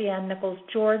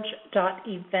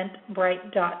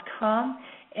 JessieAnnNicholsGeorge.eventbrite.com.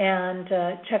 And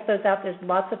check those out. There's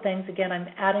lots of things. Again, I'm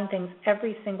adding things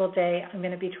every single day. I'm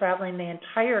going to be traveling the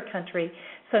entire country,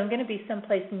 so I'm going to be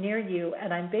someplace near you,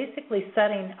 and I'm basically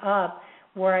setting up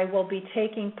where I will be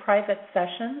taking private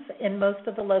sessions in most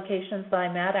of the locations that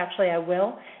I'm at. Actually, I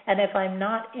will. And if I'm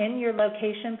not in your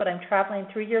location, but I'm traveling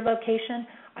through your location,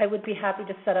 I would be happy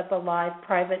to set up a live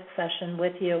private session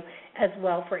with you as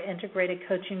well for integrated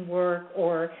coaching work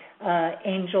or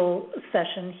angel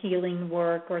session healing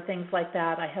work or things like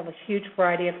that. I have a huge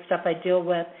variety of stuff I deal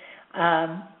with.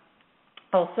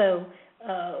 Also,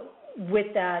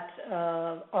 with that,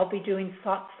 I'll be doing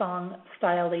satsang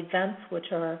style events,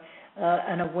 which are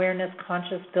an awareness,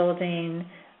 conscious building,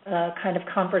 kind of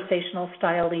conversational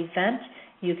style event.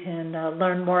 You can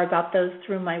learn more about those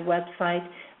through my website.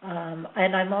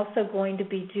 And I'm also going to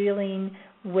be dealing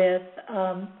with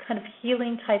kind of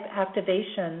healing type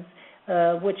activations,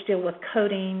 which deal with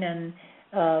coding and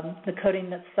the coding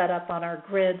that's set up on our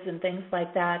grids and things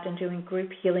like that, and doing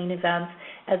group healing events,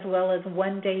 as well as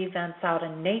one-day events out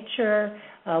in nature,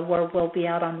 where we'll be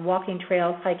out on walking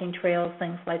trails, hiking trails,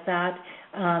 things like that,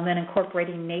 and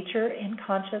incorporating nature in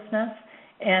consciousness,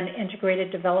 and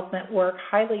integrated development work,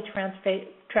 highly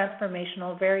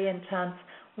transformational, very intense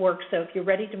work. So if you're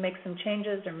ready to make some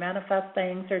changes or manifest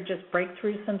things or just break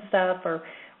through some stuff or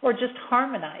just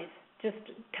harmonize, just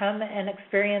come and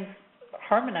experience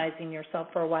harmonizing yourself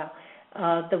for a while.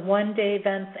 The one-day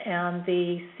events and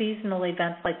the seasonal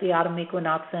events like the autumn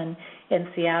equinox in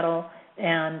Seattle,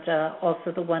 and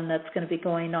also the one that's going to be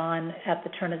going on at the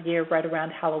turn of the year right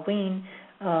around Halloween,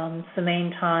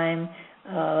 Semaine time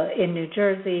in New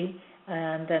Jersey,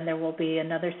 and then there will be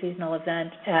another seasonal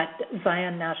event at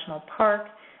Zion National Park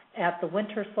at the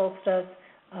winter solstice.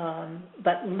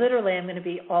 But literally I'm going to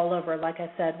be all over. Like I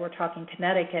said, we're talking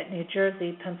Connecticut, New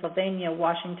Jersey, Pennsylvania,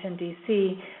 Washington,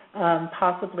 D.C.,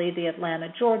 possibly the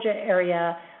Atlanta, Georgia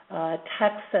area,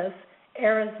 Texas,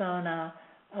 Arizona.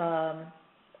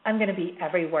 I'm going to be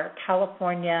everywhere,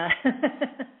 California.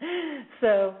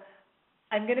 So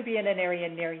I'm going to be in an area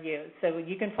near you, so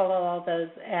you can follow all those.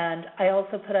 And I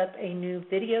also put up a new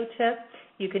video tip.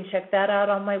 You can check that out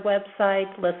on my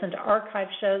website, listen to archive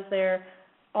shows there.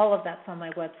 All of that's on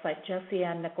my website,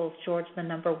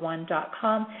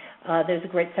 JessieAnnNicholsGeorge1.com. There's a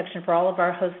great section for all of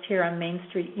our hosts here on Main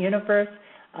Street Universe.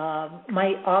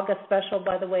 My August special,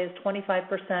 by the way, is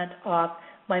 25% off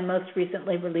my most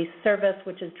recently released service,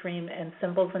 which is Dream and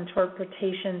Symbols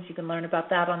Interpretations. You can learn about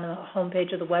that on the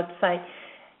homepage of the website.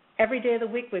 Every day of the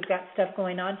week, we've got stuff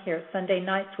going on here. Sunday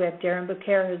nights, we have Darren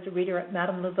Bouquet, who's a reader at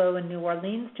Madame Laveau in New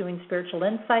Orleans, doing spiritual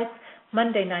insights.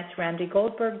 Monday nights, Randy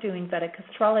Goldberg doing Vedic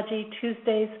astrology.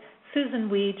 Tuesdays, Susan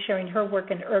Weed sharing her work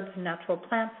in herbs and natural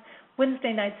plants.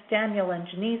 Wednesday nights, Daniel and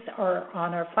Janice are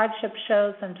on our flagship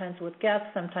show, sometimes with guests,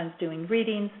 sometimes doing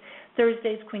readings.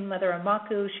 Thursdays, Queen Mother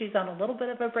Amaku. She's on a little bit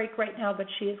of a break right now, but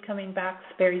she is coming back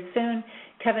very soon.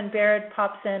 Kevin Baird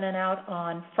pops in and out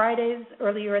on Fridays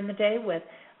earlier in the day with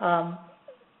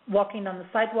Walking on the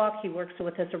Sidewalk. He works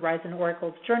with his Horizon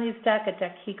Oracles Journeys deck, a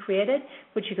deck he created,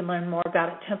 which you can learn more about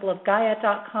at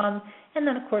templeofgaia.com. And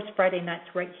then, of course, Friday nights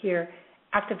right here,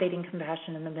 Activating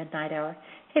Compassion in the Midnight Hour.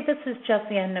 Hey, this is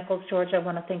Jessie Ann Nichols, George. I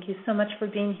want to thank you so much for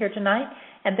being here tonight.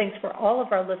 And thanks for all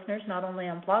of our listeners, not only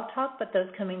on Blog Talk, but those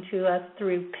coming to us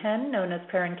through PEN, known as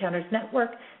Pair Encounters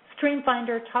Network,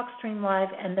 Streamfinder, TalkStream Live,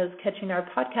 and those catching our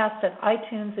podcast at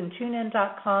iTunes and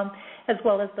TuneIn.com, as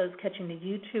well as those catching the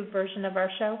YouTube version of our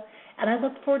show. And I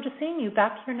look forward to seeing you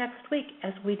back here next week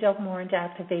as we delve more into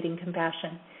activating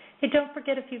compassion. Hey, don't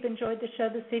forget, if you've enjoyed the show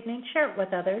this evening, share it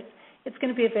with others. It's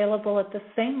going to be available at the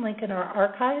same link in our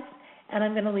archives. And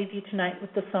I'm going to leave you tonight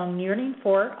with the song Yearning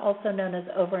For, also known as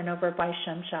Over and Over by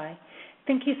Shemshai.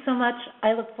 Thank you so much.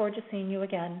 I look forward to seeing you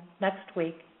again next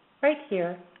week, right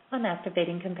here on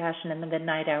Activating Compassion in the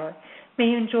Midnight Hour. May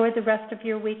you enjoy the rest of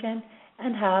your weekend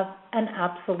and have an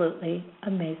absolutely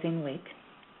amazing week.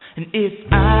 And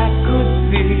if I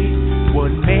could see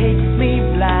what makes me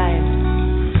blind,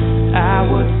 I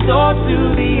would soar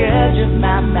to the edge of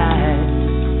my mind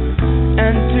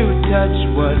and to touch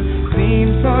what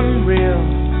seems unreal,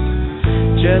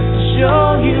 just to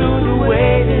show you the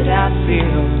way that I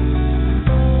feel.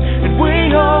 And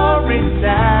we are in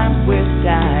time with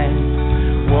time,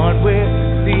 one with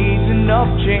the season of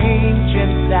change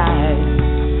inside.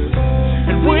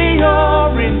 And we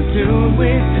are in tune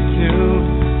with the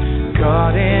tune,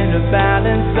 caught in a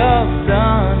balance of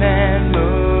sun and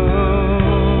moon.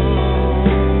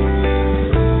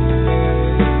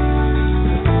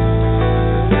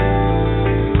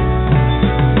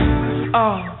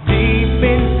 Oh, deep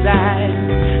inside,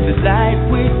 the light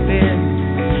within,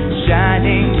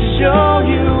 shining to show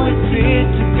you it's here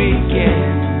to begin.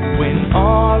 When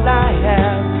all I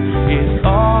have is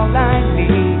all I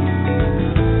need,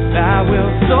 I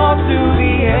will soar to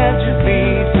the edge of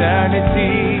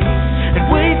eternity. And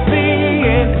we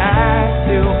see it eye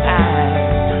to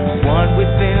eye, one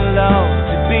within love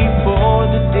to be for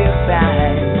the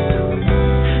divine.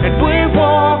 And we're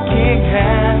walking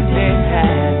hand in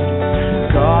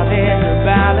hand, caught in the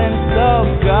balance of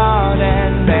God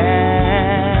and man.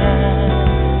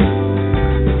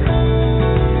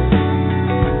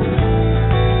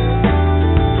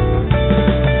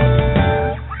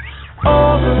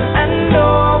 Over and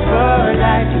over,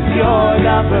 life is your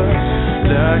lover,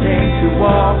 learning to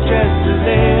walk just a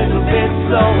little bit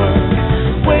slower,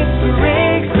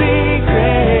 whispering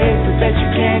secrets, I bet you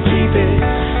can't keep it.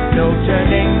 No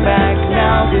turning back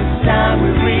now, this time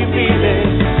we reveal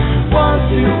it. One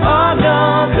to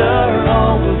another,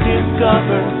 all will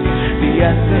discover the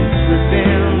essence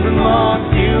within the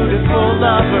most beautiful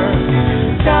lover.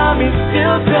 Time is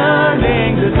still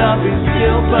turning, the love is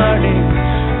still burning.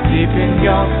 Deep in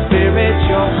your spirit,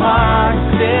 your heart is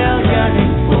still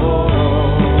yearning for.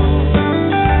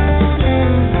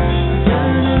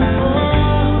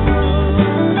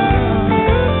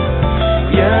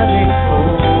 Yearning for.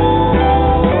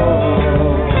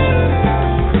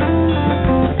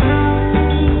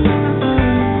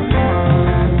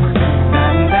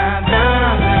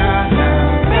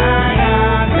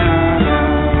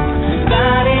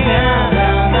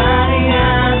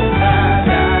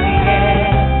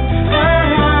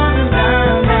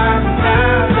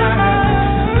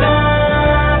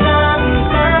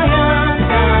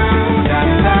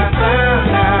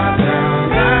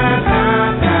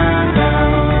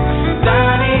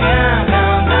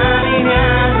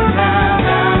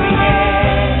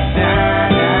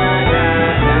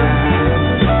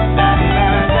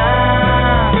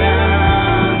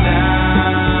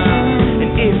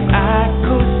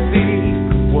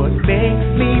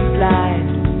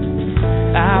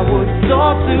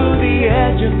 To the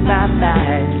edge of my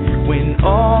mind, when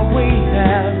all we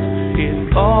have is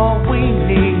all we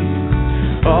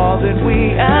need. All that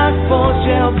we ask for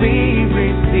shall be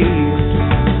received.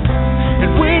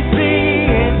 And we see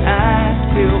in eye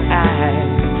to eye,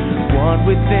 one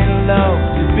within love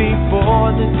to be for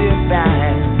the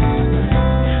divine.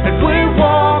 And we're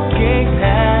walking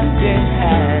hand in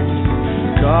hand,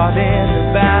 caught in the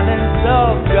balance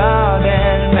of God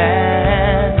and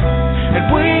man.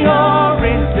 And we are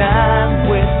in time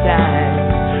with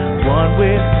time, one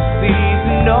with the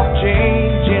season of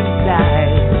change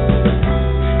inside.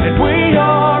 And we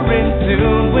are in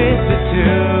tune with the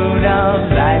tune of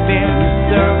life in the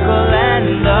circle and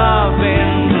love in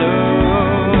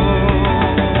bloom.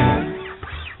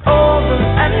 Over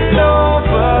and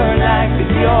over, life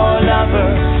is your lover,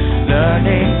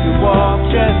 learning to walk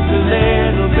just a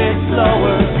little bit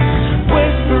slower,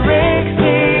 whispering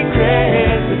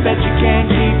secrets, I bet you can't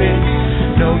keep it.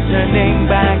 No turning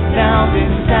back now,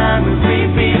 this time we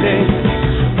reveal it.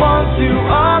 One to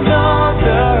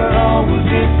another, all will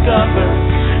discover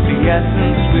the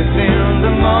essence within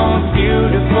the most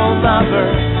beautiful lover.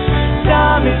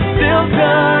 Time is still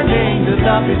turning, the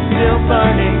love is still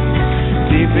burning.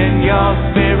 Deep in your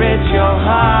spirit, your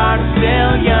heart is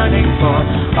still yearning for.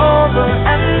 Over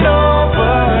and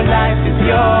over, life is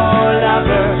your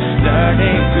lover,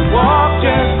 learning